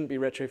either shouldn't be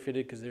retrofitted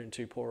because they're in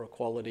too poor a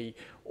quality,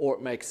 or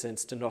it makes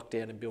sense to knock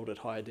down and build at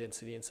higher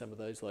density in some of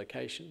those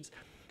locations.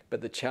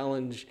 But the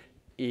challenge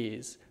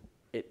is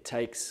it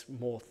takes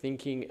more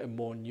thinking and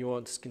more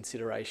nuanced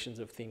considerations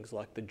of things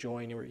like the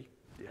joinery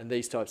and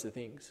these types of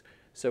things.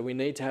 So we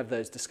need to have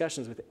those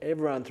discussions with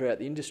everyone throughout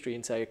the industry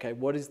and say, okay,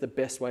 what is the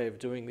best way of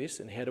doing this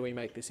and how do we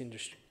make this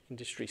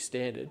industry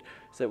standard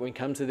so that when we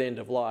come to the end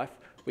of life,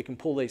 we can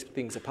pull these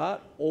things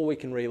apart or we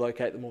can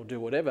relocate them or do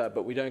whatever,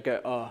 but we don't go,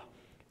 oh,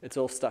 it's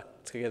all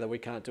stuck together, we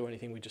can't do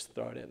anything, we just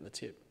throw it out in the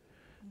tip.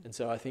 And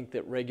so I think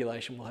that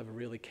regulation will have a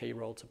really key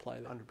role to play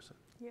there. 100%.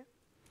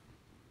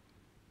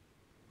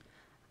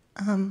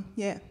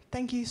 Yeah,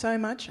 thank you so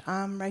much.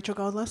 I'm Rachel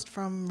Goldlust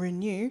from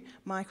Renew.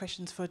 My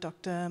question's for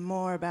Dr.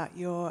 Moore about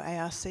your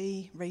ARC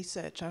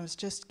research. I was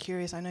just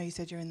curious, I know you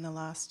said you're in the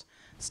last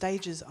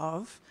stages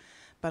of,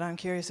 but I'm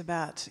curious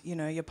about,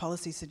 your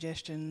policy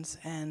suggestions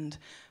and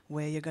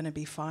where you're going to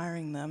be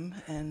firing them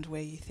and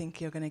where you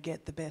think you're going to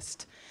get the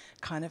best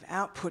kind of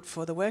output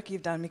for the work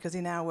you've done, because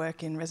in our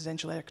work in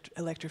residential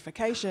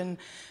electrification,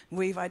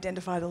 we've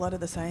identified a lot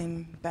of the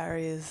same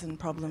barriers and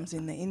problems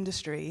in the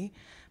industry,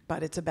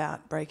 but it's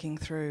about breaking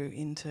through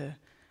into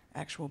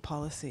actual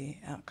policy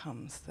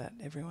outcomes that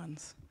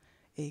everyone's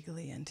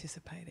eagerly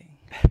anticipating.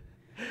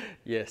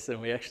 Yes, and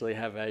we actually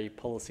have a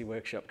policy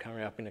workshop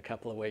coming up in a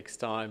couple of weeks'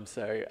 time,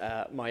 so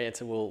my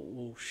answer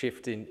will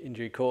shift in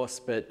due course,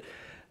 but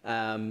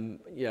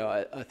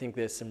I think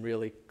there's some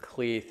really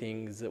clear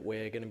things that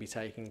we're going to be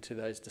taking to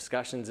those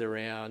discussions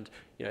around,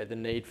 the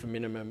need for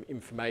minimum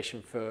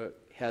information for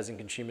housing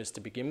consumers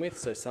to begin with,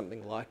 so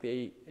something like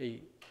the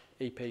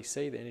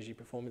EPC, the Energy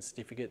Performance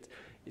Certificate,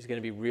 is going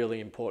to be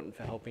really important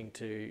for helping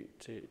to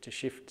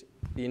shift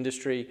the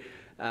industry.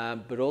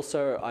 But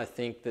also I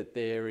think that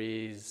there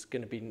is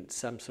going to be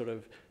some sort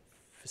of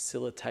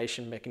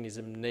facilitation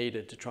mechanism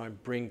needed to try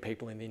and bring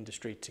people in the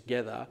industry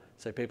together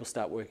so people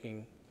start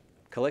working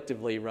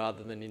collectively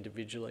rather than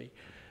individually.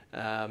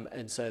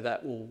 And so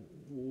that will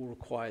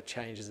require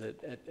changes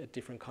at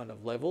different kind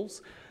of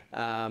levels.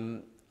 A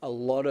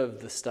lot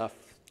of the stuff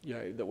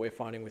that we're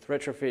finding with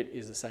retrofit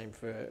is the same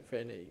for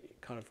any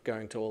kind of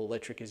going to all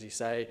electric, as you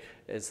say.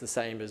 It's the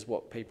same as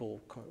what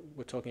people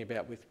were talking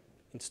about with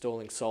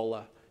installing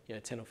solar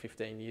 10 or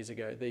 15 years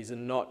ago. These are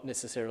not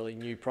necessarily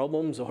new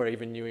problems or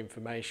even new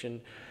information.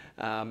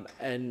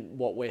 And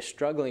what we're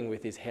struggling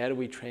with is how do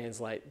we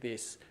translate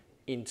this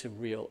into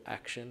real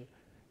action?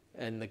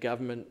 And the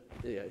government,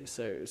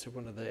 so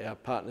one of our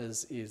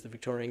partners is the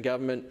Victorian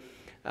government.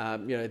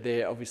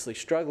 They're obviously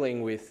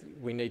struggling with,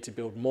 we need to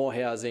build more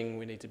housing,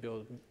 we need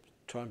to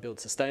try and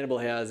build sustainable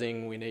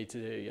housing, we need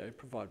to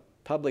provide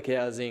public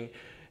housing.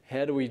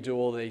 How do we do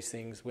all these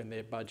things when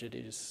their budget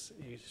is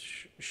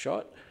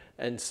shot?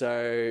 And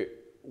so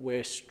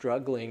we're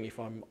struggling, if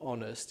I'm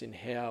honest, in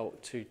how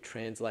to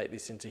translate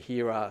this into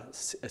here are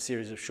a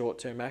series of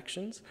short-term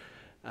actions.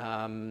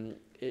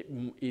 It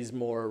is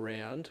more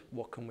around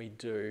what can we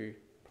do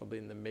probably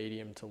in the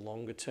medium to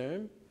longer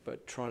term,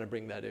 but trying to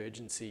bring that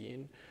urgency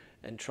in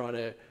and trying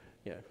to,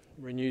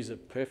 Renew's a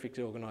perfect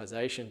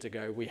organisation to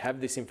go, we have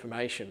this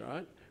information,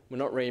 right? We're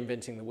not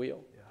reinventing the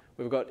wheel. Yeah.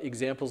 We've got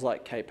examples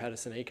like Cape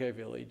Patterson Eco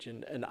Village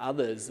and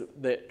others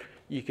that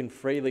you can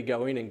freely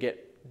go in and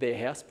get their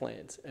house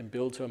plans and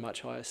build to a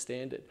much higher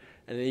standard.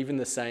 And even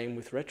the same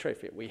with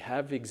retrofit. We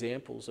have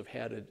examples of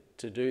how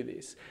to do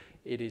this.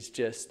 It is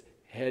just,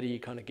 how do you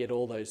kind of get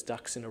all those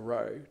ducks in a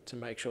row to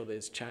make sure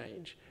there's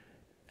change?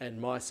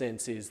 And my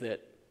sense is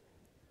that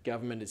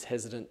government is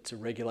hesitant to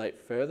regulate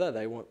further.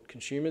 They want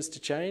consumers to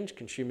change.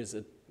 Consumers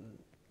are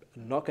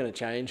not going to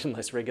change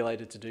unless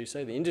regulated to do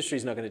so. The industry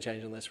is not going to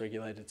change unless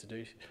regulated to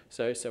do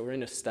so. So we're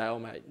in a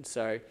stalemate. And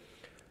so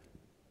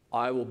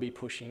I will be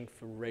pushing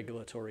for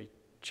regulatory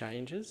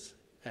changes.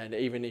 And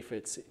even if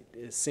it's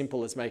as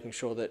simple as making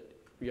sure that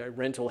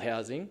rental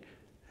housing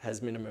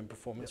has minimum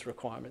performance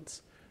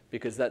requirements,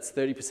 because that's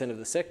 30% of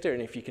the sector.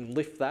 And if you can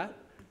lift that,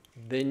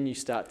 then you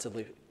start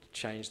to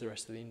change the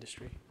rest of the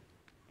industry.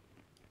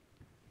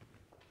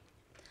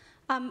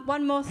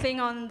 One more thing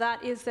on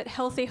that is that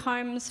Healthy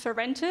Homes for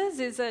Renters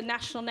is a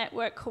national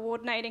network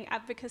coordinating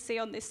advocacy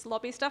on this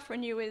lobby stuff.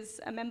 Renew is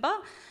a member,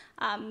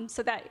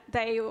 so that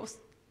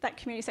that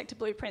community sector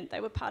blueprint, they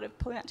were part of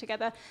pulling that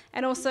together.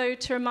 And also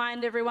to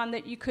remind everyone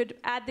that you could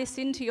add this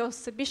into your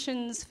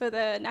submissions for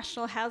the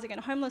National Housing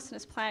and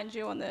Homelessness Plan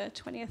due on the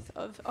 20th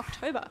of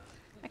October.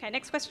 Okay,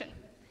 next question.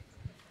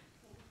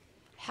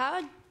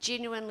 How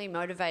genuinely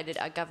motivated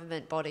are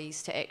government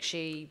bodies to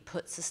actually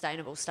put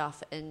sustainable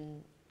stuff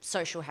in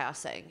social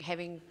housing?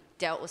 Having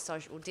dealt with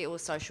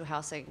social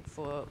housing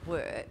for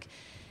work,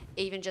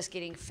 even just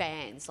getting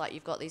fans, like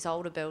you've got these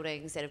older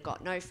buildings that have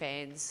got no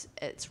fans,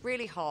 it's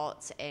really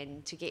hot,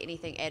 and to get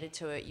anything added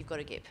to it, you've got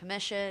to get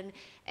permission,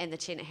 and the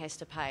tenant has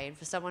to pay. And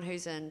for someone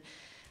who's in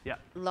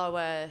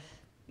lower,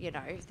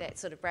 that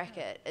sort of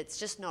bracket, it's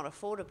just not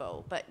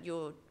affordable. But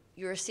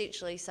you're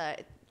essentially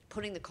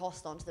putting the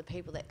cost onto the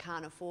people that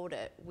can't afford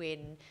it,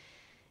 when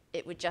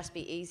it would just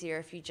be easier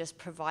if you just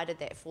provided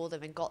that for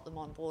them and got them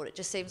on board. It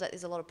just seems like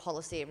there's a lot of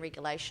policy and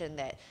regulation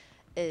that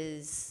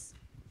is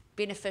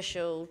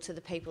beneficial to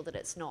the people that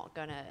it's not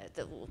gonna,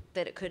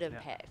 that it could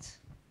impact,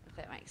 if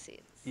that makes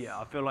sense. Yeah,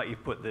 I feel like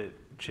you've put the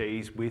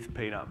cheese with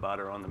peanut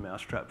butter on the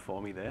mousetrap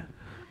for me there.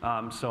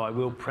 So I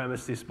will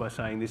premise this by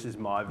saying this is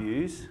my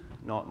views,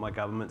 not my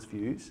government's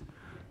views.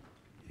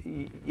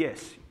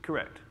 Yes,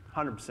 correct,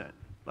 100%.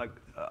 Like,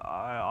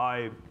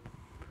 I've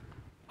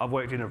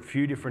worked in a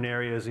few different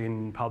areas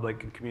in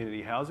public and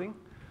community housing.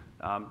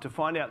 To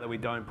find out that we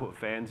don't put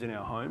fans in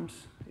our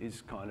homes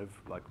is kind of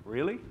like,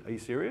 really? Are you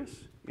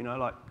serious?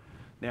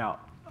 Now,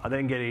 I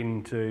then get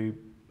into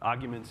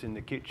arguments in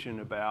the kitchen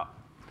about,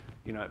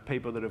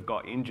 people that have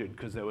got injured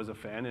because there was a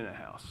fan in a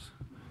house.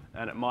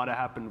 And it might have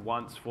happened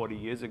once 40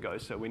 years ago,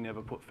 so we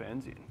never put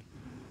fans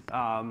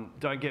in.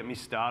 Don't get me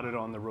started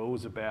on the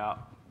rules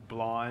about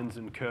blinds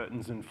and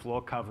curtains and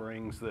floor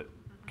coverings that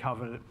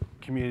cover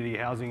community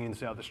housing in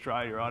South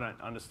Australia. I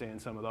don't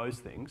understand some of those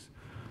things.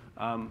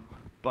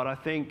 But I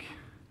think,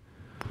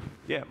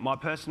 my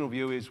personal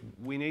view is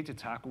we need to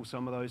tackle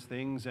some of those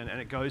things, and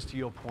it goes to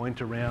your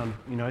point around,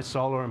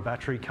 solar and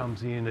battery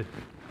comes in,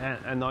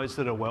 and those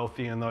that are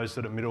wealthy and those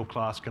that are middle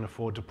class can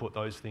afford to put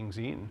those things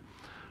in.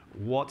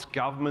 What's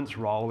government's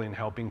role in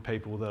helping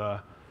people that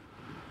are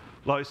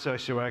low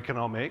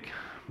socioeconomic,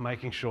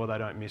 making sure they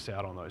don't miss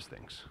out on those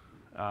things?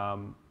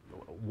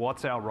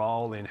 What's our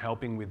role in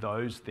helping with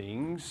those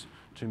things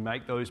to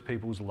make those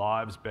people's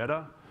lives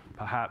better?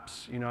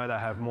 Perhaps, they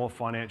have more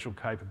financial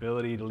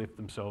capability to lift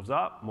themselves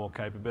up, more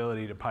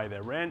capability to pay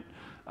their rent.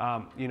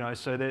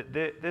 So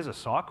there's a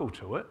cycle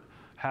to it.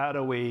 How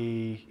do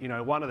we,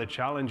 one of the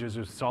challenges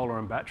with solar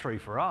and battery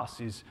for us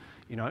is,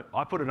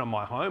 I put it on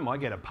my home, I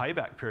get a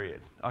payback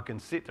period. I can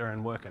sit there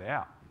and work it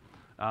out.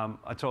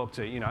 I talk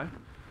to,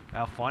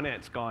 our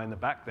finance guy in the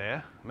back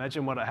there.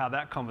 Imagine how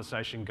that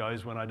conversation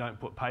goes when I don't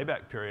put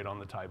payback period on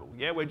the table.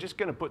 Yeah, we're just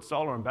going to put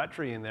solar and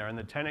battery in there and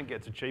the tenant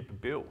gets a cheaper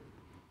bill.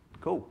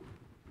 Cool.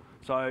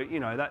 So,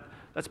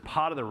 that's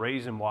part of the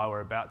reason why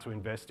we're about to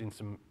invest in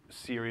some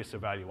serious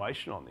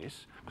evaluation on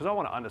this, because I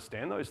want to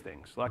understand those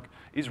things. Like,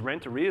 is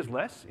rent arrears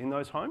less in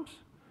those homes?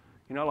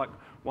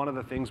 One of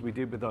the things we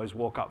did with those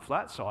walk-up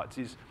flat sites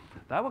is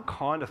they were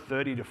kind of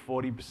 30 to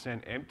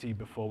 40% empty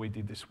before we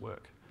did this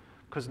work,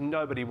 because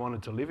nobody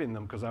wanted to live in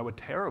them because they were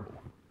terrible.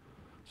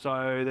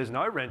 So there's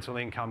no rental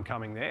income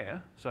coming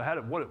there. So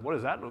what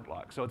does that look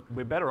like? So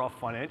we're better off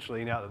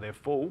financially now that they're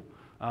full.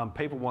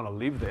 People want to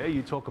live there.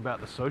 You talk about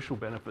the social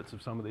benefits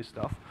of some of this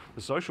stuff.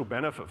 The social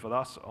benefit for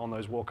us on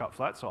those walk-up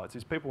flat sites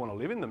is people want to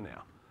live in them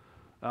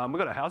now. We've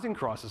got a housing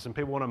crisis and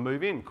people want to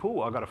move in.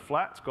 Cool, I've got a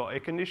flat, it's got air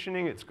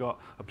conditioning, it's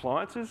got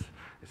appliances,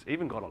 it's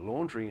even got a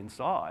laundry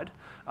inside,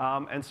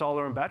 and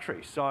solar and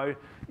battery. So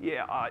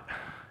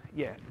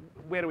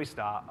where do we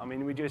start? I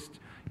mean, we just,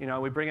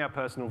 we bring our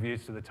personal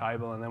views to the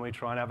table and then we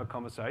try and have a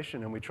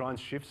conversation and we try and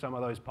shift some of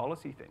those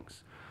policy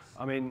things.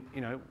 I mean,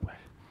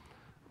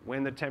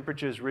 when the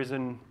temperature's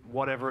risen,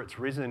 whatever it's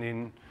risen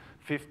in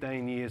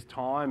 15 years'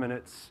 time, and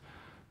it's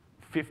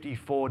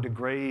 54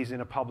 degrees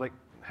in a public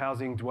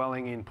housing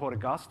dwelling in Port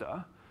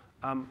Augusta,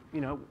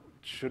 you know,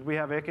 should we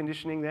have air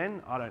conditioning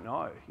then? I don't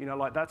know. You know,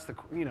 like that's the,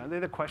 you know,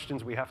 they're the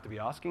questions we have to be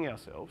asking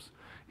ourselves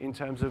in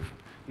terms of,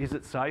 is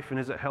it safe and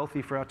is it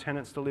healthy for our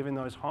tenants to live in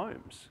those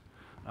homes?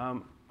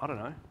 I don't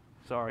know.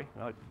 Sorry.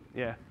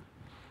 Yeah.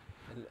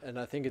 And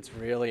I think it's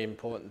really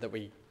important that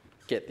we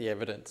get the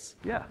evidence.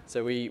 Yeah.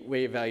 So we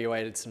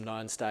evaluated some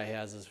 9-star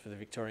houses for the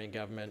Victorian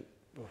government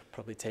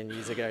probably 10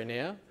 years ago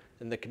now,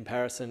 and the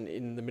comparison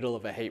in the middle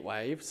of a heat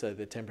wave, so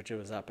the temperature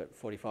was up at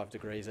 45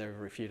 degrees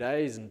over a few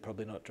days and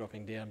probably not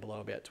dropping down below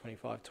about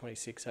 25,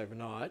 26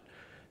 overnight.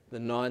 The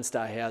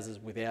 9-star houses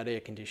without air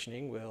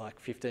conditioning were like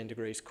 15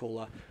 degrees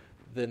cooler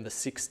than the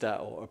 6-star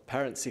or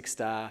apparent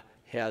 6-star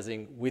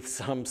housing with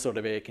some sort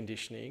of air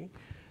conditioning.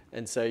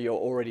 And so you're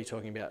already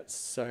talking about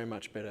so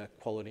much better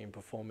quality and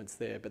performance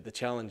there. But the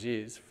challenge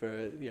is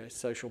for, you know,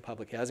 social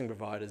public housing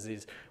providers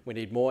is we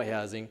need more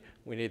housing,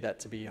 we need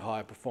that to be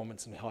higher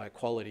performance and higher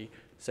quality.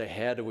 So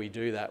how do we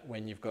do that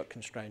when you've got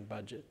constrained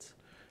budgets?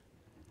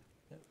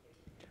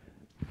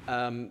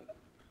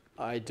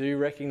 I do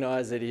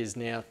recognise it is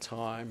now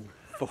time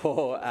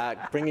for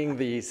bringing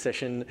the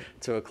session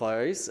to a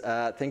close.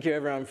 Thank you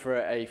everyone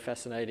for a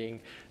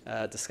fascinating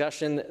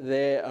discussion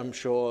there. I'm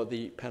sure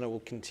the panel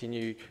will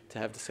continue to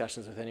have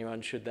discussions with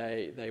anyone should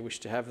they wish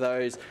to have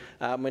those.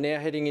 We're now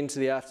heading into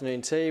the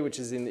afternoon tea, which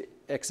is in the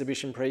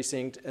exhibition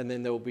precinct, and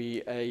then there will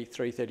be a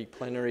 3:30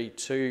 plenary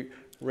to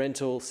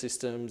rental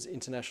systems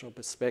international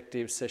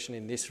perspective session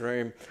in this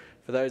room.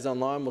 For those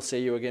online, we'll see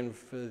you again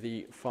for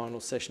the final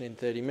session in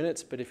 30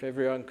 minutes, but if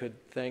everyone could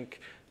thank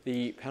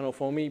the panel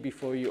for me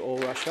before you all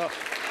rush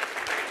off.